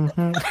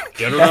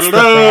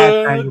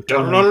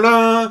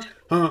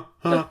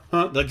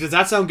 Like, does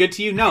that sound good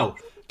to you? No.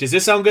 Does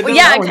this sound good? Well,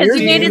 yeah, because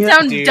you made it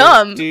sound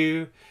dumb.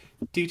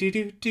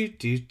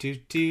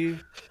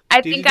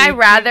 I think I'd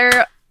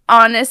rather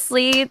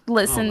honestly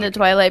listen to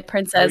Twilight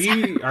Princess.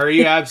 Are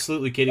you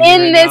absolutely kidding me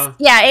right now?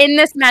 Yeah, in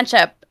this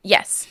matchup,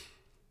 yes.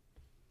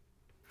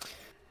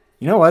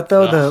 You know what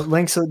though?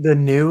 The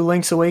new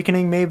Link's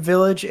Awakening Mabe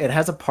Village, it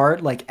has a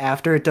part like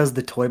after it does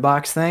the toy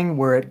box thing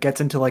where it gets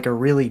into like a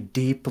really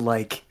deep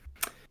like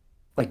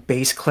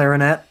bass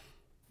clarinet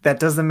that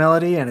does the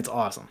melody, and it's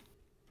awesome.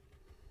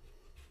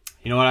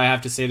 You know what I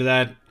have to say to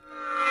that?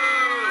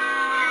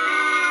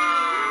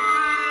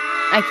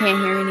 I can't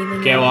hear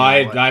anything. Okay, well,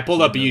 I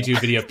pulled up a YouTube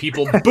video of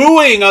people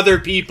booing other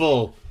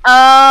people.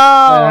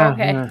 Oh,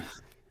 okay.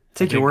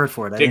 Take your word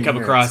for it. Didn't come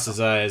across as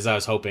I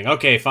was hoping.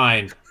 Okay,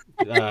 fine.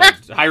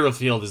 Hyrule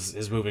Field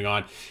is moving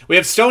on. We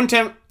have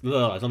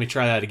let me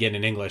try that again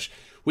in English.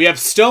 We have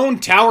Stone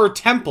Tower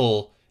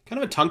Temple,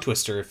 kind of a tongue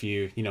twister if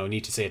you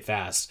need to say it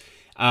fast.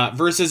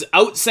 Versus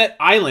Outset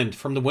Island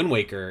from the Wind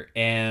Waker,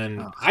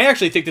 and I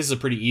actually think this is a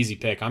pretty easy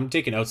pick. I'm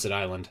taking Outset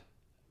Island.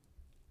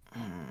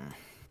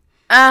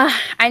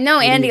 I know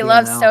Andy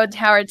loves Stone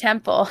Tower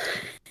Temple.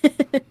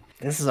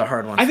 This is a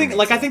hard one. I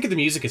think the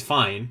music is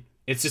fine.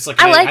 It's just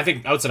like I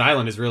think Outset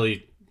Island is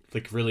really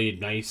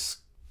nice.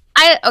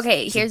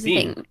 Here's the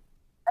thing.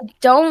 I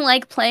don't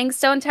like playing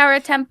Stone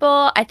Tower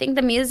Temple. I think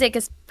the music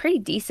is pretty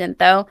decent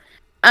though.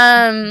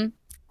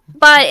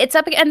 But it's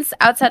up against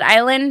Outside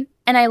Island,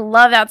 and I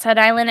love Outside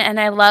Island,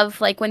 and I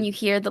love like when you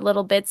hear the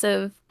little bits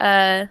of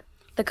the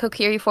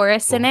Kokiri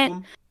Forest in it.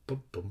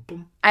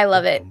 I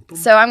love it.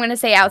 So I'm gonna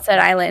say Outside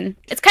Island.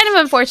 It's kind of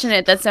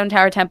unfortunate that Stone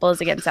Tower Temple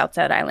is against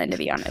Outside Island, to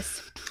be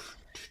honest.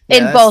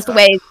 In both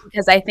ways,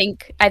 because I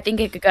think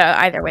it could go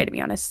either way, to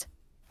be honest.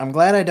 I'm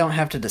glad I don't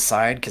have to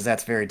decide because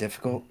that's very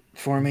difficult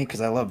for me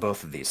because I love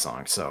both of these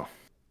songs. So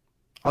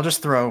I'll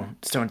just throw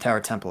Stone Tower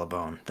Temple a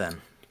bone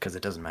then because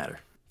it doesn't matter.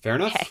 Fair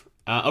enough.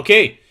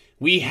 Okay,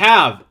 we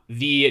have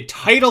the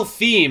title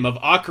theme of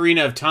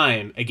Ocarina of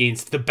Time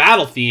against the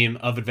battle theme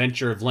of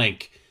Adventure of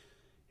Link.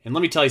 And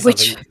let me tell you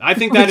something. I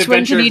think that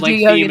Adventure of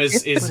Link theme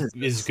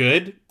is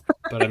good,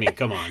 but I mean,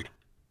 come on.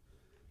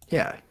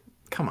 Yeah,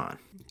 come on.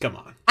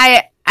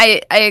 I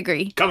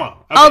agree. Come on.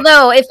 Okay.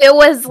 Although if it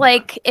was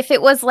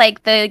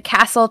like the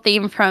castle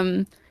theme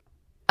from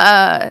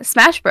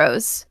Smash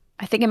Bros,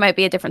 I think it might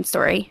be a different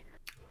story.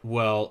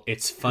 Well,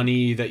 it's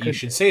funny that you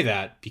should say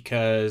that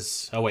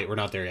because... Oh, wait, we're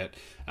not there yet.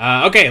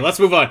 Okay, let's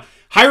move on.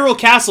 Hyrule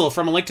Castle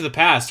from A Link to the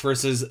Past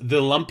versus The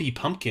Lumpy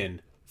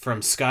Pumpkin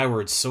from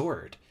Skyward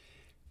Sword.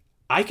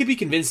 I could be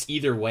convinced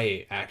either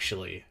way,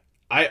 actually.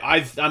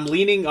 I'm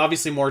leaning,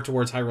 obviously, more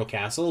towards Hyrule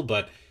Castle,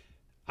 but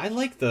I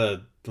like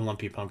the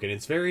Lumpy Pumpkin.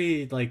 It's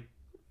very, I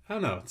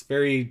don't know, it's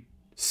very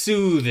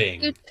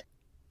soothing.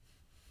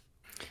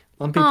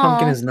 Lumpy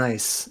Pumpkin is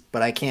nice,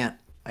 but I can't...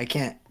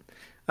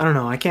 I don't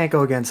know. I can't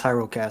go against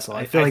Hyrule Castle.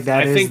 I feel like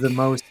that is the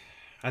most...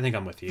 I think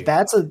I'm with you.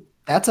 That's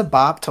a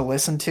bop to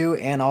listen to,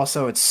 and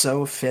also it's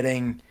so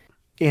fitting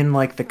in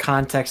like the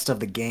context of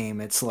the game.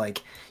 It's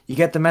like you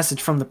get the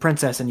message from the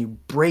princess, and you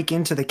break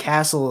into the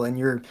castle, and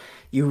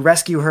you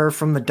rescue her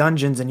from the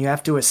dungeons, and you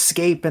have to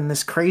escape, and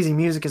this crazy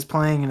music is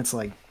playing, and it's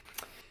like,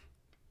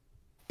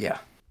 yeah.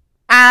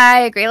 I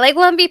agree. Like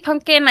Lumpy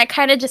Pumpkin, I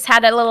kind of just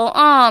had a little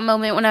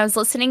moment when I was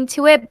listening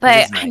to it.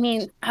 But nice. I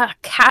mean,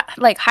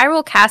 like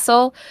Hyrule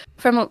Castle,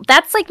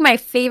 that's like my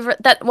favorite.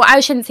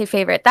 I shouldn't say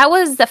favorite. That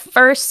was the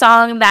first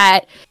song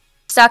that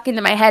stuck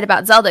into my head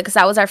about Zelda because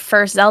that was our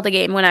first Zelda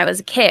game when I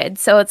was a kid.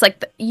 So it's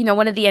like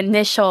one of the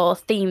initial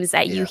themes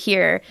that you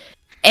hear,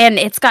 and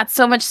it's got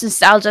so much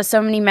nostalgia, so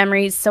many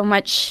memories, so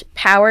much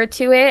power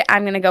to it.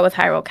 I'm gonna go with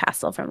Hyrule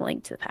Castle from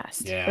Link to the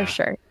Past for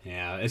sure.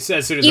 Yeah, as soon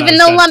as even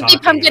though Lumpy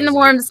Pumpkin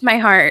warms my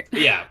heart.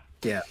 Yeah.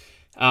 Yeah.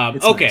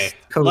 Okay,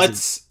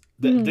 nice.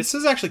 This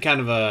is actually kind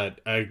of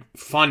a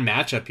fun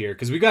matchup here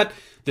because we got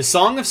the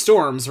Song of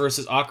Storms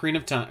versus Ocarina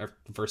of Time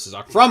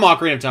from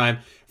Ocarina of Time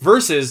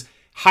versus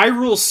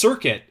Hyrule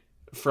Circuit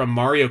from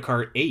Mario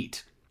Kart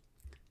 8.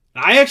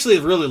 I actually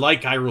really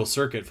like Hyrule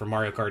Circuit from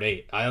Mario Kart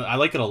 8. I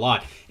like it a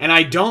lot, and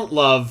I don't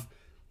love.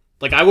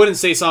 Like, I wouldn't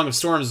say Song of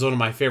Storms is one of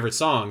my favorite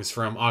songs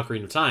from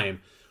Ocarina of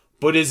Time,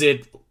 but is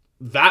it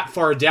that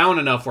far down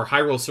enough where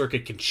Hyrule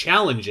Circuit can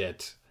challenge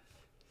it?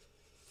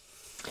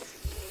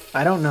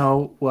 I don't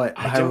know what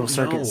Hyrule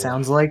Circuit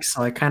sounds like,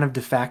 so I kind of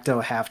de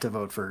facto have to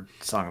vote for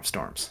Song of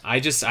Storms. I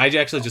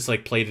actually just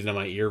like played it in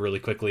my ear really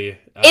quickly.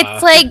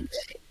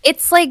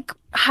 It's like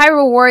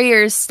Hyrule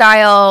Warriors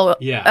style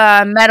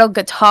metal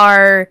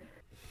guitar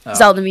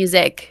Zelda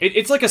music.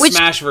 It's like a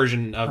Smash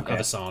version of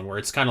a song where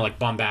it's kind of like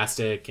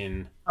bombastic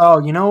and... Oh,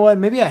 you know what?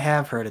 Maybe I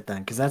have heard it then,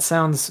 because that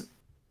sounds...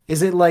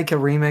 Is it like a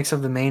remix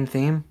of the main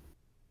theme?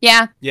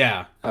 Yeah.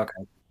 Yeah.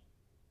 Okay.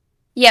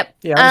 Yep.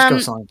 Yeah, I'll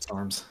just go Song of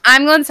Storms.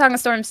 I'm going Song of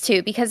Storms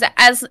too, because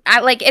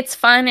it's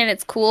fun and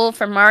it's cool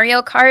for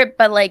Mario Kart,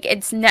 but like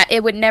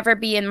it would never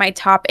be in my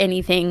top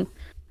anything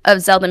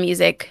of Zelda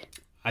music.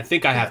 I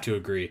think I have to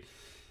agree.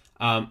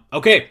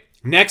 Okay,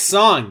 next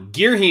song,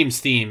 Girheim's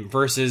theme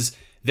versus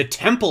the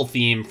Temple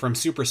theme from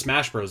Super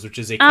Smash Bros., which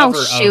is a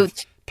cover of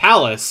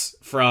Palace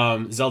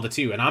from Zelda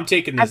 2, and I'm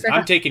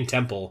taking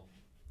Temple.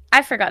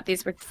 I forgot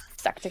these were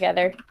stuck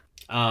together.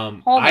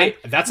 Hold on.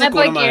 That's like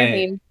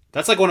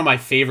one of my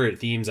favorite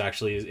themes.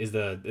 Actually, is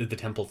the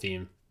Temple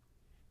theme.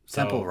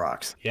 So, Temple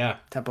rocks. Yeah,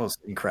 Temple's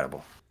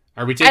incredible.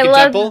 Are we taking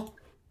Temple?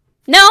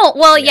 No.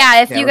 Well,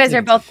 yeah. If you guys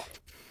are both,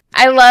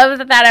 I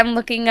love that I'm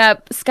looking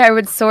up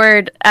Skyward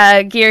Sword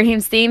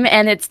Girheim's theme,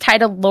 and it's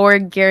titled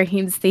Lord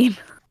Girheim's theme.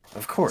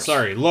 Of course.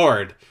 Sorry,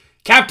 Lord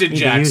Captain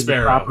Jack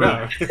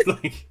Sparrow.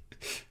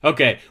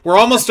 Okay, we're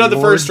almost done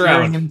the first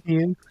round.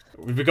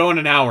 We've been going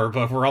an hour,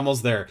 but we're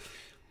almost there.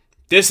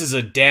 This is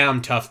a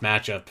damn tough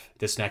matchup,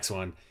 this next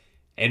one.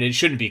 And it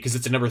shouldn't be, because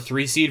it's a number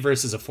 3 seed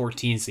versus a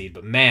 14 seed.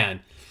 But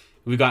man,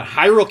 we've got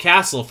Hyrule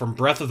Castle from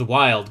Breath of the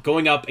Wild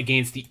going up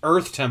against the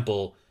Earth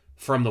Temple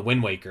from the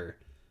Wind Waker.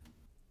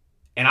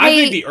 And I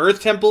think the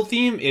Earth Temple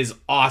theme is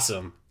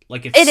awesome.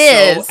 Like, it's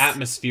so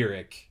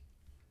atmospheric.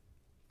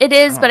 It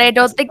is, but I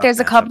don't think there's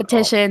a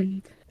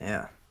competition.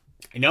 Yeah.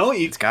 You know,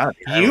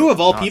 you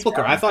of all people,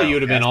 I thought you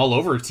would have been all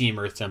over Team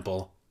Earth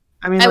Temple.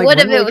 I mean, I would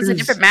if it was a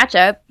different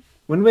matchup.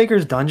 Wind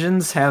Waker's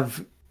dungeons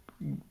have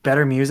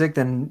better music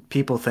than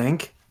people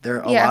think. A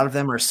lot of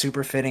them are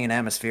super fitting and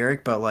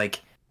atmospheric, but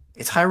like,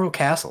 it's Hyrule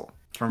Castle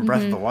from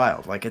Breath of the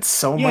Wild. Like, it's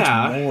so much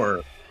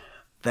more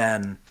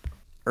than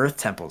Earth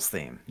Temple's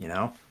theme, you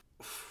know?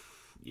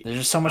 There's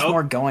just so much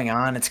more going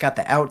on. It's got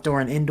the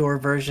outdoor and indoor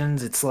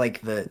versions. It's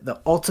like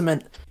the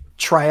ultimate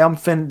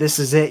triumphant, this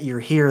is it, you're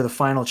here, the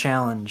final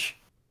challenge.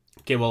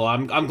 Okay, well,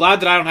 I'm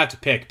glad that I don't have to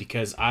pick,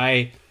 because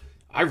I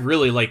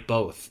really like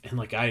both. And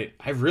like I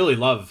really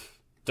love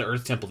the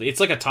Earth Temple. It's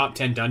like a top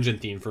 10 dungeon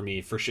theme for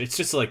me, for sure. It's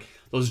just like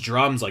those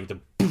drums, like the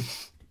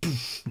boof,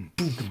 boof,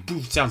 boof,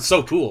 boof, sounds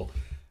so cool.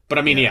 But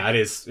I mean, yeah, it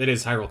is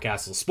Hyrule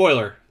Castle.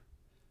 Spoiler,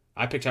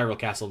 I picked Hyrule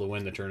Castle to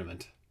win the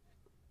tournament.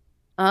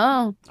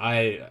 Oh.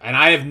 I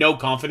have no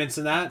confidence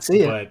in that,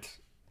 but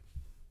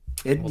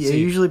it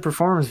usually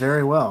performs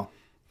very well.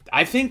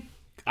 I think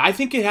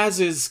it has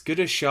as good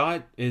a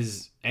shot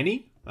as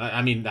any.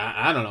 I mean,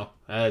 I don't know.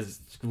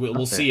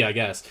 We'll see, I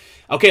guess.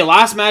 Okay,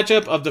 last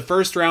matchup of the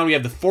first round. We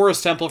have the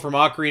Forest Temple from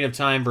Ocarina of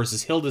Time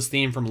versus Hilda's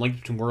theme from Link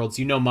Between Worlds.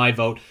 You know my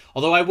vote.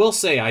 Although I will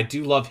say I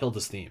do love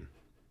Hilda's theme.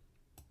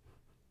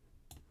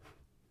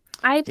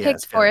 I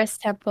picked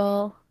Forest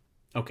Temple.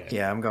 Okay.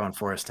 Yeah, I'm going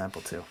Forest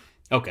Temple too.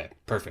 Okay,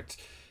 perfect.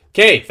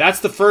 Okay,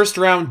 that's the first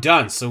round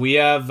done. So we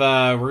have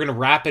we're gonna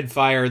rapid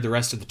fire the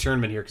rest of the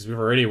tournament here because we've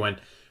already went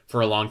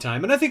for a long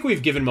time, and I think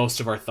we've given most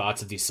of our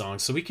thoughts of these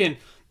songs, so we can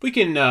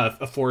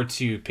afford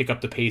to pick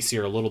up the pace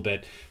here a little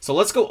bit. So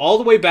let's go all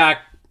the way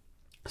back.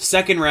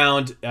 Second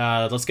round.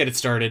 Let's get it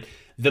started.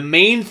 The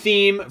main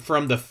theme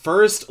from the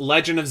first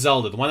Legend of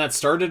Zelda, the one that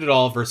started it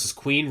all, versus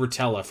Queen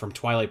Rutella from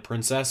Twilight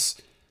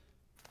Princess.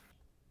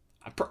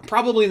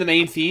 Probably the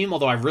main theme,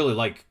 although I really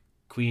like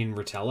Queen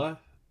Rutella.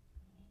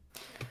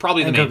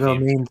 Probably the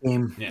main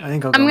theme. Yeah. I'm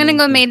gonna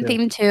go main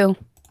theme too.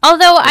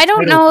 Although I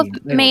don't know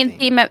if main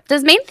theme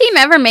does main theme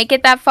ever make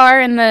it that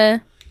far in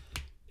the.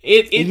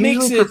 It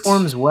makes usually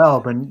performs well,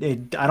 but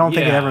I don't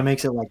think it ever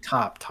makes it like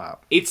top.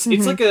 It's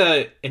like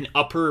an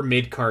upper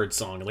mid card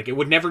song. Like, it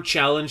would never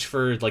challenge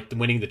for like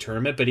winning the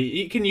tournament, but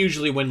it can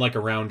usually win like a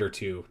round or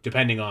two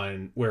depending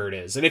on where it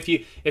is. And if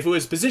it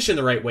was positioned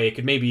the right way, it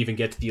could maybe even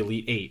get to the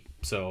Elite 8.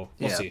 So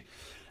we'll see.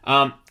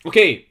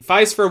 Okay,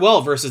 Fi's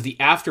Farewell versus the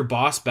after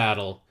boss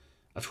battle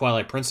of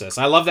Twilight Princess.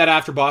 I love that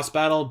after boss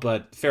battle,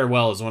 but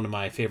Farewell is one of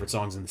my favorite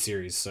songs in the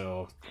series.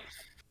 So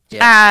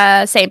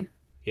same.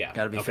 Yeah,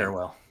 gotta be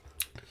Farewell.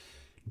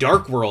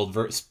 Dark World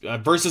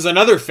versus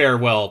another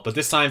Farewell, but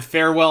this time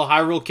Farewell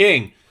Hyrule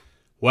King.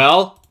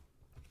 Well,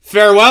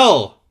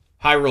 farewell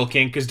Hyrule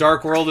King, because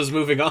Dark World is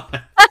moving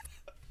on.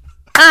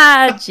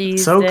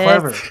 Jesus. So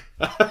clever.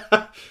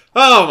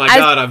 Oh my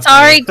God, I'm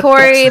sorry,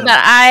 Corey, but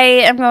I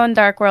am going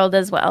Dark World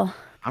as well.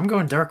 I'm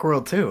going Dark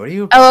World too. What are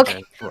you Oh,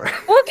 okay. for?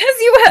 Well, because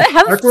you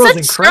have Dark World's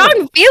such strong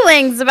incredible.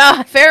 feelings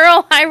about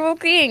Feral Hyrule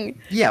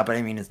King. Yeah, but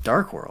I mean, it's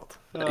Dark World.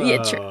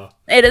 Yeah, true.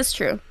 It is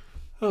true.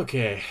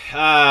 Okay.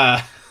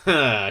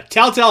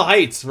 Telltale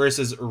Heights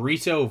versus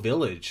Rito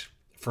Village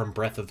from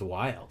Breath of the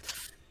Wild.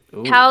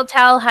 Ooh.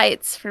 Telltale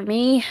Heights for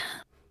me.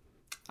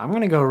 I'm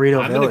gonna go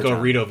Rito I'm Village. gonna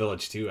go Rito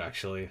Village too,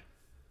 actually.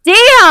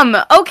 Damn.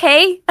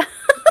 Okay.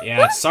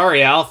 Yeah,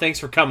 sorry, Al. Thanks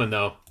for coming,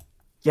 though.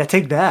 Yeah,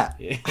 take that.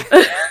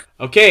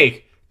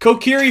 Okay,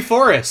 Kokiri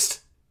Forest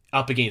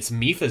up against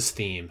Mifa's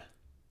theme.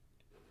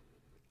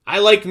 I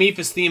like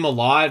Mifa's theme a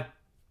lot,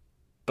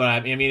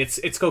 but I mean, it's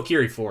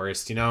Kokiri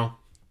Forest, you know.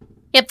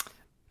 Yep.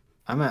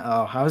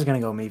 I was gonna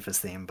go Mifa's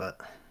theme, but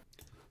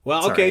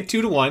Well, okay, right.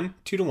 2-1,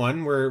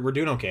 2-1. We're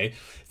doing okay.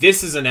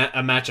 This is a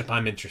matchup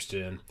I'm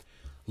interested in.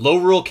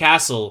 Lorule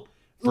Castle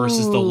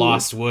versus the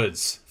Lost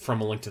Woods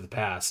from A Link to the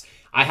Past.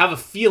 I have a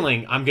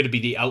feeling I'm going to be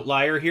the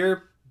outlier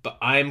here, but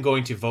I'm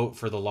going to vote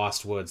for the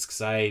Lost Woods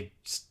because I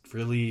just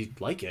really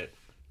like it.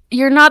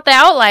 You're not the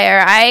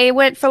outlier. I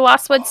went for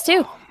Lost Woods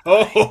too.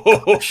 Oh!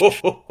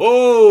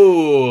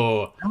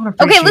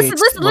 Okay, listen.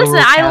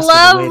 I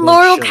love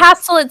Laurel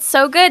Castle. It's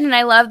so good, and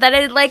I love that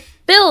it like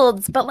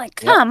builds. But like,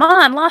 come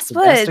on, Lost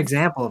Woods. Best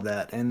example of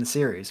that in the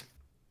series.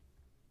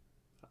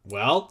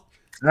 Well,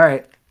 all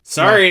right.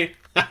 Sorry.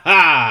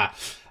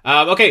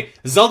 Okay,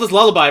 Zelda's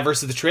Lullaby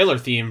versus the trailer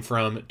theme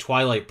from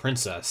Twilight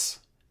Princess.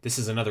 This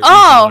is another easy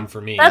one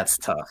for me. That's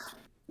tough.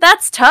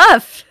 That's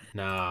tough.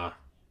 Nah.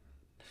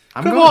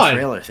 I'm Come going on.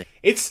 trailer theme.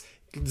 It's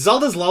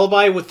Zelda's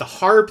Lullaby with the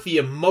harp, the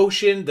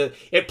emotion,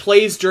 it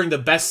plays during the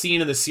best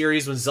scene in the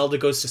series when Zelda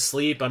goes to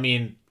sleep. I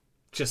mean,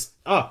 just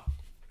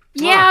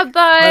Yeah,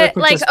 but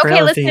like, okay,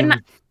 trailer listen. theme.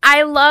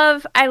 I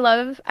love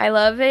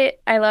it,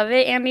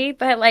 Andy.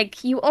 But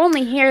like, you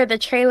only hear the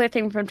trailer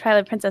theme from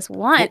Twilight Princess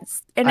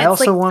once, and I it's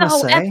also like wanna so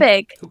say-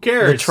 epic. Who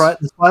cares?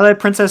 The Twilight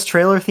Princess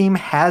trailer theme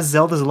has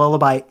Zelda's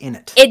Lullaby in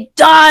it. It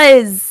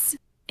does.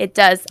 It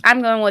does.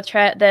 I'm going with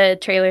the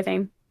trailer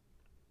theme.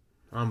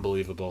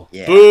 Unbelievable.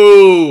 Yeah.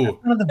 Boo!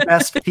 One of the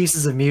best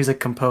pieces of music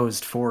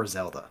composed for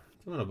Zelda.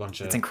 What a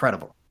bunch of It's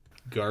incredible.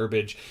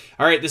 garbage.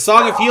 All right, the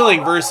Song of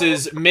Healing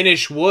versus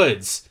Minish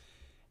Woods.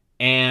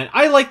 And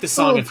I like the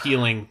Song of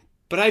Healing,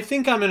 but I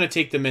think I'm going to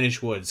take the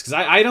Minish Woods because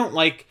I don't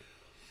like...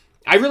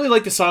 I really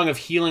like the Song of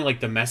Healing,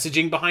 like the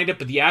messaging behind it,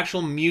 but the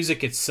actual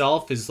music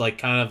itself is like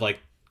kind of like...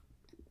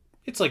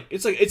 It's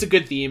a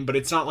good theme, but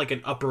it's not like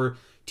an upper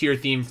tier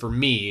theme for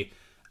me.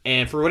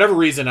 And for whatever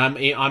reason, I'm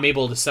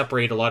able to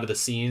separate a lot of the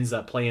scenes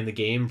that play in the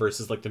game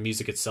versus like the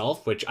music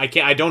itself, which I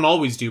don't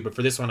always do, but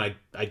for this one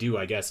I do,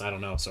 I guess. I don't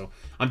know. So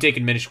I'm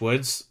taking Minish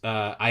Woods.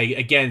 I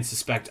again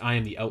suspect I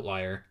am the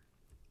outlier.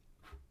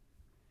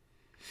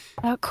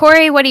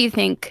 Corey, what do you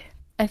think?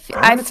 I feel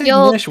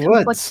Minish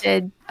Woods.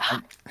 conflicted.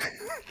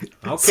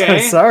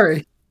 Okay.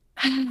 Sorry.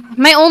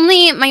 My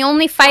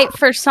only fight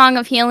for Song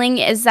of Healing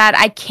is that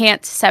I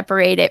can't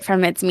separate it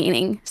from its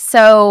meaning.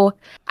 So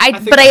I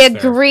think but I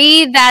that's fair.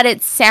 agree that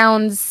it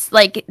sounds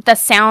like the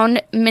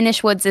sound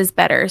Minish Woods is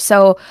better.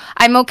 So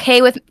I'm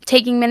okay with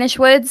taking Minish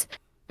Woods,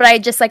 but I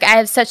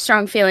have such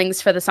strong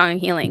feelings for the Song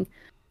of Healing.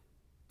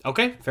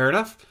 Okay, fair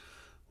enough.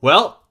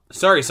 Well,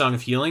 sorry, Song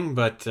of Healing,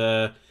 but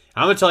I'm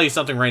going to tell you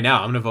something right now.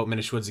 I'm going to vote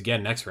Minish Woods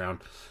again next round.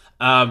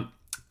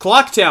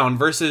 Clocktown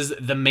versus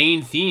the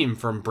main theme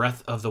from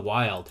Breath of the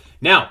Wild.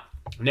 Now,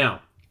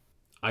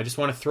 I just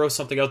want to throw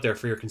something out there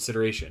for your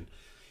consideration.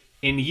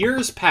 In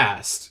years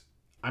past,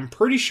 I'm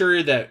pretty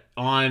sure that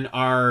on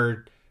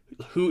our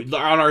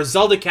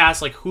Zelda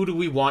cast, like who do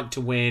we want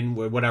to win,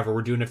 whatever,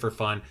 we're doing it for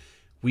fun.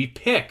 We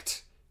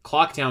picked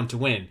Clocktown to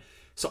win.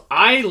 So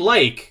I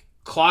like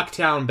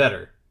Clocktown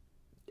better.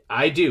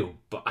 I do,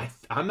 but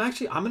I'm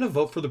going to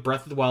vote for the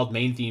Breath of the Wild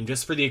main theme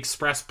just for the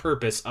express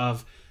purpose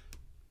of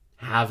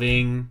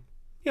having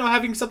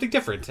something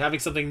different, having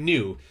something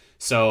new.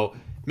 So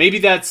maybe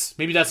that's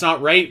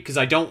not right because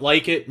I don't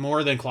like it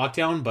more than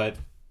Clocktown, but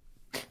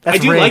That's I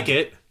do rigged. like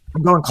it.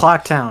 I'm going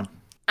Clocktown.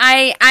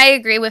 I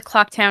agree with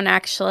Clocktown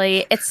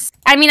actually.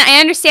 I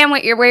understand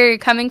where you're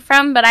coming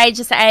from, but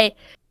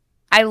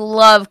I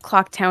love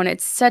Clocktown.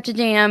 It's such a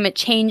jam. It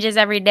changes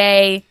every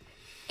day.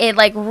 It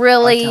like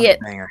really Clocktown's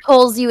a banger.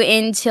 pulls you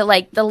into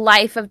like the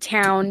life of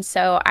town.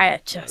 So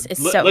it's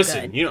so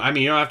Listen, good. you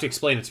don't have to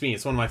explain it to me.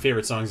 It's one of my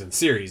favorite songs in the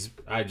series.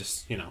 I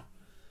just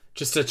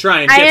just to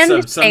try and I get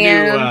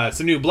understand.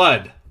 some new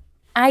blood.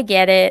 I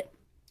get it.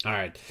 All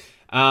right.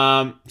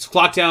 So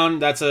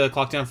Clocktown, that's a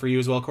Clocktown for you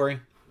as well, Corey?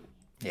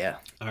 Yeah.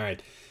 All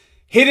right.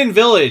 Hidden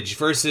Village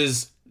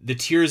versus the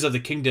Tears of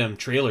the Kingdom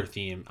trailer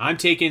theme. I'm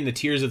taking the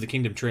Tears of the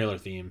Kingdom trailer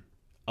theme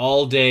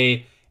all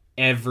day,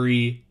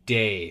 every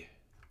day.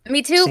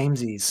 Me too. Oh,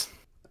 Samesies.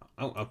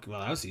 okay,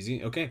 well, that was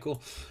easy. Okay,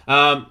 cool.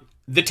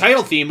 The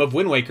title theme of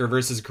Wind Waker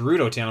versus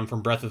Gerudo Town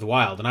from Breath of the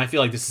Wild, and I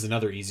feel like this is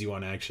another easy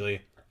one,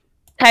 actually.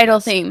 Title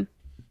theme.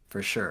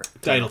 For sure.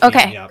 Title theme,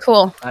 Okay, yeah.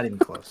 cool. Not even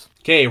close.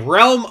 Okay,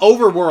 Realm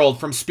Overworld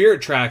from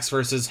Spirit Tracks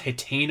versus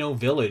Hitano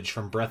Village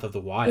from Breath of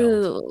the Wild.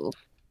 Ooh.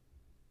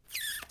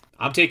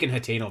 I'm taking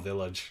Hitano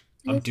Village.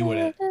 I'm doing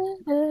it.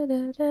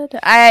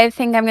 I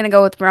think I'm gonna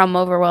go with Realm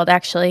Overworld.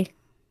 Actually,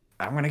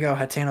 I'm gonna go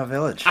Hateno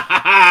Village.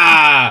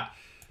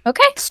 okay,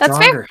 that's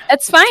Stronger. fair.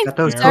 That's fine. Got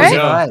those It's all cozy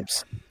right.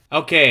 vibes.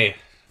 Okay,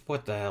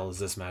 what the hell is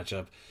this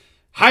matchup?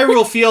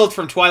 Hyrule Field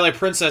from Twilight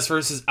Princess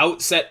versus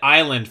Outset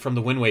Island from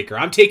the Wind Waker.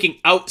 I'm taking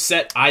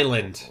Outset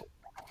Island.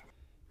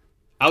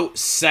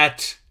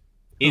 Outset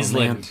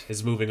Island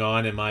is moving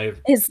on in my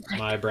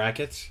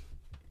bracket.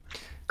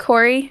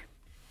 Corey.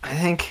 I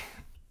think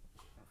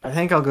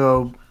I'll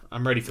go.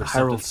 I'm ready for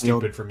Hyrule something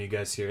Field. stupid from you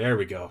guys here. There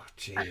we go.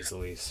 Jeez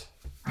Louise.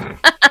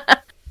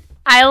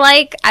 I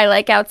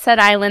like Outset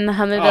Island. The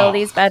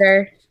hummability is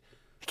better.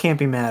 Can't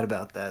be mad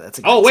about that. That's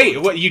a good Oh wait,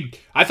 song. what you?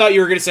 I thought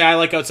you were gonna say I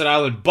like Outset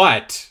Island,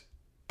 but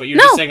you're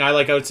just saying I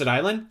like Outset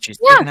Island. She's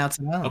Yeah. taking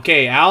Outset Island.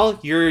 Okay, Al,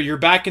 you're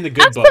back in the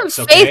good Have books.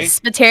 some Okay.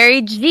 faith,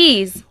 Spiteri.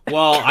 Jeez.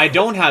 Well, I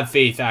don't have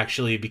faith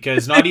actually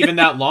because not even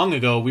that long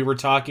ago we were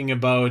talking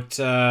about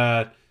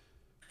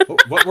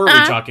what were we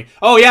talking?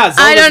 Oh yeah, I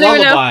Zelda's don't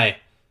even know. Lullaby.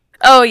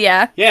 Oh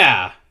yeah.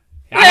 Yeah,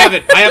 I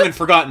haven't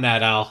forgotten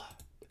that, Al.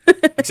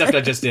 Except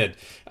I just did.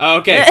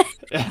 Okay,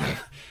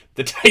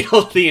 the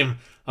title theme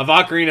of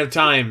Ocarina of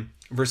Time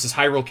versus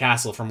Hyrule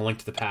Castle from A Link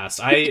to the Past.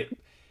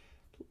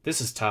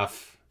 This is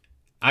tough.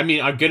 I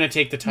mean, I'm gonna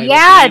take the title.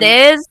 Yeah, theme.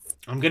 it is.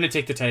 I'm gonna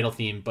take the title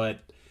theme, but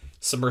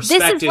some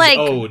respect is like-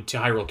 owed to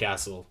Hyrule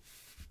Castle.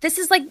 This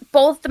is like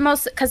both the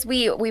most, because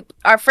we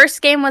our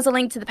first game was A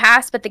Link to the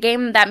Past, but the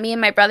game that me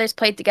and my brothers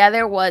played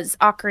together was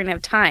Ocarina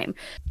of Time.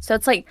 So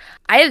it's like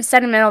I have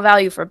sentimental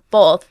value for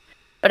both,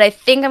 but I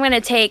think I'm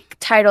gonna take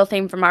title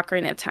theme from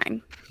Ocarina of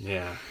Time.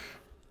 Yeah.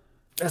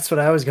 That's what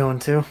I was going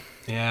to.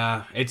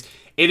 Yeah, it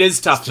is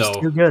tough It's just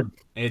though. too good.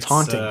 It's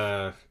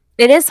haunting.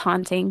 It is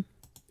haunting.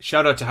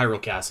 Shout out to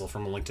Hyrule Castle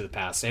from A Link to the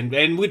Past, and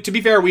to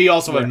be fair, we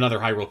also have another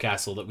Hyrule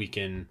Castle that we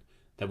can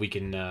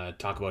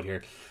talk about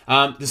here.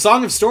 The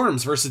Song of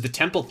Storms versus the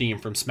Temple theme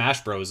from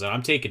Smash Bros. And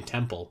I'm taking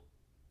Temple.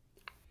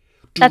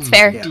 That's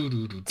fair. Yeah.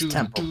 It's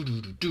Temple.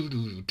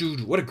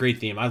 What a great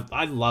theme!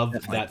 I love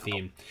that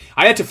theme.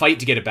 I had to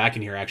fight to get it back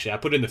in here. Actually, I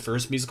put in the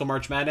first musical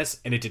March Madness,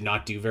 and it did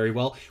not do very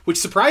well, which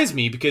surprised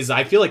me because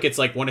I feel like it's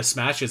like one of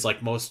Smash's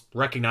like most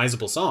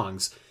recognizable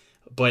songs,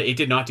 but it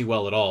did not do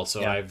well at all.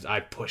 So I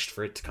pushed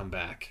for it to come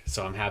back.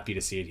 So I'm happy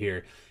to see it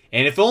here.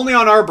 And if only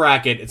on our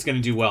bracket, it's going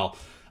to do well.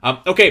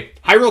 Okay,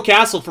 Hyrule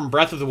Castle from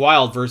Breath of the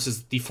Wild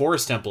versus the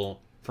Forest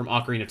Temple from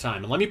Ocarina of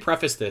Time. And let me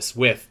preface this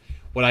with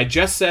what I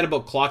just said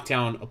about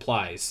Clocktown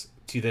applies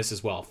to this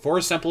as well.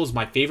 Forest Temple is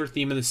my favorite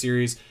theme in the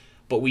series,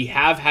 but we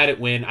have had it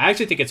win. I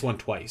actually think it's won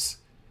twice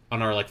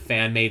on our like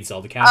fan-made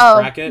Zelda cast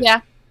bracket.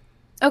 Yeah.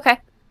 Okay.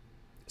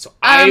 So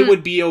I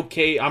would be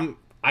okay. I'm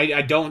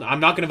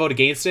not going to vote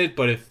against it,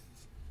 but if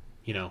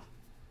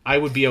I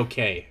would be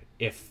okay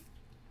if.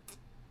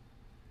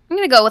 I'm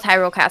gonna go with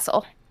Hyrule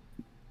Castle.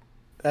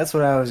 That's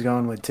what I was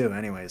going with too.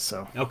 Anyways,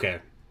 so Okay.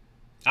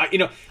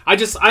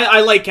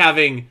 I like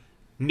having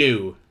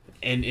new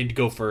and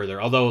go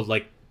further. Although,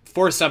 like,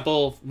 Forest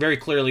Temple, very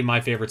clearly my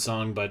favorite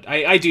song, but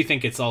I do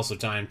think it's also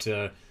time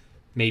to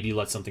maybe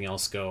let something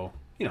else go.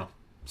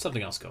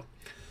 Something else go.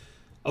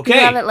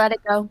 Okay. Love it, let it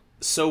go.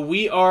 So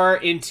we are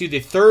into the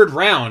third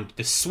round,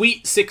 the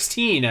Sweet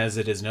 16, as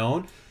it is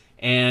known.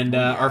 And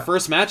our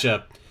first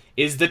matchup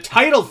is the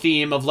title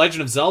theme of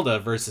Legend of Zelda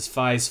versus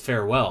Fi's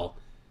Farewell.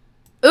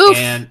 Oof.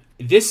 And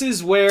this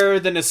is where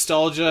the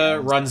nostalgia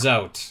runs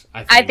out, I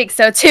think. I think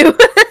so too.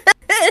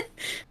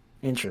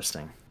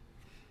 interesting.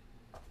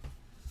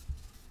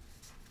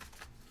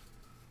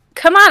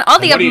 Come on, all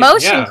the What do you-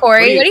 emotion, yeah,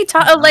 Corey. what do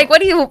you-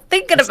 What are you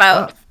thinking That's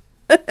about? tough.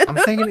 I'm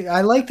thinking.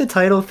 I like the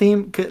title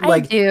theme. I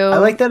do. I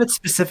like that it's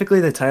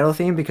specifically the title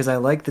theme because I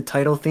like the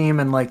title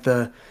theme and like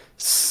the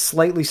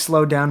slightly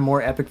slowed down,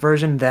 more epic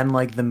version than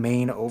like the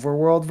main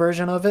overworld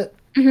version of it.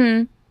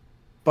 Mm-hmm.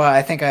 But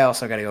I think I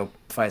also got to go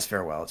Fi's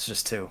Farewell. It's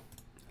just too.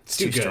 It's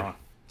too good. strong.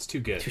 It's too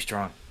good. Too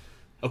strong.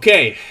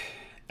 Okay.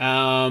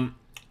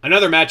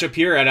 Another matchup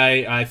here, and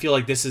I feel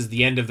like this is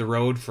the end of the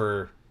road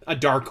for a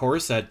dark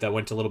horse that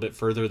went a little bit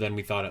further than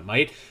we thought it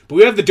might. But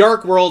we have the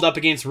Dark World up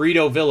against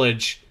Rito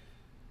Village,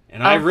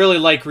 and I really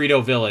like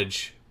Rito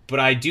Village, but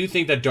I do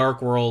think that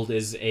Dark World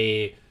is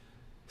a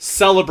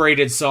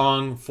celebrated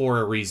song for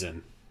a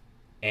reason,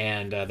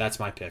 and that's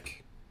my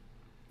pick.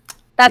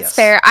 That's Yes.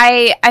 fair.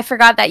 I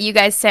forgot that you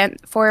guys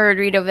sent forward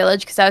Rito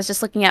Village because I was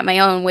just looking at my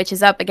own, which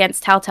is up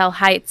against Telltale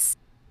Heights.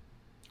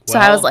 So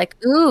I was Well, like,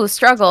 ooh,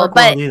 struggle. Dark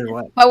But World either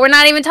way. we're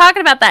not even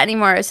talking about that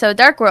anymore. So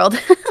Dark World.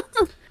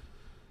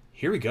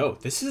 here we go.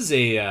 This is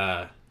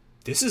a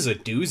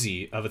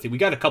doozy of a thing. We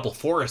got a couple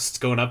forests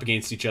going up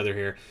against each other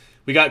here.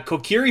 We got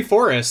Kokiri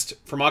Forest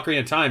from Ocarina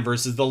of Time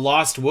versus the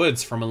Lost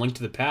Woods from A Link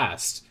to the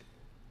Past.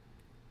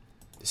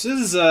 This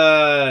is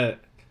a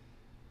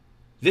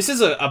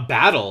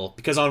battle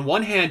because on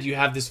one hand you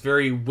have this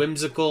very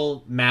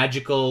whimsical,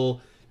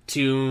 magical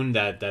tune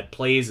that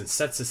plays and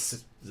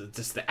sets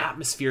the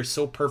atmosphere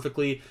so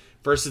perfectly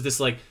versus this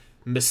like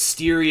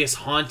mysterious,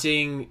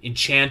 haunting,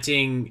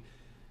 enchanting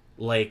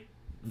like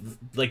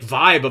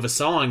vibe of a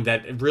song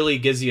that really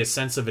gives you a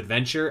sense of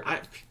adventure.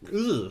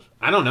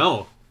 I don't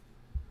know.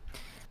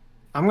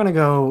 I'm gonna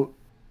go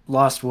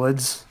Lost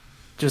Woods,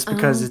 just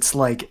because it's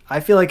like, I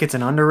feel like it's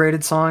an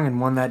underrated song and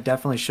one that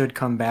definitely should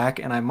come back,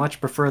 and I much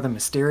prefer the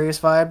mysterious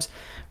vibes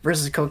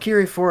versus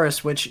Kokiri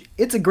Forest, which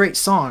it's a great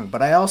song,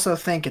 but I also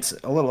think it's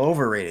a little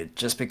overrated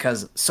just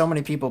because so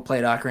many people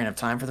played Ocarina of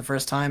Time for the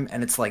first time,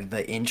 and it's like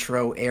the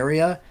intro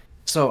area,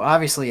 so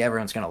obviously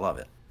everyone's gonna love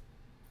it.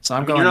 So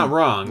I'm going. You're not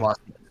wrong.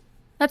 Lost Woods.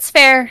 That's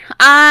fair.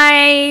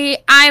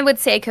 I would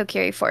say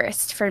Kokiri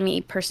Forest for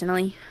me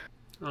personally.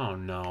 Oh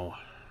no.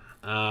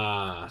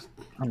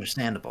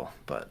 Understandable,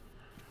 but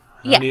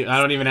Yeah. I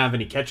don't even have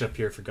any ketchup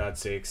here, for God's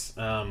sakes.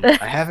 I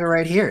have it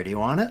right here. Do you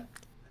want it?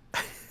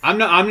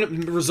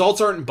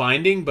 Results aren't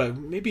binding, but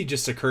maybe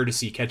just a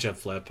courtesy ketchup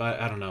flip.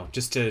 I don't know,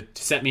 just to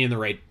set me in the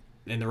right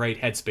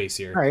headspace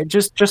here. All right,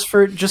 just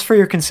for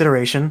your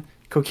consideration,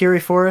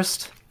 Kokiri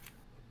Forest,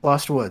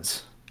 Lost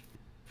Woods.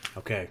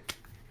 Okay.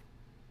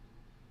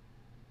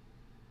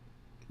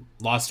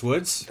 Lost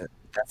Woods?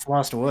 That's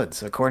Lost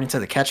Woods, according to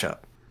the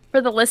ketchup.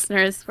 For the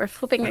listeners, we're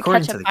flipping the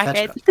According ketchup to the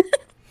packet. ketchup.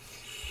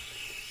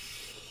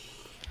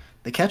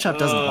 The ketchup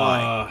doesn't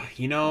lie.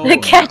 You know, The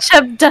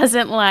ketchup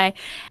doesn't lie.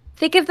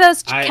 Think of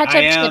those I ketchup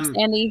am- chips,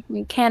 Andy,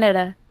 from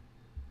Canada.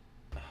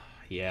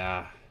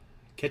 Yeah,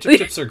 ketchup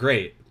chips are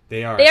great.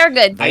 They are. They are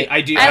good.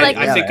 I do. I like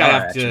I them. think Yeah, I they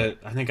have are, to.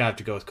 I think I have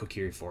to go with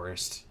Kokiri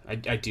Forest. I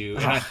do,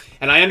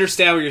 and I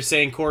understand what you're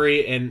saying,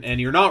 Corey,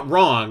 and you're not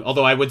wrong.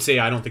 Although I would say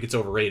I don't think it's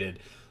overrated.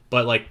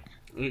 But like,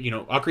 you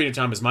know, Ocarina of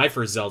Time is my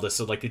first Zelda,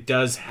 so like it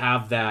does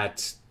have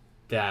that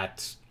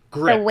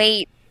grip. The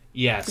weight.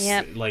 Yes,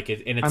 Yep. like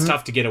it, and it's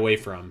tough to get away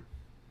from.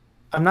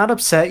 I'm not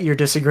upset you're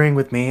disagreeing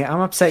with me.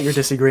 I'm upset you're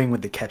disagreeing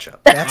with the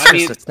ketchup. That's I just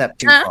mean- a step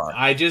too far.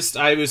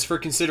 I was for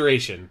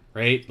consideration,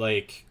 right?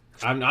 Like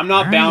I'm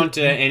not bound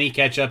to any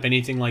ketchup,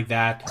 anything like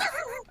that.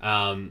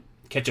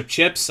 Ketchup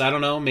chips, I don't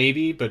know,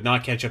 maybe, but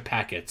not ketchup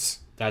packets.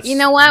 That's You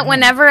know what?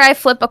 Whenever I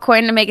flip a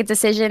coin to make a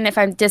decision, if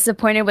I'm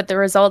disappointed with the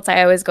results,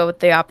 I always go with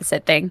the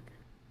opposite thing.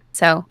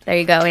 So there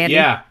you go, Andy.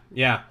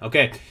 Yeah,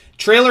 okay.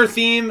 Trailer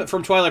theme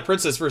from Twilight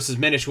Princess versus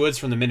Minish Woods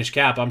from the Minish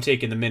Cap. I'm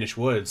taking the Minish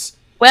Woods.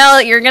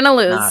 Well, you're gonna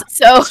lose. Nah,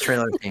 So It's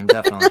trailer theme,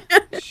 definitely.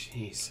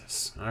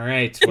 Jesus. All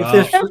right.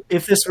 Well,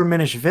 If this were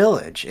Minish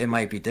Village, it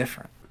might be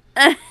different.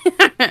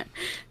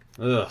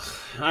 ugh.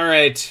 All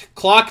right.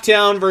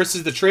 Clocktown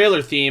versus the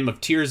trailer theme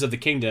of Tears of the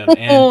Kingdom.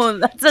 And oh,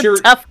 that's a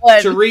tough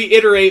one. to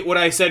reiterate what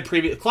I said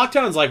previously,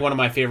 Clocktown is like one of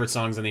my favorite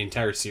songs in the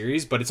entire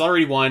series, but it's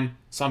already won,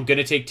 so I'm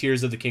gonna take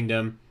Tears of the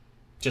Kingdom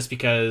just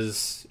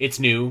because it's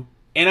new,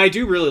 and I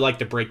do really like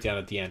the breakdown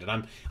at the end, and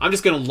I'm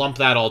just gonna lump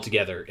that all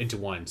together into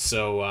one.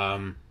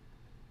 So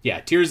yeah,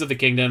 Tears of the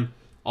Kingdom.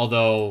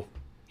 Although,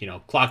 you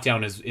know,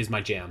 Clocktown is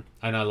my jam,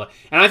 and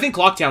I think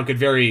Clocktown could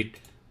very,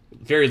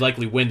 very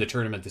likely win the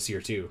tournament this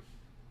year too.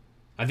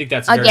 I think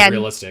that's very Again.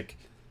 realistic.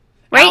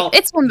 Right? Al,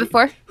 It's won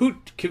before.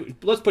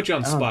 let's put you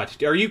on the Oh.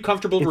 spot. Are you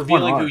comfortable It's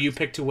revealing won who ours. you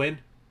picked to win?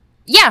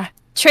 Yeah.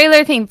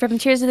 Trailer theme from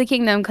Tears of the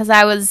Kingdom because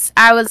I was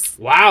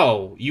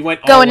Wow, you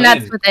went all going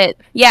nuts in. with it.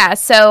 Yeah,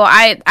 so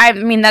I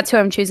mean that's who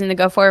I'm choosing to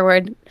go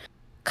forward.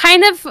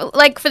 Kind of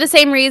like for the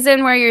same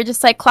reason where you're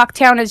just like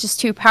Clocktown is just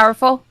too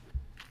powerful.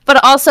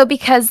 But also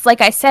because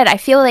like I said, I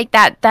feel like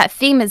that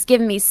theme has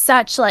given me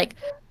such like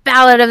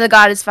Ballad of the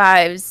Goddess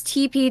vibes,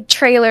 TP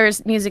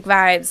trailers, music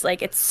vibes.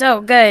 Like it's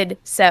so good.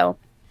 So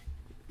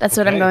that's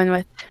what I'm Okay. going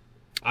with.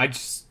 I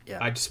just Yeah.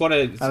 want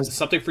to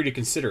something for you to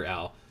consider,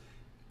 Al.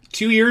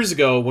 2 years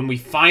ago, when we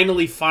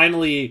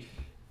finally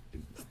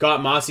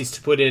got Mossies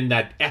to put in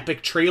that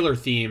epic trailer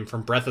theme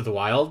from Breath of the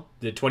Wild,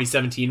 the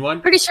 2017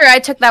 one, Pretty sure I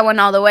took that one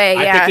all the way.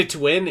 I Yeah. picked it to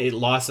win. It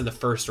lost in the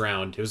first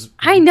round. It was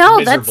I know,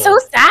 miserable. that's so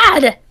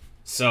sad.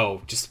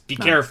 So just be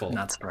careful.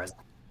 Not surprising.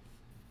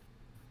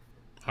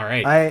 All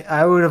right.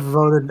 I would have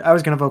voted. I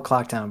was gonna vote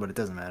Clocktown, but it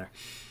doesn't matter.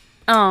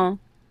 Oh.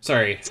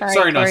 Sorry,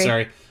 Sorry, not Corey.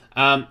 sorry.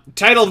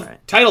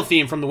 Title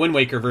theme from the Wind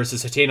Waker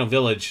versus Hateno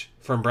Village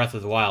from Breath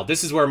of the Wild.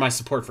 This is where my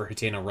support for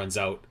Hateno runs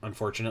out,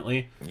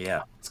 unfortunately.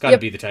 Yeah, It's got to Yep.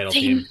 be the title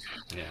Same. theme.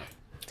 Yeah.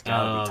 it's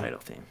gotta be title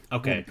theme.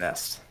 okay. The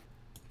best.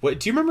 What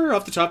do you remember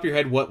off the top of your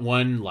head what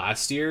won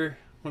last year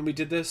when we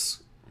did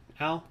this,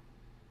 Al?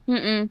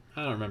 Mm-mm.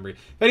 I don't remember. If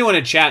anyone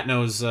in chat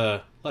knows,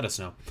 let us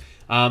know.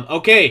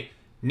 Okay,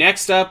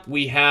 next up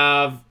we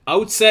have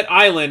Outset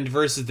Island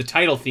versus the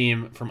title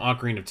theme from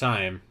Ocarina of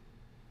Time.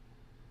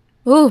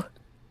 Ooh.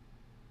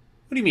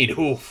 What do you mean,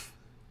 oof?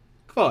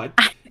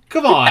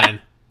 Come on.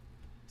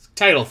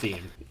 Title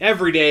theme.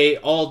 Every day,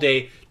 all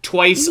day,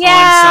 twice on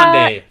Yeah.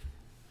 Sunday.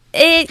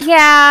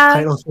 Yeah.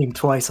 Title theme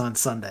twice on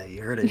Sunday.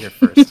 You heard it here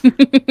first.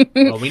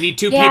 Well, we need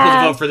two people to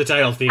Yeah. vote for the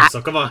title theme,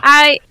 so come on.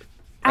 I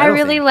Title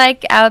really theme.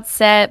 like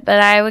Outset, but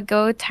I would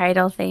go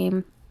title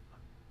theme.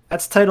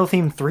 That's title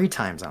theme 3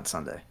 times on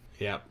Sunday.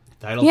 Yeah.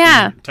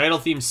 Yeah. Title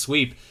theme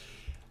sweep.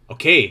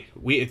 Okay,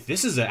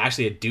 this is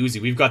actually a doozy.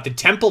 We've got the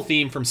temple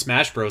theme from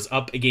Smash Bros.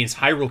 Up against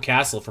Hyrule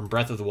Castle from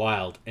Breath of the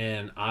Wild,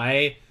 and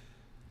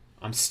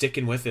I'm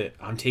sticking with it.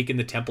 I'm taking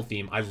the temple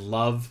theme. I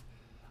love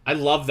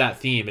that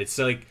theme. It's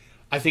like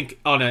I think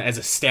as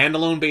a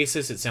standalone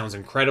basis, it sounds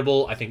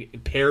incredible. I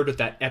think paired with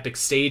that epic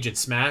stage in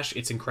Smash,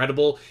 it's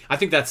incredible. I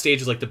think that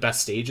stage is like the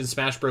best stage in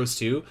Smash Bros.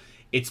 Too.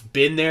 it's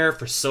been there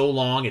for so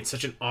long. It's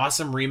such an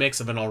awesome remix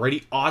of an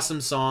already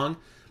awesome song,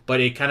 but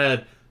it kind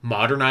of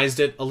modernized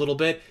it a little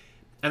bit.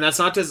 And that's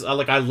not just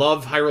like I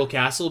love Hyrule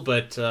Castle,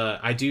 but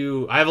I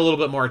have a little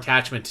bit more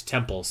attachment to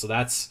Temple, so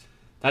that's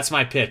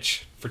my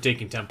pitch for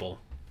taking Temple.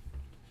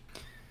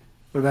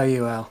 What about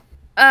you, Al?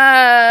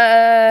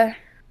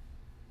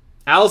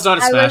 Al's not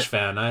a Smash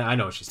fan. I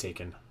know what she's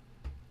taking.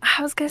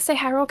 I was gonna say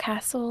Hyrule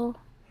Castle.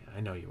 Yeah,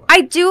 I know you are.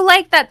 I do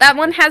like that. That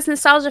one has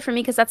nostalgia for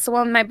me because that's the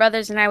one my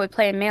brothers and I would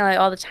play in Melee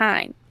all the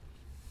time.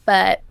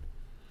 But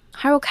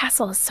Hyrule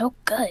Castle is so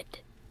good.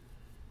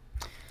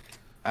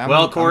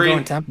 Corey, I'm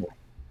going Temple.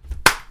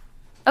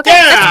 Okay,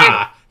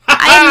 yeah!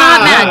 I am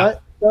not mad.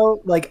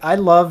 So, like, I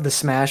love the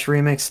Smash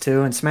remix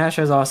too, and Smash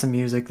has awesome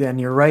music.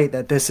 And you're right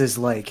that this is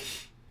like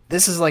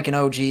an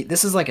OG.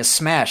 This is like a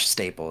Smash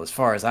staple as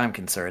far as I'm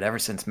concerned, ever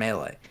since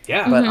Melee.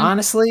 Yeah. But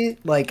honestly,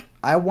 like,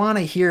 I want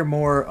to hear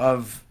more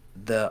of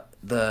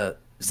the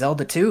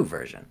Zelda 2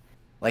 version,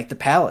 like the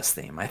Palace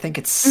theme. I think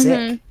it's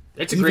sick.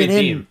 It's a great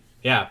theme.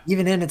 Yeah.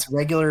 Even in its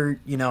regular,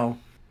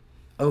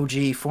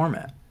 OG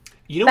format.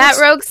 You know Bat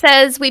Rogue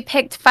says we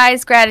picked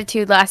Fi's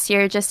Gratitude last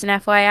year, just an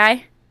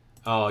FYI.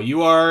 Oh,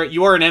 you are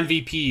an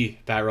MVP,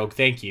 Bat Rogue.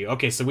 Thank you.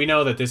 Okay, so we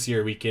know that this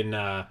year we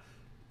can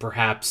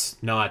perhaps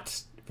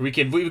not. We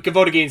can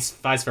vote against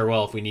Fi's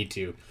Farewell if we need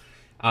to.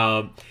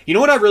 You know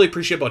what I really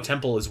appreciate about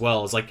Temple as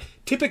well is, like,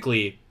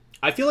 typically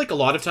I feel like a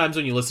lot of times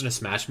when you listen to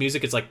Smash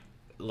music, it's like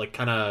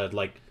kind of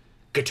like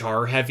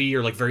guitar heavy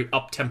or like very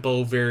up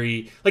tempo,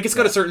 very like it's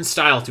got a certain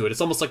style to it.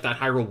 It's almost like that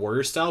Hyrule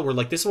Warriors style, where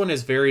like this one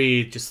is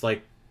very just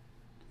like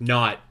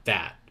not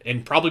that,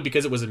 and probably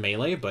because it was in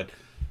Melee, but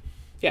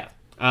yeah.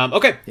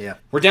 Okay. Yeah.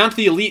 We're down to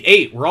the Elite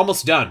 8. We're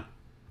almost done.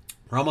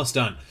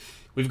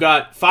 We've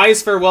got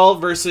Fi's Farewell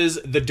versus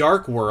The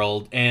Dark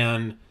World,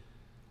 and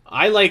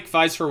I like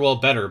Fi's Farewell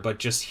better, but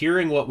just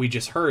hearing what we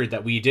just heard,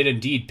 that we did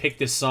indeed pick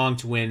this song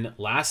to win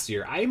last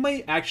year, I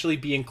might actually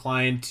be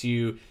inclined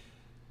to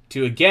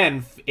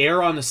again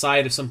err on the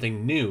side of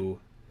something new,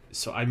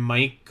 so I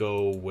might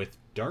go with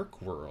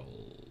Dark World.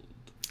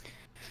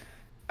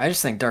 I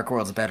just think Dark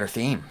World's a better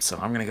theme, so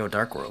I'm going to go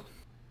Dark World.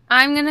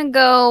 I'm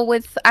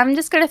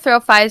just going to throw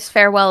Fi's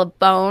Farewell a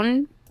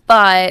bone,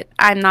 but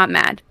I'm not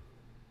mad.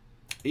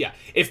 Yeah,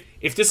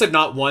 if this had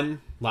not won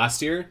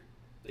last year,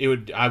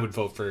 I would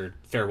vote for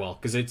Farewell,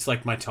 because it's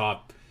like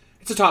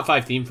it's a top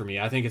 5 theme for me.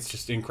 I think it's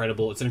just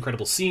incredible. It's an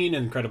incredible scene,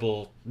 an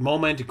incredible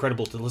moment,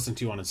 incredible to listen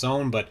to on its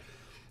own, but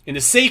in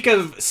the sake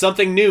of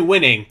something new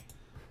winning,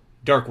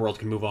 Dark World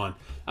can move on.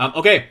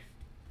 Okay.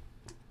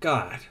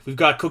 God, we've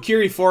got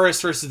Kokiri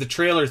Forest versus the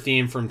trailer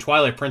theme from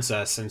Twilight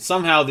Princess, and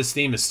somehow this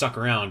theme is stuck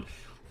around.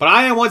 But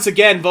I am once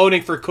again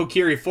voting for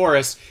Kokiri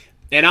Forest,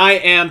 and I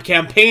am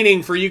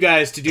campaigning for you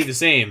guys to do the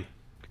same.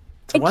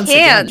 It's once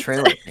again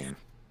trailer theme.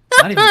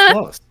 Not even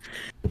close.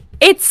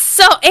 It's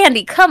so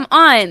Andy, come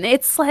on!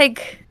 It's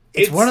like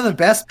it's one of the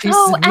best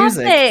pieces of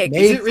music. Epic.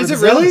 Is it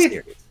really?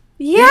 Series.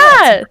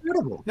 Yeah. It's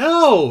incredible.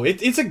 No,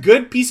 it's a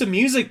good piece of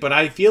music, but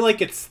I feel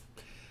like it's.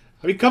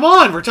 I mean, come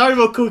on, we're talking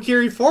about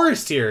Kokiri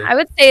Forest here. I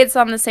would say it's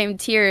on the same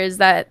tier as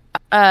that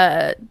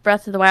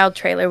Breath of the Wild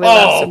trailer we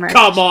love so much.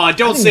 Come on,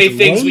 don't say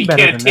things we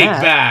can't take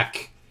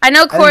back. I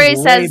know Corey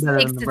says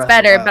thinks it's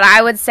better, but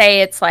I would say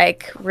it's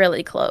like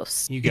really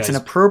close. It's an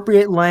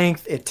appropriate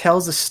length. It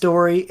tells a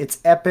story. It's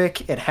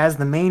epic. It has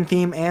the main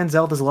theme and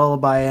Zelda's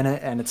Lullaby in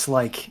it, and it's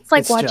like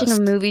watching a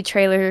movie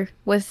trailer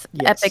with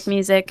epic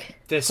music.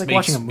 This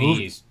makes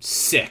me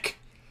sick.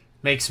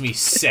 Makes me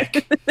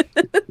sick.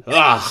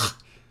 Ugh.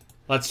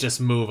 Let's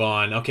just move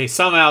on. Okay,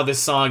 somehow this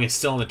song is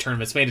still in the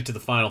tournament. It's made it to the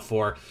Final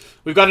Four.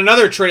 We've got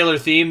another trailer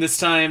theme, this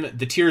time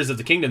the Tears of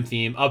the Kingdom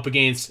theme, up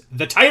against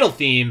the title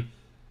theme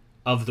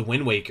of the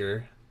Wind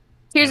Waker.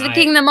 Tears of the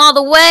Kingdom all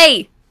the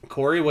way!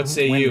 Corey, what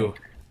say you?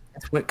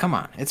 Come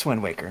on, it's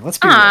Wind Waker. Let's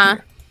be real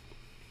here.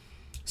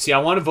 See, I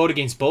want to vote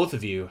against both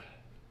of you,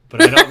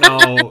 but I don't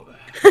know.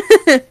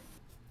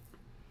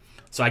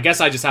 So I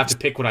guess I just have to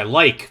pick what I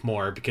like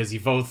more, because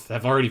you both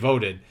have already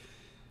voted.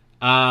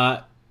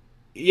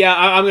 Yeah,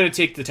 I'm going to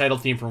take the title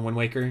theme from Wind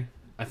Waker.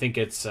 I think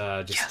it's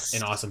just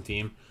an awesome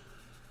theme.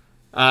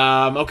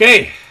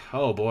 Okay.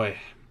 Oh, boy.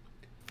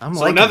 I'm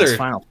liking this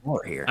Final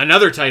Four here.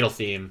 Another title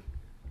theme.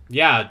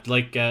 Yeah,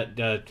 like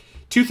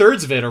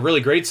 2/3 of it are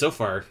really great so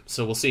far,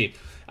 so we'll see.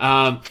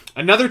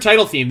 Another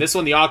title theme. This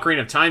one, the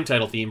Ocarina of Time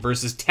title theme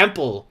versus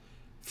Temple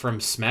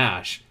from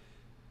Smash.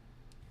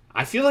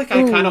 I feel like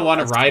I kind of want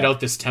to ride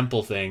out this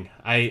Temple thing.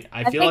 I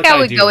feel like I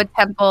would go with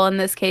Temple in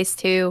this case,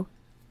 too.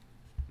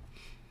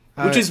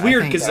 Which is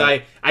weird, because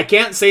I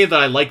can't say that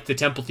I like the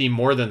Temple theme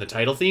more than the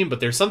title theme, but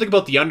there's something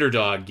about the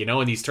underdog,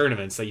 in these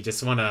tournaments that you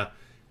just want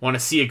to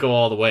see it go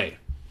all the way.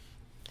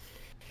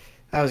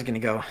 I was going to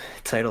go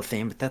title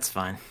theme, but that's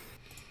fine.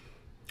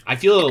 I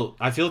feel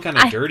kind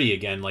of dirty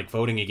again, like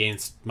voting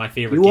against my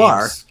favorite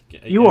games.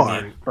 You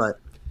are, but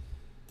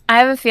I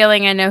have a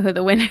feeling I know who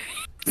the winner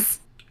is.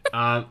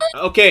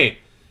 Okay,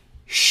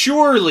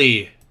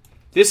 surely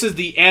this is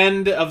the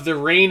end of the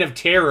reign of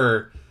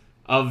terror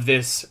of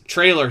this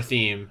trailer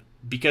theme,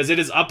 because it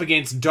is up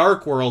against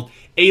Dark World,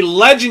 a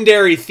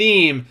legendary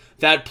theme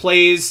that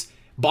plays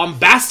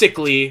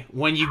bombastically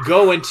when you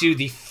go into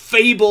the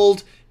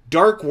fabled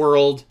Dark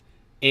World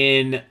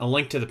in A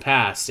Link to the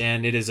Past.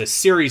 And it is a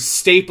series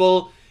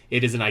staple.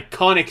 It is an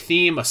iconic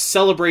theme, a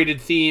celebrated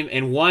theme,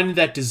 and one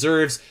that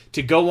deserves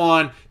to go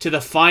on to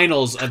the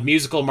finals of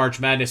Musical March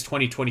Madness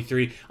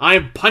 2023. I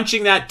am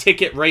punching that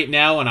ticket right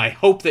now, and I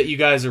hope that you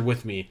guys are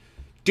with me.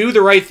 Do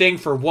the right thing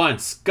for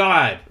once.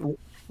 God.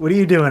 What are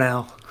you doing,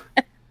 Al?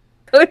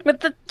 Going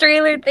with the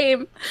trailer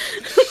theme.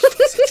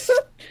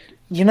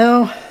 You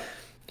know,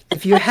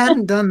 if you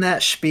hadn't done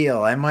that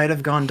spiel, I might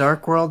have gone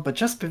Dark World, but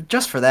just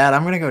for that,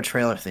 I'm going to go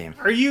trailer theme.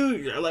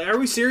 Are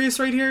we serious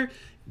right here?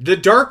 The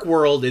Dark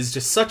World is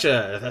just such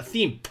a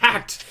theme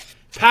packed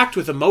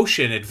with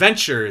emotion,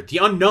 adventure, the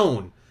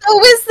unknown.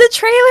 So is the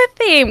trailer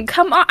theme.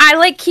 Come on.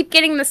 I keep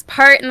getting this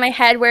part in my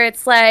head where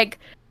it's like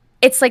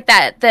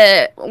that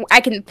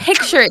I can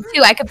picture it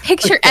too. I can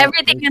picture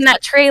everything in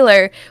that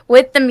trailer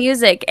with the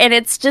music, and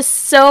it's just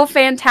so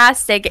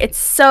fantastic. It's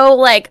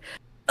so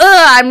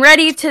I'm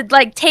ready to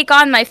take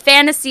on my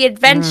fantasy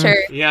adventure.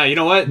 Yeah, you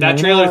know what? That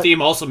trailer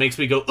theme also makes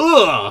me go,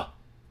 ugh.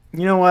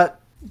 You know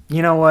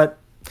what?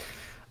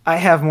 I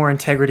have more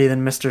integrity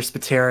than Mr.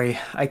 Spiteri.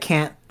 I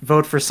can't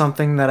vote for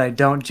something that I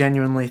don't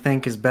genuinely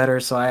think is better,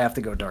 so I have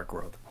to go Dark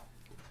World.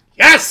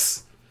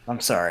 Yes!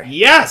 I'm sorry.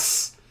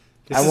 Yes!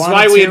 This is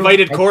why we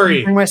invited Corey. I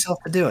couldn't bring myself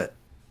to do it.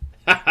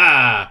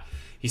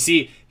 You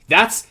see,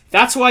 that's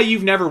why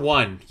you've never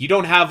won. You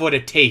don't have what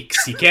it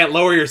takes. You can't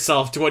lower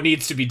yourself to what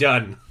needs to be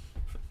done.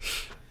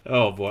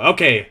 Oh boy.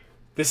 Okay.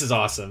 This is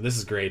awesome. This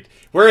is great.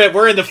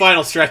 We're in the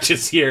final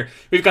stretches here.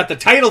 We've got the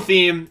title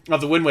theme of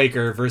the Wind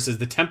Waker versus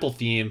the temple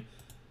theme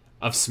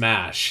of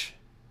Smash.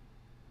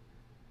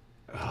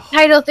 Oh.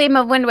 Title theme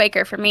of Wind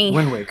Waker for me.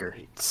 Wind Waker.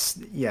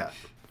 Yeah,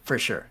 for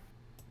sure.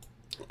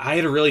 I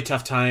had a really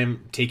tough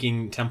time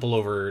taking Temple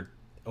over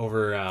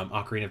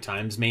Ocarina of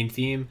Time's main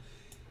theme.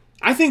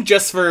 I think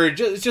just for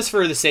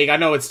the sake, I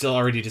know it's still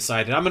already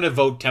decided. I'm going to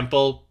vote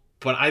Temple,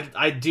 but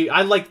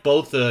I like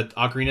both the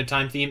Ocarina of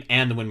Time theme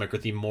and the Wind Waker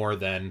theme more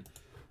than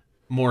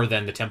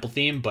the Temple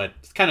theme, but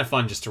it's kind of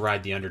fun just to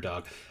ride the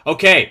underdog.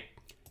 Okay,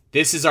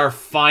 this is our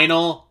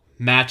final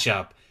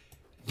matchup.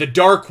 The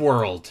Dark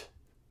World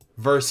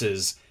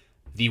versus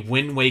the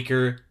Wind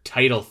Waker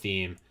title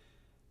theme.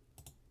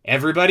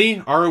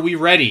 Everybody, are we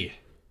ready?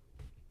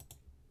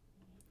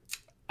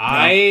 No.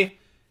 I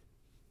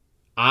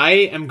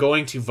am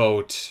going to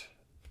vote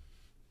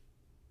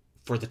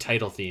for the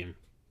title theme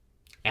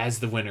as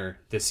the winner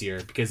this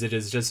year because it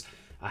is just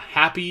a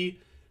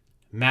happy,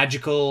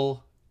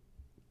 magical,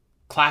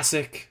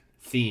 classic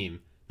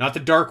theme. Not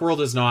that Dark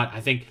World is not. I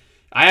think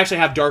I actually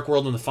have Dark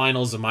World in the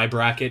finals of my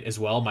bracket as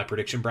well, my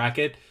prediction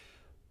bracket.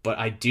 But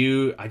I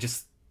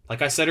just,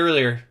 like I said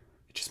earlier,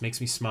 it just makes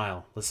me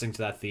smile listening to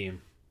that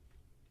theme.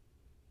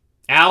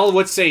 Al,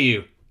 what say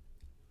you?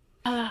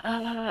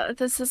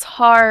 This is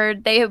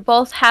hard. They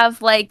both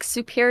have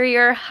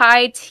superior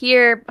high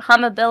tier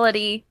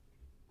hummability.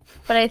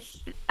 But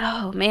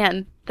oh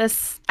man,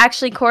 this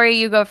actually, Corey,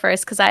 you go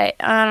first because I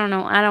don't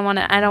know. I don't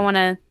want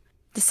to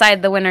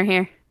decide the winner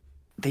here.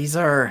 These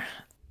are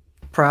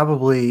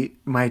probably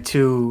my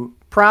two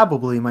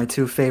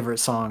favorite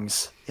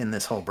songs in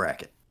this whole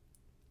bracket.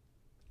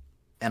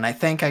 And I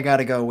think I got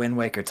to go Wind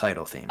Waker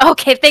title theme.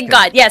 Okay, thank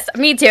God. Yes,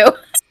 me too.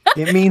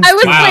 It means I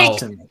was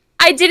to me.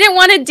 I didn't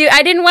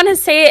want to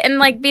say it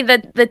and be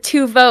the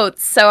two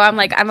votes. So I'm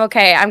I'm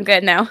okay. I'm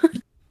good now.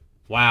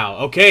 Wow.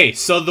 Okay,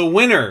 so the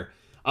winner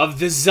of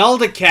the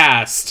Zelda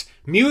Cast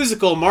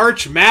Musical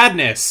March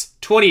Madness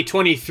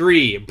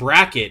 2023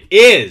 bracket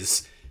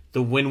is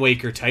the Wind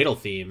Waker title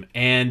theme,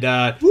 and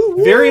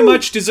very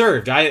much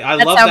deserved. I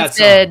love that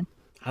song. Good.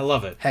 I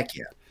love it. Heck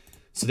yeah.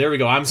 So there we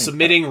go. I'm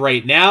submitting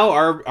right now.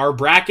 Our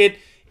bracket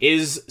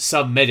is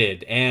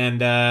submitted,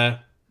 and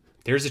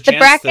there's a chance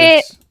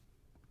bracket,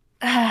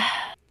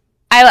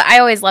 I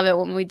always love it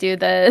when we do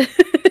the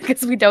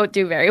because we don't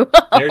do very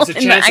well. There's a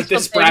chance that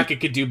this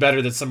bracket could do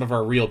better than some of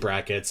our real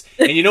brackets.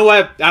 And you know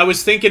what? I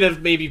was thinking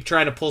of maybe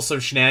trying to pull some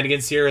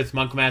shenanigans here with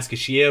Monk Mask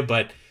Ashia,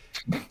 but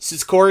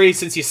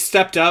since you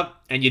stepped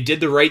up and you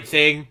did the right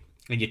thing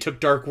and you took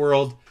Dark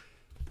World,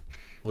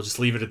 we'll just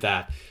leave it at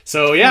that.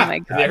 So yeah,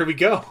 there we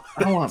go.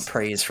 I want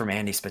praise from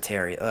Andy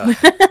Spiteri.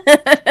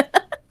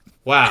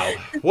 Wow,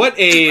 what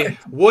a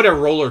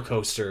roller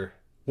coaster!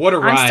 What a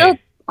ride!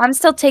 I'm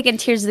still taking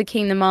Tears of the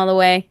Kingdom all the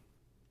way.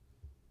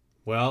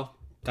 Well,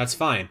 that's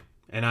fine,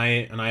 and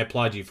I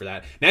applaud you for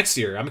that. Next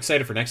year, I'm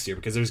excited for next year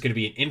because there's going to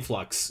be an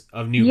influx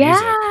of new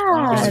music,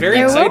 which is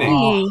very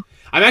exciting.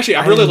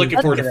 I'm really looking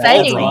forward to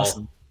Fall Brawl.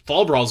 Awesome.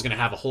 Fall Brawl is going to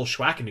have a whole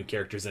schwack of new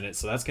characters in it,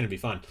 so that's going to be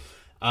fun.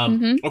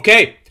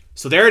 Okay,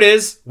 so there it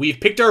is. We've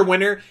picked our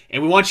winner,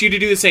 and we want you to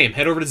do the same.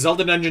 Head over to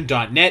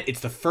zeldadungeon.net. It's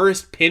the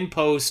first pin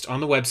post on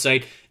the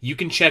website. You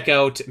can check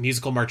out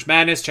Musical March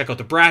Madness, check out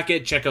the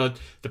bracket, check out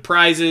the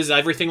prizes,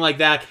 everything like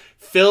that.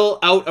 Fill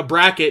out a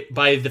bracket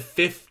by the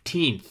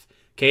 15th.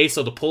 Okay,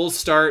 so the polls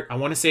start, I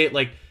want to say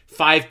at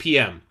 5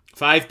 p.m.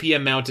 5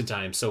 p.m. Mountain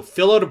Time. So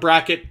fill out a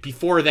bracket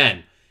before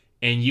then,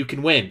 and you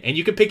can win. And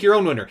you can pick your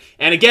own winner.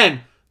 And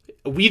again,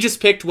 we just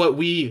picked what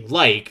we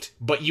liked,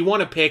 but you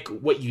want to pick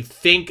what you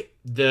think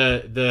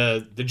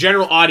the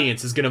general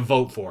audience is going to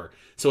vote for.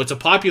 So it's a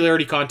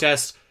popularity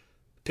contest.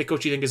 Pick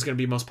what you think is going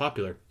to be most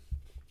popular,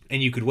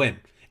 and you could win.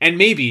 And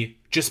maybe,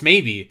 just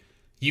maybe,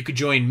 you could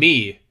join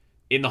me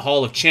in the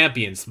Hall of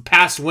Champions, the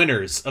past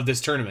winners of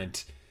this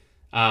tournament.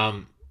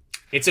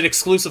 It's an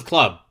exclusive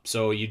club,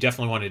 so you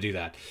definitely want to do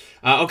that.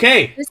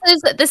 Okay.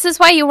 This is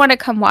why you want to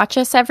come watch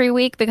us every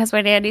week, because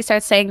when Andy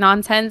starts saying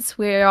nonsense,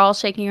 we're all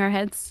shaking our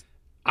heads.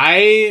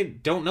 I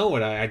don't know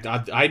what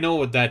I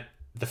know that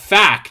the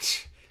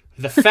fact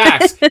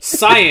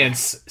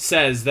science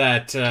says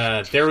that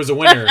there was a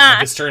winner of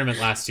this tournament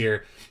last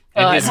year,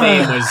 and his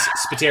name was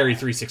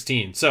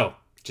Spiteri316. So,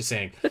 just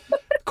saying.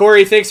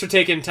 Corey, thanks for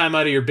taking time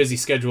out of your busy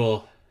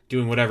schedule,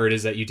 doing whatever it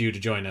is that you do to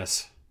join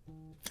us.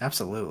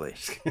 Absolutely.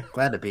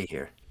 Glad to be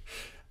here.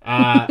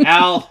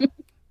 Al,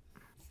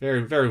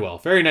 very, very well.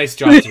 Very nice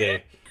job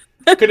today.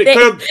 Could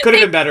have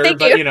been better,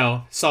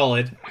 but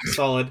solid.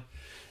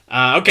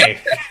 Okay.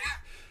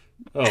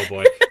 Oh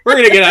boy. We're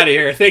going to get out of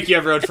here. Thank you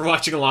everyone for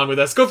watching along with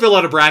us. Go fill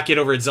out a bracket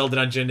over at Zelda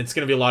Dungeon. It's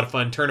going to be a lot of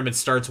fun. Tournament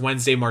starts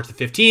Wednesday, March the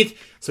 15th.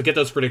 So get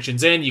those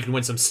predictions in. You can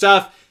win some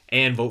stuff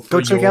and vote for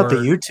Go check out the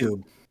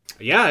YouTube.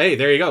 Yeah, hey,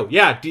 there you go.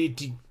 Yeah,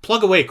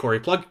 plug away, Corey.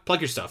 Plug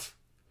your stuff.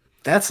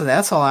 That's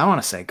all I want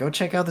to say. Go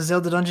check out the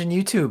Zelda Dungeon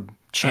YouTube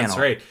channel. That's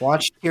right.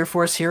 Watch Tier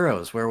Force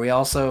Heroes, where we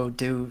also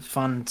do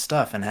fun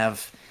stuff and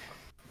have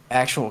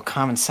actual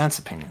common sense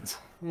opinions.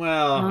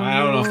 Well, I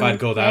don't know if I'd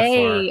go that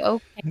far.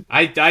 Okay.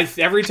 I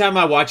every time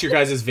I watch your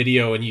guys'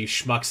 video and you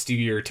schmucks do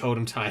your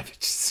totem time,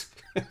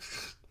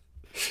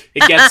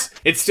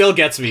 it still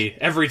gets me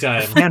every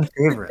time. Fan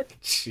favorite.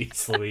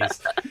 Jeez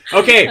Louise.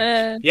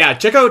 Okay, yeah,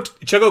 check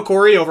out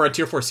Corey over on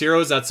Tier 4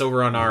 Heroes. That's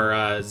over on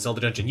our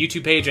Zelda Dungeon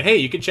YouTube page. And hey,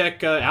 you can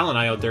check Al and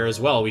I out there as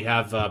well. We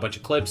have a bunch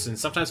of clips and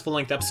sometimes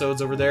full-length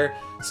episodes over there,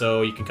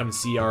 so you can come and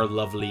see our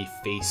lovely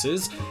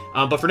faces.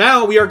 But for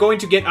now, we are going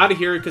to get out of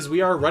here because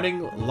we are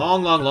running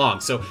long.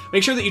 So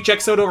make sure that you check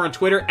us out over on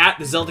Twitter at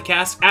the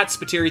ZeldaCast, at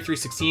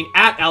Spiteri316,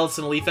 at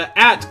Allison Alifa,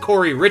 at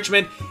Corey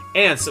Richmond,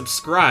 and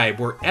subscribe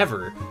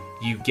wherever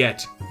you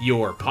get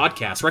your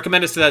podcast.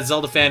 Recommend us to that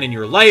Zelda fan in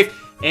your life,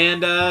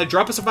 and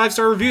drop us a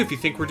 5-star review if you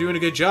think we're doing a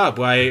good job.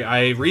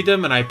 I read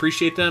them and I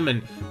appreciate them,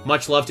 and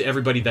much love to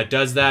everybody that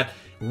does that.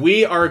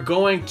 We are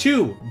going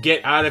to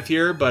get out of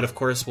here, but of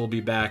course we'll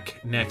be back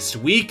next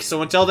week.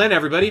 So until then,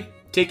 everybody,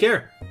 take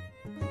care.